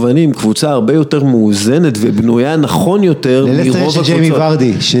בהרבה מובנים, קבוצה הרבה יותר מאוזנת, ובנויה נכון יותר מרוב הקבוצות. לסטר יש ג'יימי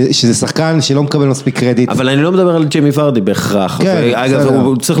ורדי, שזה שחקן שלא מקבל מספיק קרדיט. אבל אני לא מדבר על ג'יימי ורדי בהכרח, אגב,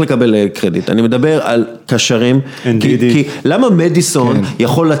 הוא צריך לקבל קרדיט, אני מדבר על קשרים, כי למה מדיסון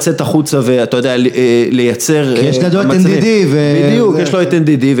יכול לצאת החוצה, ואתה יודע, לייצר... יש לדעת NDD, בדיוק, יש לו את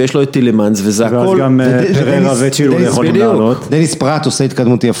NDD, ויש לו את טילמנס, וזה ואז גם פררה וצ'ילו יכולים לעלות. דניס פרט עושה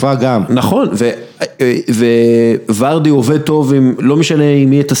התקדמות יפה גם. נכון, וורדי עובד טוב, לא משנה עם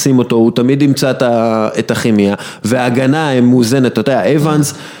מי תשים אותו, הוא תמיד ימצא את הכימיה, וההגנה הם מאוזנת, אתה יודע,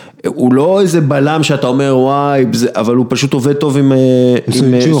 אבנס, הוא לא איזה בלם שאתה אומר וואי, אבל הוא פשוט עובד טוב עם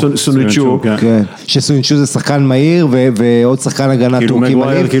סוניצ'ו. שסוניצ'ו זה שחקן מהיר ועוד שחקן הגנה טורקי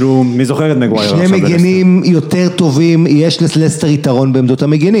מהיר. כאילו מי זוכר את מגווייר? שני מגנים יותר טובים, יש לסטר יתרון בעמדות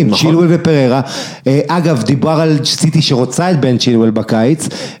המגנים, צ'ילואל ופררה. אגב, דיבר על סיטי שרוצה את בן צ'ילואל בקיץ,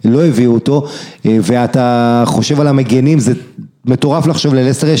 לא הביאו אותו, ואתה חושב על המגנים, זה מטורף לחשוב,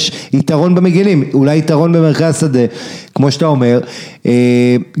 ללסטר יש יתרון במגנים, אולי יתרון במרכז שדה, כמו שאתה אומר,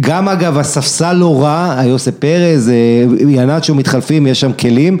 גם אגב הספסל לא רע, היוסף פרז, ינאצ'ו מתחלפים, יש שם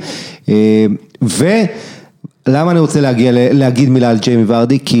כלים, למה אני רוצה להגיד מילה על ג'יימי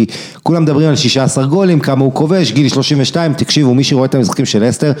ורדי? כי כולם מדברים על 16 גולים, כמה הוא כובש, גיל 32, תקשיבו, מי שרואה את המשחקים של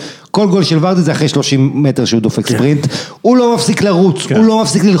לסטר, כל גול של ורדי זה אחרי 30 מטר שהוא דופק ספרינט, הוא לא מפסיק לרוץ, הוא לא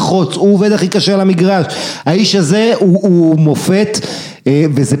מפסיק ללחוץ, הוא עובד הכי קשה על המגרש, האיש הזה הוא מופת,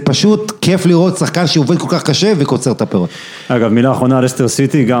 וזה פשוט כיף לראות שחקן שעובד כל כך קשה וקוצר את הפירות. אגב, מילה אחרונה על לסטר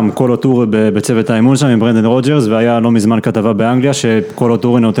סיטי, גם קולו טורי בצוות האימון שם עם ברנדן רוג'רס, והיה לא מזמן כתבה באנגליה שקולו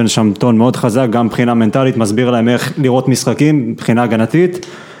טורי נותן שם טון מאוד חזק, גם מבחינה מנטלית, מסביר להם איך לראות משחקים, מבחינה הגנתית,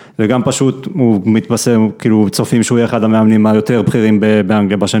 וגם פשוט הוא מתבשם, כאילו צופים שהוא יהיה אחד המאמנים היותר בכירים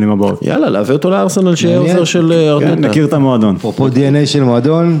באנגליה בשנים הבאות. יאללה, להביא אותו לארסנל שיהיה עוזר של ארטטה. מכיר את המועדון. אפרופו DNA של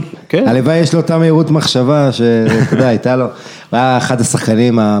מועדון, הלוואי יש לו אותה מהירות מחשבה, שאתה יודע, הייתה לו, היה אחד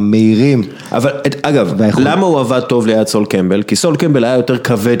השחקנים המהירים. אבל אגב, למה הוא עבד טוב ליד סול קמבל? כי סול קמבל היה יותר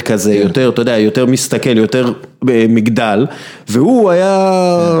כבד כזה, יותר, אתה יודע, יותר מסתכל, יותר מגדל, והוא היה...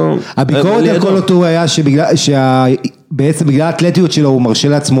 הביקורת על קולו טורי היה בעצם בגלל האתלטיות שלו הוא מרשה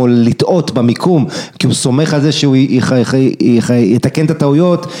לעצמו לטעות במיקום, כי הוא סומך על זה שהוא יתקן את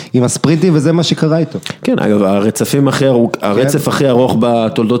הטעויות עם הספרינטים, וזה מה שקרה איתו. כן, אגב, הרצף הכי ארוך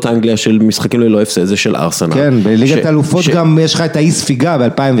בתולדות האנגליה של משחקים ללא הפסד, זה של ארסנל. כן, בליגת האלופות גם יש לך את האי ספיגה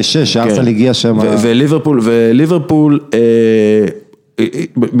ב-2006, ארסנל הגיע שם. וליברפול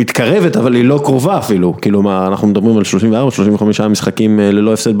מתקרבת, אבל היא לא קרובה אפילו, כאילו אנחנו מדברים על 34-35 משחקים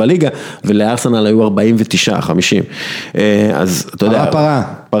ללא הפסד בליגה, ולארסנל היו 49-50, אז אתה יודע,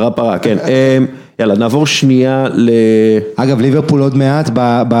 פרה, כן, יאללה, נעבור שנייה אגב, ליברפול עוד מעט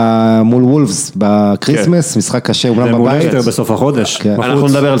מול וולפס, בקריסמס, משחק קשה, אולי בבית. בסוף החודש. אנחנו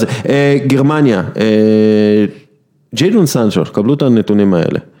נדבר על זה. גרמניה, ג'יידון סנצ'ו, קבלו את הנתונים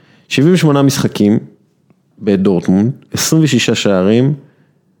האלה. 78 משחקים בדורטמונד, 26 שערים,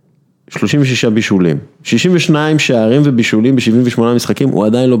 36 בישולים. 62 שערים ובישולים ב-78 משחקים, הוא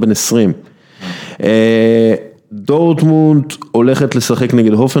עדיין לא בן 20. דורטמונד הולכת לשחק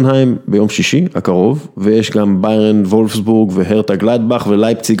נגד הופנהיים ביום שישי הקרוב, ויש גם ביירן וולפסבורג והרטה גלדבך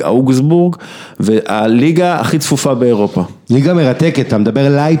ולייפציג אוגסבורג, והליגה הכי צפופה באירופה. ליגה מרתקת, אתה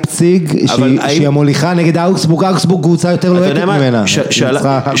מדבר לייפציג, שהיא המוליכה נגד אוגסבורג, אוגסבורג קבוצה יותר לוהטת ממנה.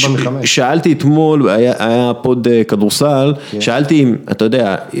 שאלתי אתמול, היה פוד כדורסל, שאלתי אם, אתה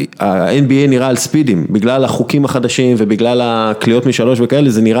יודע, ה-NBA נראה על ספידים, בגלל החוקים החדשים ובגלל הקליעות משלוש וכאלה,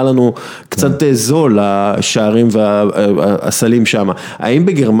 זה נראה לנו קצת זול, השערים והסלים שם. האם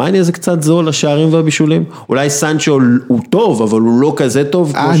בגרמניה זה קצת זול, השערים והבישולים? אולי סנצ'ו הוא טוב, אבל הוא לא כזה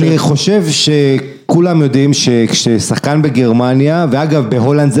טוב? אני חושב כולם יודעים שכששחקן בגרמניה, ואגב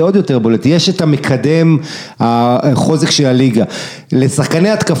בהולנד זה עוד יותר בולט, יש את המקדם החוזק של הליגה. לשחקני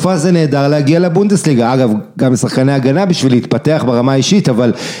התקפה זה נהדר להגיע לבונדסליגה, אגב גם לשחקני הגנה בשביל להתפתח ברמה האישית,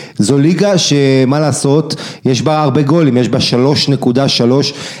 אבל זו ליגה שמה לעשות, יש בה הרבה גולים, יש בה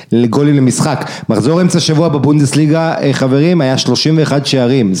 3.3 גולים למשחק. מחזור אמצע שבוע בבונדסליגה, חברים, היה 31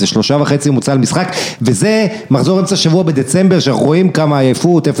 שערים, זה 3.5 מוצא למשחק, וזה מחזור אמצע שבוע בדצמבר, שאנחנו רואים כמה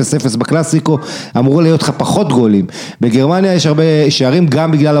עייפות, 0-0 בקלאסיקו, אמרו להיות לך פחות גולים. בגרמניה יש הרבה שערים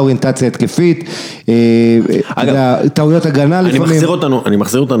גם בגלל האוריינטציה התקפית, טעויות הגנה לפעמים. אני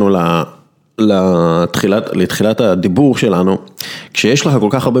מחזיר אותנו לתחילת הדיבור שלנו, כשיש לך כל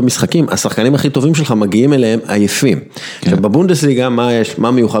כך הרבה משחקים, השחקנים הכי טובים שלך מגיעים אליהם עייפים. בבונדסליגה,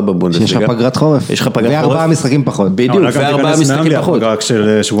 מה מיוחד בבונדסליגה? יש לך פגרת חורף. יש לך פגרת חורף. וארבעה משחקים פחות. בדיוק, וארבעה משחקים פחות. פגרה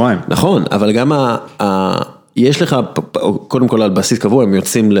של שבועיים. נכון, אבל גם יש לך, קודם כל על בסיס קבוע, הם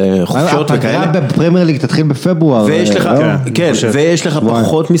יוצאים לחופשות וכאלה. הפגרה בפרמייר ליג תתחיל בפברואר. ויש לך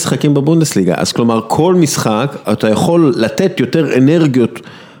פחות משחקים בבונדסליגה, אז כלומר כל משחק אתה יכול לתת יותר אנרגיות,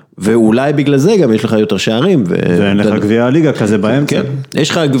 ואולי בגלל זה גם יש לך יותר שערים. ואין לך גביע הליגה כזה באמצע.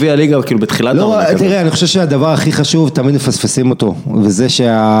 יש לך גביע הליגה כאילו בתחילת העונה. לא, תראה, אני חושב שהדבר הכי חשוב, תמיד מפספסים אותו, וזה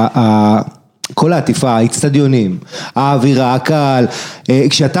כל העטיפה, האצטדיונים, האווירה, הקהל,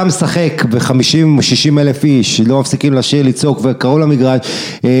 כשאתה משחק ב-50-60 אלף איש, לא מפסיקים לשיר, לצעוק וקראו למגרש,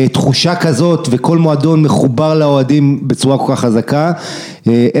 תחושה כזאת וכל מועדון מחובר לאוהדים בצורה כל כך חזקה,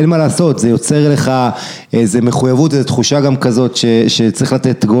 אין מה לעשות, זה יוצר לך איזו מחויבות, איזו תחושה גם כזאת שצריך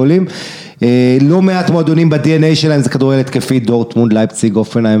לתת גולים, לא מעט מועדונים ב-DNA שלהם, זה כדורגל התקפי, דורטמונד, לייפציג,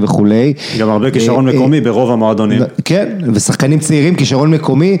 הופנהיים וכולי. גם הרבה כישרון מקומי ברוב המועדונים. כן, ושחקנים צעירים, כישרון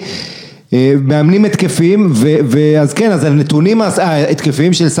מקומי, מאמנים התקפיים, ואז כן, אז הנתונים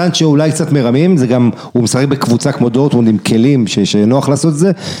ההתקפיים של סנצ'ו אולי קצת מרמים, זה גם, הוא משחק בקבוצה כמו דורטמונד עם כלים שנוח לעשות את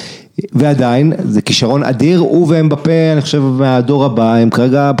זה, ועדיין, זה כישרון אדיר, הוא והם בפה, אני חושב, מהדור הבא, הם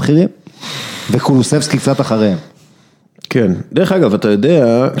כרגע בכירים, וקולוסבסקי קצת אחריהם. כן, דרך אגב, אתה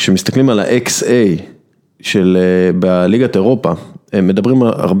יודע, כשמסתכלים על ה-XA של בליגת אירופה, הם מדברים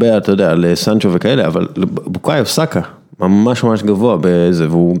הרבה, אתה יודע, על סנצ'ו וכאלה, אבל בוקאיו סאקה, ממש ממש גבוה בזה,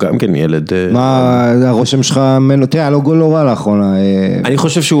 והוא גם כן ילד. מה הרושם שלך ממנו? תראה, לא גול לא רע לאחרונה. אני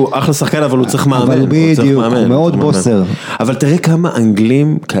חושב שהוא אחלה שחקן, אבל הוא צריך מאמן. אבל בדיוק, הוא מאוד בוסר. אבל תראה כמה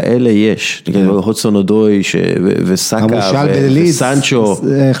אנגלים כאלה יש. הודסון אודוי וסאקה וסנצ'ו,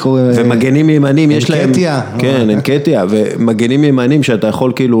 ומגנים ימנים יש להם. אנקטיה. כן, אנקטיה, ומגנים ימנים שאתה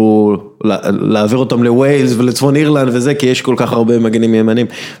יכול כאילו להעביר אותם לווילס ולצפון אירלנד וזה, כי יש כל כך הרבה מגנים ימנים.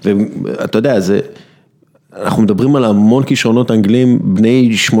 ואתה יודע, זה... אנחנו מדברים על המון כישרונות אנגלים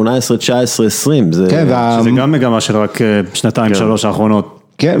בני 18, 19, 20. שזה גם מגמה של רק שנתיים, שלוש האחרונות.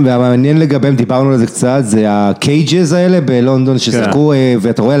 כן, והמעניין לגביהם, דיברנו על זה קצת, זה הקייג'ז האלה בלונדון ששחקו,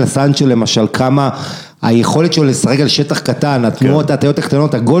 ואתה רואה על הסנצ'ו למשל כמה היכולת שלו לשחק על שטח קטן, התנועות, ההטיות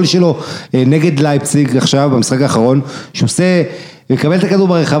הקטנות, הגול שלו נגד לייפציג עכשיו במשחק האחרון, שעושה... וקבל את הכדור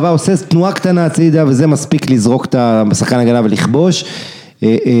ברחבה, עושה תנועה קטנה הצידה, וזה מספיק לזרוק את השחקן הגנה ולכבוש.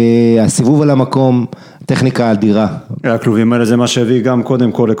 הסיבוב על המקום, טכניקה אדירה. הכלובים האלה זה מה שהביא גם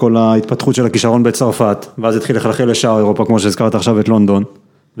קודם כל לכל ההתפתחות של הכישרון בצרפת, ואז התחיל לחלחל לשאר אירופה, כמו שהזכרת עכשיו את לונדון,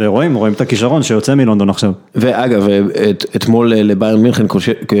 ורואים את הכישרון שיוצא מלונדון עכשיו. ואגב, אתמול לביירן מינכן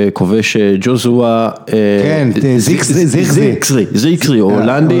כובש ג'וזואה, כן, זיקסרי,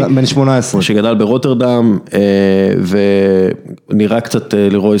 הולנדי, בן 18, שגדל ברוטרדם, ונראה קצת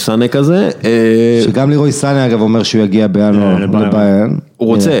לירוי סאנה כזה. שגם לירוי סאנה אגב אומר שהוא יגיע לביירן. הוא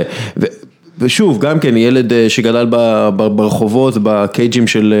רוצה, ושוב, גם כן, ילד שגדל ברחובות, בקייג'ים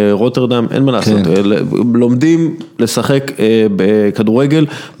של רוטרדם, אין מה לעשות, לומדים לשחק בכדורגל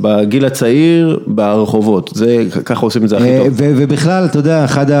בגיל הצעיר ברחובות, ככה עושים את זה הכי טוב. ובכלל, אתה יודע,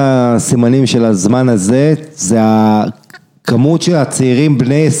 אחד הסימנים של הזמן הזה, זה כמות של הצעירים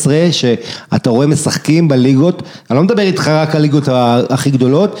בני 10 שאתה רואה משחקים בליגות, אני לא מדבר איתך רק על ליגות הכי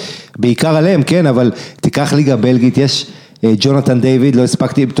גדולות, בעיקר עליהם, כן, אבל תיקח ליגה בלגית, יש ג'ונתן דיוויד, לא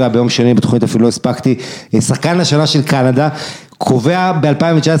הספקתי, ביום שני בתוכנית אפילו לא הספקתי, שחקן השנה של קנדה, קובע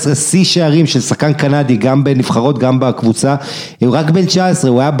ב-2019 שיא שערים של שחקן קנדי, גם בנבחרות, גם בקבוצה, הוא רק בן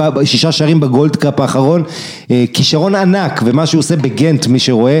 19, הוא היה 6 שערים בגולד קאפ האחרון, כישרון ענק, ומה שהוא עושה בגנט, מי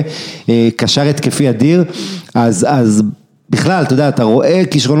שרואה, קשר התקפי אדיר, אז בכלל, אתה יודע, אתה רואה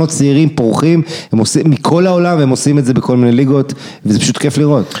כישרונות צעירים פורחים, הם עושים מכל העולם, והם עושים את זה בכל מיני ליגות, וזה פשוט כיף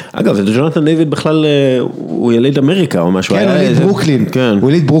לראות. אגב, ג'ונתן דיוויד בכלל, הוא יליד אמריקה או משהו. כן, הוא יליד ברוקלין.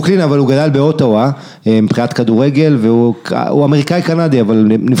 הוא יליד ברוקלין, אבל הוא גדל באוטווה, מבחינת כדורגל, והוא אמריקאי קנדי, אבל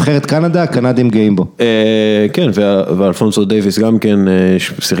נבחרת קנדה, קנדים גאים בו. כן, ואלפונסו דייביס גם כן,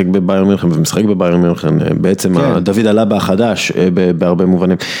 שיחק בביירן מינכן, ומשחק בביירן מינכן, בעצם דוד אלבה החדש, בהרבה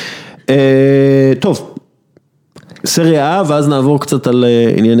מובנים. טוב. סריה, ואז נעבור קצת על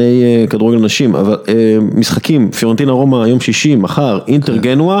ענייני כדורגל נשים, אבל משחקים, פיורנטינה רומא יום שישי, מחר, אינטר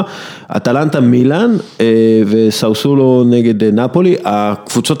גנואה, אטלנטה מילאן וסאוסולו נגד נפולי,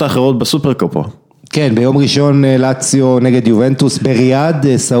 הקבוצות האחרות בסופרקופו. כן, ביום ראשון לאציו נגד יובנטוס בריאד,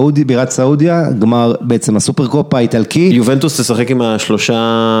 בירת סעודיה, גמר בעצם הסופרקופה האיטלקי. יובנטוס תשחק עם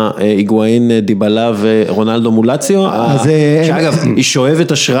השלושה היגואין, דיבלה ורונלדו מול לאציו, שאגב, היא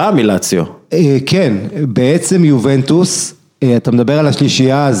שואבת השראה מלאציו. כן, בעצם יובנטוס, אתה מדבר על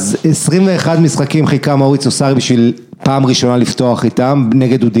השלישייה, אז 21 משחקים חיכה מאוריציו סארי בשביל פעם ראשונה לפתוח איתם,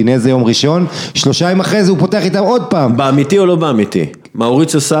 נגד אודינזה יום ראשון, 3 ימים אחרי זה הוא פותח איתם עוד פעם. באמיתי או לא באמיתי?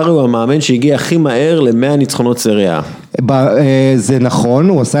 מאוריציו סארי הוא המאמן שהגיע הכי מהר ל100 ניצחונות סריה. זה נכון,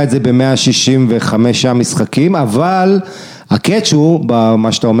 הוא עשה את זה ב165 משחקים, אבל הקאץ' הוא,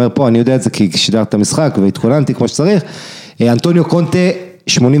 במה שאתה אומר פה, אני יודע את זה כי שידרת את המשחק והתכוננתי כמו שצריך, אנטוניו קונטה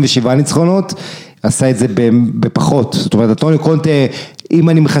 87 ניצחונות, עשה את זה בפחות, זאת אומרת, אנטוניו קונטה, אם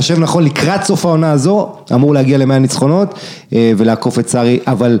אני מחשב נכון, לקראת סוף העונה הזו, אמור להגיע ל100 ניצחונות, ולעקוף את סארי,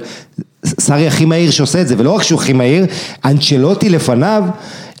 אבל סארי הכי מהיר שעושה את זה, ולא רק שהוא הכי מהיר, אנצ'לוטי לפניו,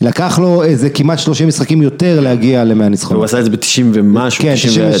 לקח לו איזה כמעט 30 משחקים יותר להגיע ל100 ניצחונות. הוא עשה את זה ב-90 ומשהו, כן,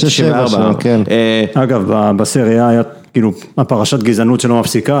 94. כן. אגב, בסריה היה כאילו הפרשת גזענות שלא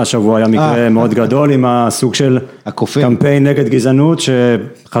מפסיקה, השבוע היה מקרה מאוד גדול עם הסוג של קמפיין נגד גזענות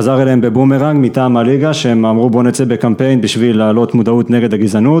שחזר אליהם בבומרנג מטעם הליגה, שהם אמרו בוא נצא בקמפיין בשביל להעלות מודעות נגד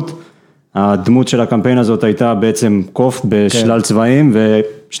הגזענות. הדמות של הקמפיין הזאת הייתה בעצם קוף בשלל צבעים,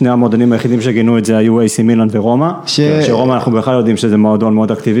 ושני המועדונים היחידים שגינו את זה היו AC מילאן ורומא, שרומא אנחנו בכלל יודעים שזה מועדון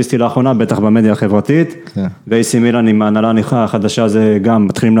מאוד אקטיביסטי לאחרונה, בטח במדיה החברתית, ו-AC מילאן עם ההנהלה החדשה זה גם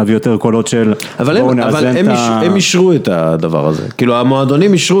מתחילים להביא יותר קולות של אבל הם אישרו את הדבר הזה, כאילו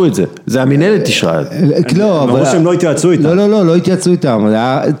המועדונים אישרו את זה, זה המנהלת אישרה את זה. אמרו שהם לא התייעצו איתם. לא התייעצו איתם,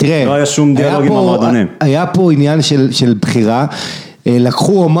 תראה, לא היה שום דיאלוג עם המועדונים. היה פה עניין של בחירה,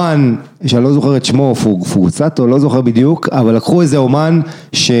 לקחו אומן, שאני לא זוכר את שמו, פורצטו, לא זוכר בדיוק, אבל לקחו איזה אומן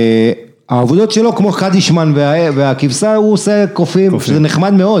שהעבודות שלו כמו קדישמן והכבשה, הוא עושה קופים, שזה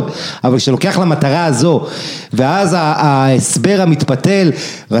נחמד מאוד, אבל כשלוקח למטרה הזו, ואז ההסבר המתפתל,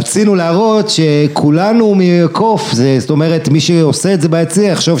 רצינו להראות שכולנו מקוף, זאת אומרת, מי שעושה את זה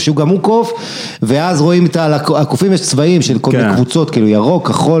ביציע, יחשוב שהוא גם הוא קוף, ואז רואים את הקופים, יש צבעים של כל מיני קבוצות, כאילו ירוק,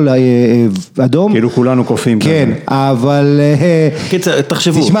 כחול, אדום. כאילו כולנו קופים. כן, אבל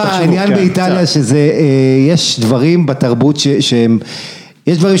תחשבו. תשמע, העניין באיטליה שזה, יש דברים בתרבות שהם,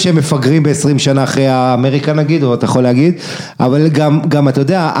 יש דברים שהם מפגרים ב-20 שנה אחרי האמריקה נגיד, או אתה יכול להגיד, אבל גם אתה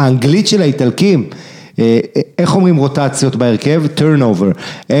יודע, האנגלית של האיטלקים, איך אומרים רוטציות בהרכב? turnover.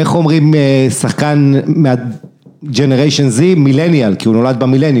 איך אומרים שחקן מה-generation Z? מילניאל, כי הוא נולד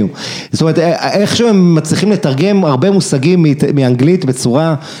במילניום. זאת אומרת, איכשהו הם מצליחים לתרגם הרבה מושגים מאנגלית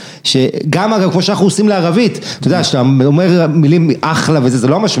בצורה שגם אגב, כמו שאנחנו עושים לערבית, אתה יודע, שאתה אומר מילים אחלה וזה, זה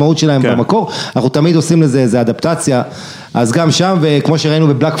לא המשמעות שלהם במקור, אנחנו תמיד עושים לזה איזו אדפטציה, אז גם שם, וכמו שראינו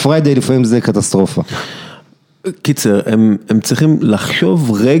בבלק פריידיי, לפעמים זה קטסטרופה. קיצר, הם צריכים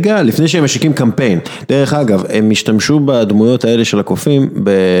לחשוב רגע לפני שהם משיקים קמפיין. דרך אגב, הם השתמשו בדמויות האלה של הקופים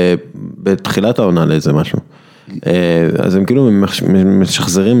בתחילת העונה לאיזה משהו. אז הם כאילו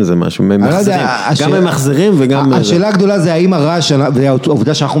משחזרים איזה משהו, גם הם מחזרים וגם... השאלה הגדולה זה האם הרעש,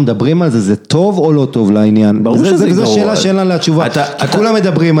 והעובדה שאנחנו מדברים על זה, זה טוב או לא טוב לעניין? ברור שזה גרוע. זו שאלה שאין לה תשובה, כי כולם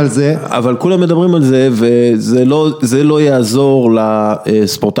מדברים על זה. אבל כולם מדברים על זה, וזה לא יעזור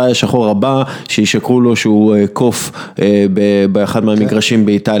לספורטאי השחור הבא, שישקרו לו שהוא קוף באחד מהמגרשים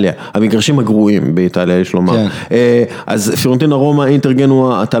באיטליה. המגרשים הגרועים באיטליה, יש לומר. אז פיורנטינה, רומא, אינטר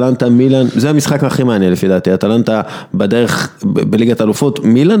גנואה, אטלנטה, מילאן, זה המשחק הכי מעניין לפי דעתי. אטלנטה בדרך, בליגת האלופות,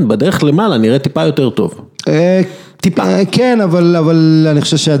 מילאן בדרך למעלה, נראה טיפה יותר טוב. טיפה. כן, אבל אני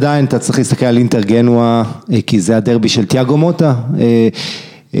חושב שעדיין אתה צריך להסתכל על אינטר גנואה, כי זה הדרבי של תיאגו מוטה.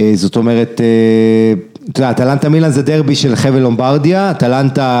 זאת אומרת, אטלנטה מילאן זה דרבי של חבל לומברדיה,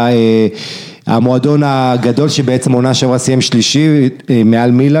 אטלנטה המועדון הגדול שבעצם עונה שעברה סיים שלישי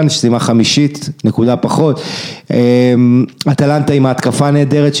מעל מילאן, שסיימה חמישית, נקודה פחות. אטלנטה עם ההתקפה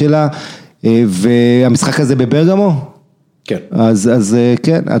הנהדרת שלה, והמשחק הזה בברגמו? כן. אז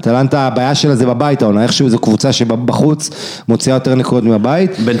כן, אטלנטה הבעיה שלה זה בבית העונה, איכשהו זו קבוצה שבחוץ מוציאה יותר נקודות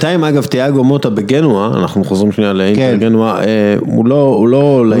מהבית. בינתיים אגב תיאגו מוטה בגנואה, אנחנו חוזרים שנייה לאינטר גנואה, הוא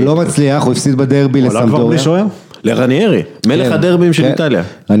לא מצליח, הוא הפסיד בדרבי לסמדוריה. הוא עלה כבר בלי שוער? לרניארי, מלך הדרבים של איטליה.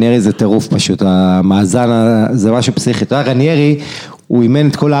 רניארי זה טירוף פשוט, המאזן זה משהו פסיכי. רניארי הוא אימן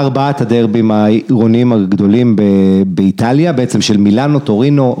את כל ארבעת הדרבים העירוניים הגדולים באיטליה, בעצם של מילאנו,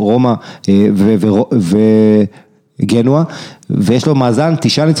 טורינו, רומא וגנואה, ויש לו מאזן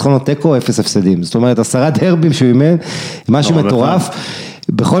 9 ניצחונות תיקו, 0 הפסדים. זאת אומרת 10 דרבים שהוא אימן, משהו מטורף.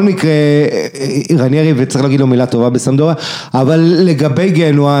 בכל מקרה, רניארי, וצריך להגיד לו מילה טובה בסמדוריה, אבל לגבי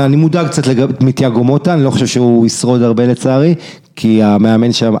גנואה, אני מודאג קצת מתיאגו מוטה, אני לא חושב שהוא ישרוד הרבה לצערי, כי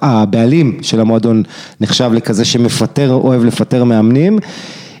המאמן שם, הבעלים של המועדון נחשב לכזה שמפטר, אוהב לפטר מאמנים,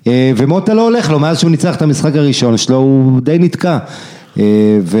 ומוטה לא הולך לו, מאז שהוא ניצח את המשחק הראשון שלו, הוא די נתקע,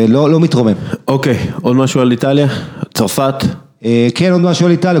 ולא מתרומם. אוקיי, עוד משהו על איטליה? צרפת? כן, עוד משהו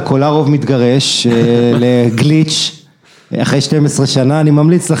על איטליה, קולרוב מתגרש לגליץ', אחרי 12 שנה, אני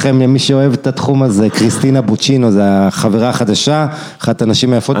ממליץ לכם, מי שאוהב את התחום הזה, קריסטינה בוצ'ינו, זו החברה החדשה, אחת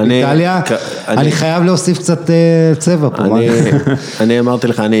הנשים היפות באיטליה, אני חייב להוסיף קצת צבע פה. אני אמרתי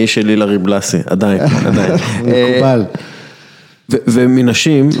לך, אני איש שלי לריבלסי, עדיין. מקובל.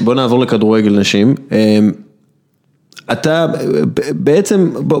 ומנשים, בוא נעבור לכדורגל נשים, אתה בעצם,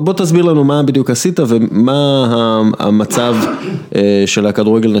 בוא תסביר לנו מה בדיוק עשית ומה המצב של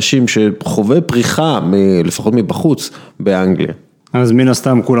הכדורגל נשים שחווה פריחה, לפחות מבחוץ, באנגליה. אז מן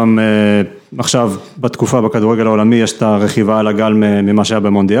הסתם כולם עכשיו בתקופה בכדורגל העולמי יש את הרכיבה על הגל ממה שהיה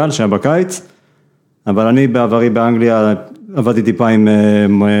במונדיאל, שהיה בקיץ, אבל אני בעברי באנגליה עבדתי טיפה עם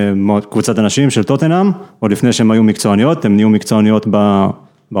קבוצת אנשים של טוטנהאם, עוד לפני שהם היו מקצועניות, הם נהיו מקצועניות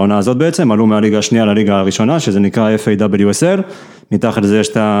בעונה הזאת בעצם, עלו מהליגה השנייה לליגה הראשונה, שזה נקרא FAWSL, מתחת לזה יש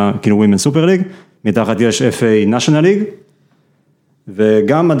את כאילו Women's Super League, מתחת יש FA National League,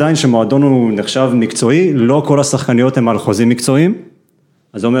 וגם עדיין שמועדון הוא נחשב מקצועי, לא כל השחקניות הם על חוזים מקצועיים,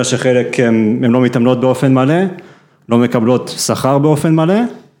 אז זה אומר שחלק הם לא מתאמנות באופן מלא, לא מקבלות שכר באופן מלא,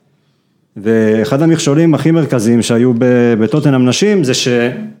 ואחד המכשולים הכי מרכזיים שהיו בטוטנהאם נשים, זה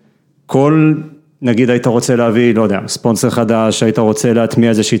שכל נגיד היית רוצה להביא, לא יודע, ספונסר חדש, היית רוצה להטמיע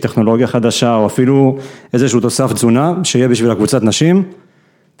איזושהי טכנולוגיה חדשה, או אפילו איזשהו תוסף תזונה, שיהיה בשביל הקבוצת נשים,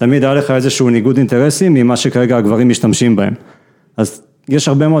 תמיד היה לך איזשהו ניגוד אינטרסים, ממה שכרגע הגברים משתמשים בהם. אז יש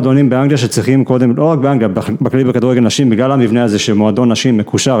הרבה מועדונים באנגליה שצריכים קודם, לא רק באנגליה, בכלי בכדורגל נשים, בגלל המבנה הזה שמועדון נשים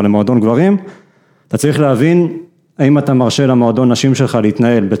מקושר למועדון גברים, אתה צריך להבין, האם אתה מרשה למועדון נשים שלך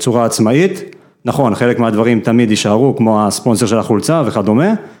להתנהל בצורה עצמאית, נכון, חלק מהדברים תמיד יישארו, כמו הספונסר של החולצה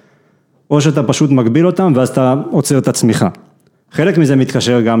וכדומה, או שאתה פשוט מגביל אותם, ואז אתה עוצר את הצמיחה. חלק מזה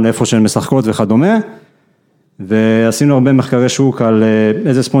מתקשר גם לאיפה שהן משחקות וכדומה, ועשינו הרבה מחקרי שוק על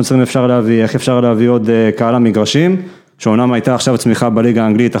איזה ספונסרים אפשר להביא, איך אפשר להביא עוד קהל המגרשים, שעונם הייתה עכשיו צמיחה בליגה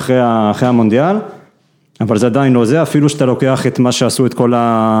האנגלית אחרי המונדיאל, אבל זה עדיין לא זה, אפילו שאתה לוקח את מה שעשו את כל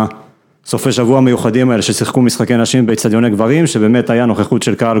הסופי שבוע המיוחדים האלה, ששיחקו משחקי נשים באצטדיוני גברים, שבאמת היה נוכחות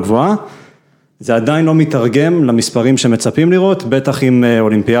של קהל גבוהה, זה עדיין לא מתרגם למספרים שמצפים לראות, בטח עם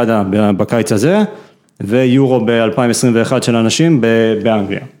אולימפיאדה בקיץ הזה, ויורו ב-2021 של אנשים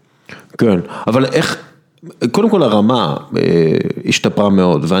באנגליה. כן, אבל איך, קודם כל הרמה השתפרה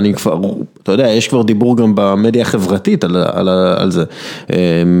מאוד, ואני כבר, אתה יודע, יש כבר דיבור גם במדיה החברתית על זה.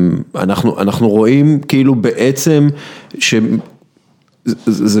 אנחנו רואים כאילו בעצם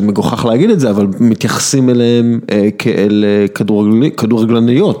זה מגוחך להגיד את זה, אבל מתייחסים אליהם כאל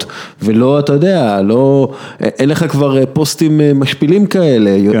כדורגלניות, ולא, אתה יודע, לא, אין לך כבר פוסטים משפילים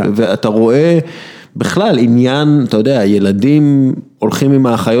כאלה, ואתה רואה בכלל, עניין, אתה יודע, ילדים הולכים עם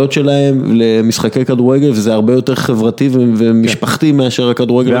האחיות שלהם למשחקי כדורגל, וזה הרבה יותר חברתי ומשפחתי מאשר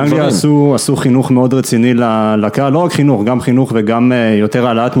הכדורגל הגברים. באנגליה עשו חינוך מאוד רציני לקהל, לא רק חינוך, גם חינוך וגם יותר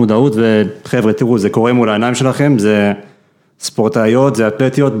העלאת מודעות, וחבר'ה, תראו, זה קורה מול העיניים שלכם, זה ספורטאיות, זה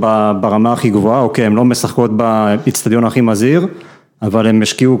אתלטיות ברמה הכי גבוהה, אוקיי, הן לא משחקות באצטדיון הכי מזהיר, אבל הם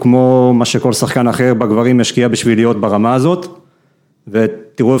השקיעו כמו מה שכל שחקן אחר בגברים משקיע בשביל להיות ברמה הזאת,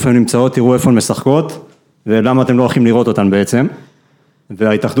 ותראו איפה הן נמצאות, תראו איפה הן משחקות, ולמה אתם לא הולכים לראות אותן בעצם.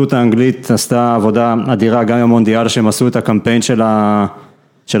 וההתאחדות האנגלית עשתה עבודה אדירה גם עם המונדיאל, שהם עשו את הקמפיין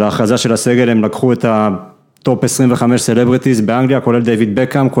של ההכרזה של הסגל, הם לקחו את הטופ 25 סלבריטיז באנגליה, כולל דיוויד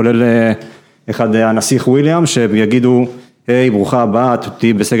בקאם, כולל אחד הנסיך וויליאם, שיגידו, היי, ברוכה הבאה,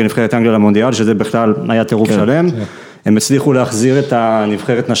 תהיי בסגל נבחרת אנגליה למונדיאל, שזה בכלל היה טירוף שלם. הם הצליחו להחזיר את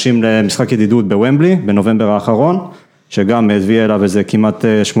הנבחרת נשים למשחק ידידות בוומבלי, בנובמבר האחרון, שגם הביא אליו איזה כמעט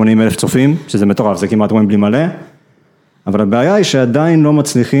 80,000 צופים, שזה מטורף, זה כמעט וומבלי מלא. אבל הבעיה היא שעדיין לא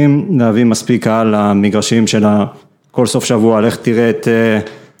מצליחים להביא מספיק קהל למגרשים של כל סוף שבוע, לך תראה את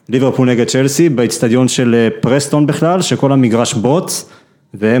ליברפול נגד צ'לסי, באצטדיון של פרסטון בכלל, שכל המגרש בוץ,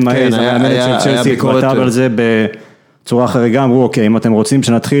 והם המאמנת של צ'לסי כתב על זה בצורה חריגה, אמרו אוקיי, אם אתם רוצים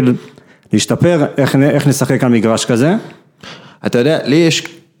שנתחיל להשתפר, איך נשחק על מגרש כזה? אתה יודע, לי יש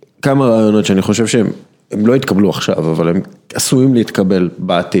כמה רעיונות שאני חושב שהם לא יתקבלו עכשיו, אבל הם עשויים להתקבל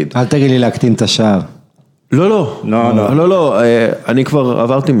בעתיד. אל תגיד לי להקטין את השער. לא, אני כבר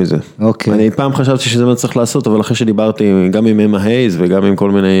עברתי מזה. אוקיי. אני פעם חשבתי שזה מה צריך לעשות, אבל אחרי שדיברתי גם עם אמה הייז וגם עם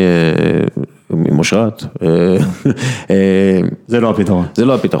כל מיני, עם אושרת. זה לא הפתרון. זה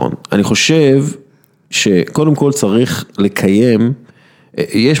לא הפתרון. אני חושב שקודם כל צריך לקיים,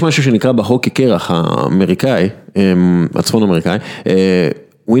 יש משהו שנקרא בהוקי קרח האמריקאי, הצפון אמריקאי,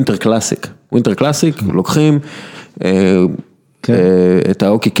 ווינטר קלאסיק. ווינטר קלאסיק, לוקחים את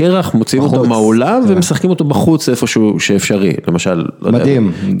ההוקי קרח, מוציאים אותו מהעולם ומשחקים אותו בחוץ איפשהו שאפשרי, למשל.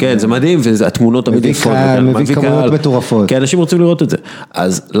 מדהים. כן, זה מדהים, והתמונות תמיד יפות. מביא כמויות מטורפות. כן, אנשים רוצים לראות את זה.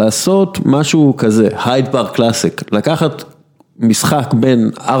 אז לעשות משהו כזה, הייד פארק קלאסיק, לקחת משחק בין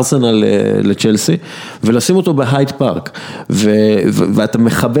ארסנל לצ'לסי, ולשים אותו בהייד פארק, ואתה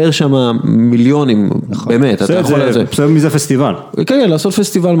מחבר שם מיליונים, באמת, אתה יכול לזה. בסדר מזה פסטיבל. כן, לעשות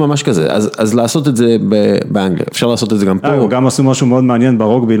פסטיבל ממש כזה, אז לעשות את זה באנגליה, אפשר לעשות את זה גם פה. גם עשו משהו מאוד מעניין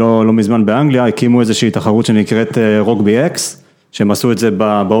ברוגבי, לא מזמן באנגליה, הקימו איזושהי תחרות שנקראת רוגבי אקס, שהם עשו את זה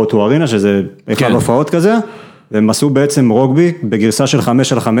באוטו ארינה, שזה אחד הופעות כזה, והם עשו בעצם רוגבי בגרסה של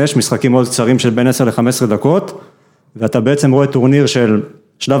 5-5, משחקים מאוד קצרים של בין 10 ל-15 דקות, ואתה בעצם רואה טורניר של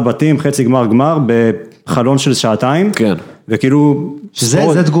שלב בתים, חצי גמר, בחלון של שעתיים. כן. וכאילו...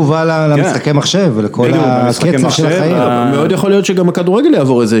 שזה תגובה למשחקי מחשב, ולכל הקצב של החיים. מאוד יכול להיות שגם הכדורגל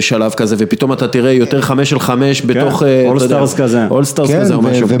יעבור איזה שלב כזה, ופתאום אתה תראה יותר 5 על 5 בתוך... אולסטארס כזה. אולסטארס כזה או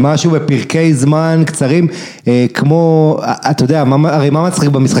משהו. ומשהו בפרקי זמן קצרים, כמו, אתה יודע, הרי מה מצחיק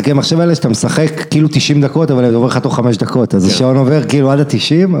במשחקי מחשב האלה, שאתה משחק כאילו 90 דקות, אבל עובר לך תוך 5 דקות, אז השעון עובר כאילו עד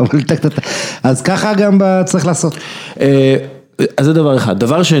ה-90, אז ככה גם צריך לעשות. אז זה דבר אחד.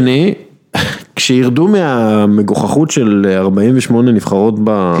 דבר שני, כשירדו מהמגוחכות של 48 נבחרות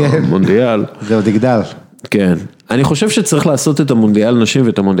במונדיאל. זה עוד יגדל. כן. אני חושב שצריך לעשות את המונדיאל נשים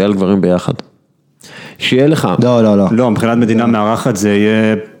ואת המונדיאל גברים ביחד. שיהיה לך. לא, מבחינת מדינה מארחת זה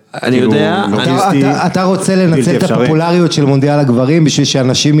יהיה... אני יודע. אתה רוצה לנצל את הפופולריות של מונדיאל הגברים בשביל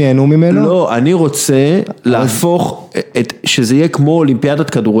שאנשים ייהנו ממנו? לא, אני רוצה להפוך, שזה יהיה כמו אולימפיאדת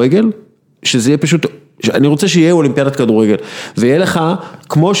כדורגל, שזה יהיה פשוט... אני רוצה שיהיה אולימפיאדת כדורגל, ויהיה לך,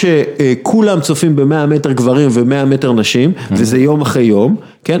 כמו שכולם צופים ב100 מטר גברים ו100 מטר נשים, וזה יום אחרי יום,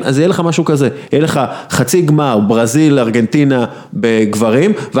 כן? אז יהיה לך משהו כזה, יהיה לך חצי גמר, ברזיל, ארגנטינה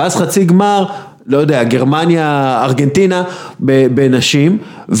בגברים, ואז חצי גמר, לא יודע, גרמניה, ארגנטינה בנשים,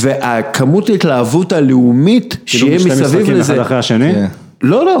 והכמות ההתלהבות הלאומית שיהיה מסביב לזה. אחד אחרי השני?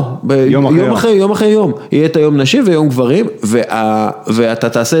 לא, יום אחרי יום, יהיה את היום נשים ויום גברים, ואתה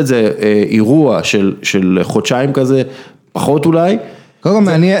תעשה את זה אירוע של חודשיים כזה, פחות אולי. קודם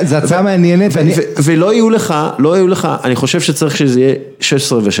כל, זו הצעה מעניינת. ולא יהיו לך, אני חושב שצריך שזה יהיה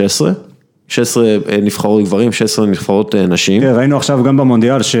 16 ו-16, 16 נבחרות גברים, 16 נבחרות נשים. ראינו עכשיו גם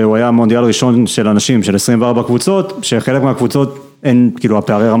במונדיאל, שהוא היה מונדיאל ראשון של אנשים, של 24 קבוצות, שחלק מהקבוצות, אין, כאילו,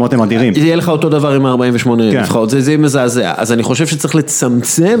 הפערי רמות הם אדירים. יהיה לך אותו דבר עם 48 נבחרות, זה מזעזע. אז אני חושב שצריך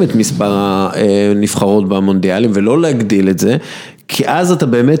לצמצם את מספר הנבחרות במונדיאלים, ולא להגדיל את זה, כי אז אתה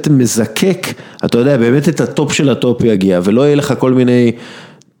באמת מזקק, אתה יודע, באמת את הטופ של הטופ יגיע, ולא יהיה לך כל מיני...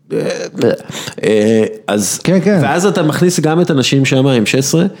 אז, ואז אתה מכניס גם את הנשים שם עם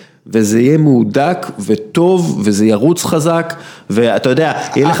 16, וזה יהיה מהודק וטוב, וזה ירוץ חזק, ואתה יודע,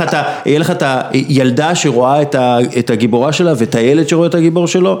 יהיה לך את הילדה שרואה את הגיבורה שלה, ואת הילד שרואה את הגיבור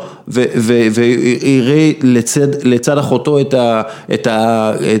שלו, ויראה לצד אחותו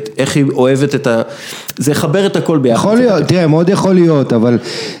איך היא אוהבת זה יחבר את הכל ביחד. יכול להיות, תראה, מאוד יכול להיות, אבל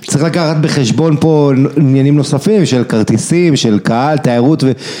צריך לקחת בחשבון פה עניינים נוספים, של כרטיסים, של קהל, תיירות,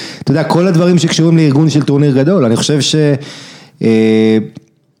 ואתה יודע, כל הדברים שקשורים לארגון של טורניר גדול, אני חושב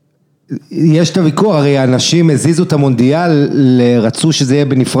יש את הוויכוח, הרי אנשים הזיזו את המונדיאל, רצו שזה יהיה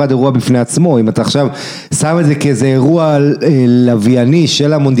בנפרד אירוע בפני עצמו, אם אתה עכשיו שם את זה כאיזה אירוע לווייני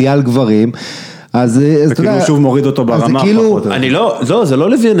של המונדיאל גברים, אז אתה יודע, שוב מוריד אותו ברמה. אני לא, זה לא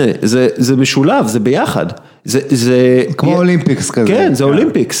לווייני, זה משולב, זה ביחד. זה כמו אולימפיקס כזה. כן, זה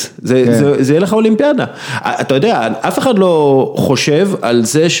אולימפיקס, זה יהיה לך אולימפיאדה. אתה יודע, אף אחד לא חושב על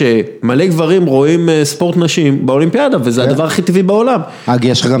זה שמלא גברים רואים ספורט נשים באולימפיאדה, וזה הדבר הכי טבעי בעולם.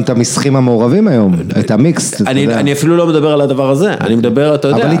 יש לך גם את המשחקים המעורבים היום, את המיקס. אני אפילו לא מדבר על הדבר הזה, אני מדבר, אתה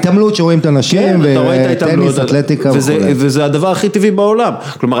יודע. אבל התעמלות שרואים את הנשים, וטניס, אתלטיקה. וזה הדבר הכי טבעי בעולם.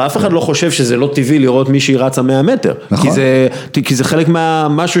 כלומר, אף אחד לא חושב שזה לא טבעי לראות מישהי רצה 100 מטר. כי זה חלק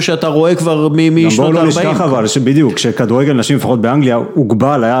מהמשהו שאתה רואה כבר משנות ה-40. אבל שבדיוק, כשכדורגל נשים לפחות באנגליה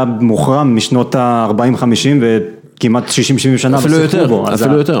הוגבל, היה מוחרם משנות ה-40-50 וכמעט 60-70 שנה. אפילו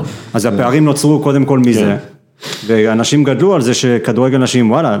יותר. אז הפערים נוצרו קודם כל מזה. ואנשים גדלו על זה שכדורגל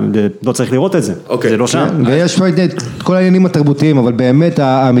נשים, וואלה, לא צריך לראות את זה, זה לא שם. ויש פה את כל העניינים התרבותיים, אבל באמת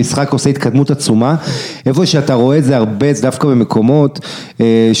המשחק עושה התקדמות עצומה, איפה שאתה רואה את זה הרבה, זה דווקא במקומות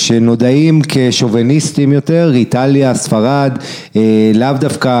שנודעים כשוביניסטים יותר, איטליה, ספרד, לאו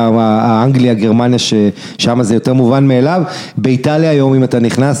דווקא האנגליה, גרמניה, ששם זה יותר מובן מאליו, באיטליה היום אם אתה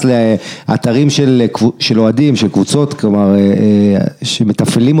נכנס לאתרים של אוהדים, של קבוצות, כלומר,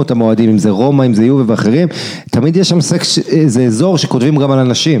 שמתפעלים אותם אוהדים, אם זה רומא, אם זה יובה ואחרים, תמיד יש שם סקס, זה אזור שכותבים גם על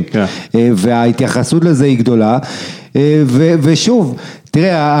אנשים, וההתייחסות לזה היא גדולה, ושוב,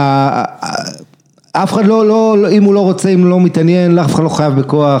 תראה, אף אחד לא, אם הוא לא רוצה, אם הוא לא מתעניין, אף אחד לא חייב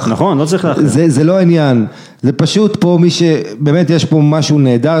בכוח. נכון, לא צריך להכיר. זה לא העניין, זה פשוט פה מי שבאמת יש פה משהו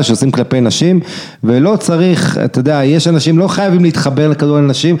נהדר שעושים כלפי נשים, ולא צריך, אתה יודע, יש אנשים לא חייבים להתחבר לכדורגל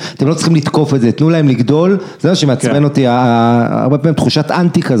נשים, אתם לא צריכים לתקוף את זה, תנו להם לגדול, זה מה שמעצבן אותי, הרבה פעמים תחושת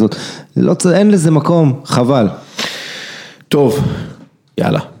אנטי כזאת, אין לזה מקום, חבל. טוב,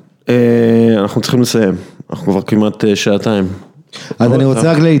 יאללה, אנחנו צריכים לסיים, אנחנו כבר כמעט שעתיים. אז אני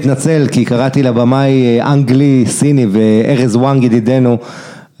רוצה רק להתנצל, כי קראתי לבמאי אנגלי, סיני, וארז וואנג ידידנו,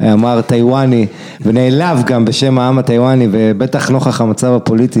 אמר טיואני, ונעלב גם בשם העם הטיואני, ובטח נוכח המצב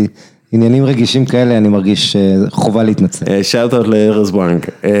הפוליטי, עניינים רגישים כאלה, אני מרגיש חובה להתנצל. שאלת עוד לארז וואנג.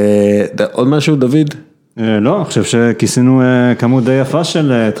 עוד משהו, דוד? לא, אני חושב שכיסינו כמות די יפה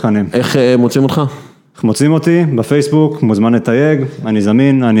של תכנים. איך מוצאים אותך? איך מוצאים אותי? בפייסבוק, מוזמן לתייג, אני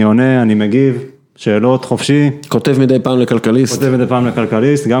זמין, אני עונה, אני מגיב. שאלות, חופשי. כותב מדי פעם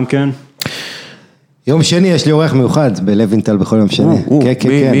לכלכליסט. גם כן. יום שני יש לי אורח מיוחד בלוינטל בכל יום שני.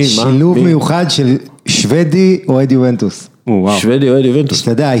 כן, שילוב מיוחד של שוודי אוהד יובנטוס. שוודי אוהד יובנטוס.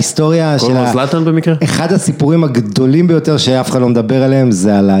 אתה יודע, ההיסטוריה של זלאטן במקרה? אחד הסיפורים הגדולים ביותר שאף אחד לא מדבר עליהם,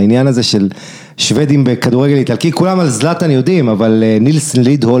 זה על העניין הזה של שוודים בכדורגל איטלקי, כולם על זלאטן יודעים, אבל נילס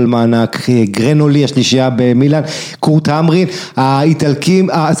לידהולמן, גרנולי השלישייה במילאן, קורט המרין, האיטלקים,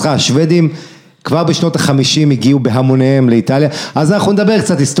 השוודים, כבר בשנות ה-50 הגיעו בהמוניהם לאיטליה, אז אנחנו נדבר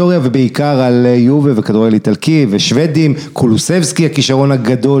קצת היסטוריה ובעיקר על יובה וכדורגל איטלקי ושוודים, קולוסבסקי הכישרון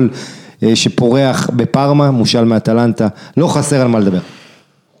הגדול שפורח בפרמה, מושל מאטלנטה, לא חסר על מה לדבר.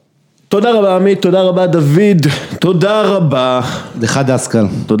 תודה רבה עמית, תודה רבה דוד, תודה רבה. לך דסקל.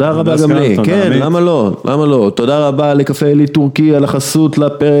 תודה רבה גם לי, כן, למה לא, תודה רבה לקפה אלי טורקי על החסות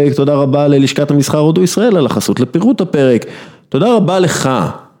לפרק, תודה רבה ללשכת המסחר הודו ישראל על החסות לפירוט הפרק, תודה רבה לך.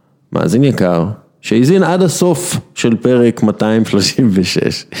 מאזין יקר, שהזין עד הסוף של פרק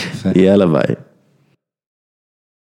 236. יאללה ביי.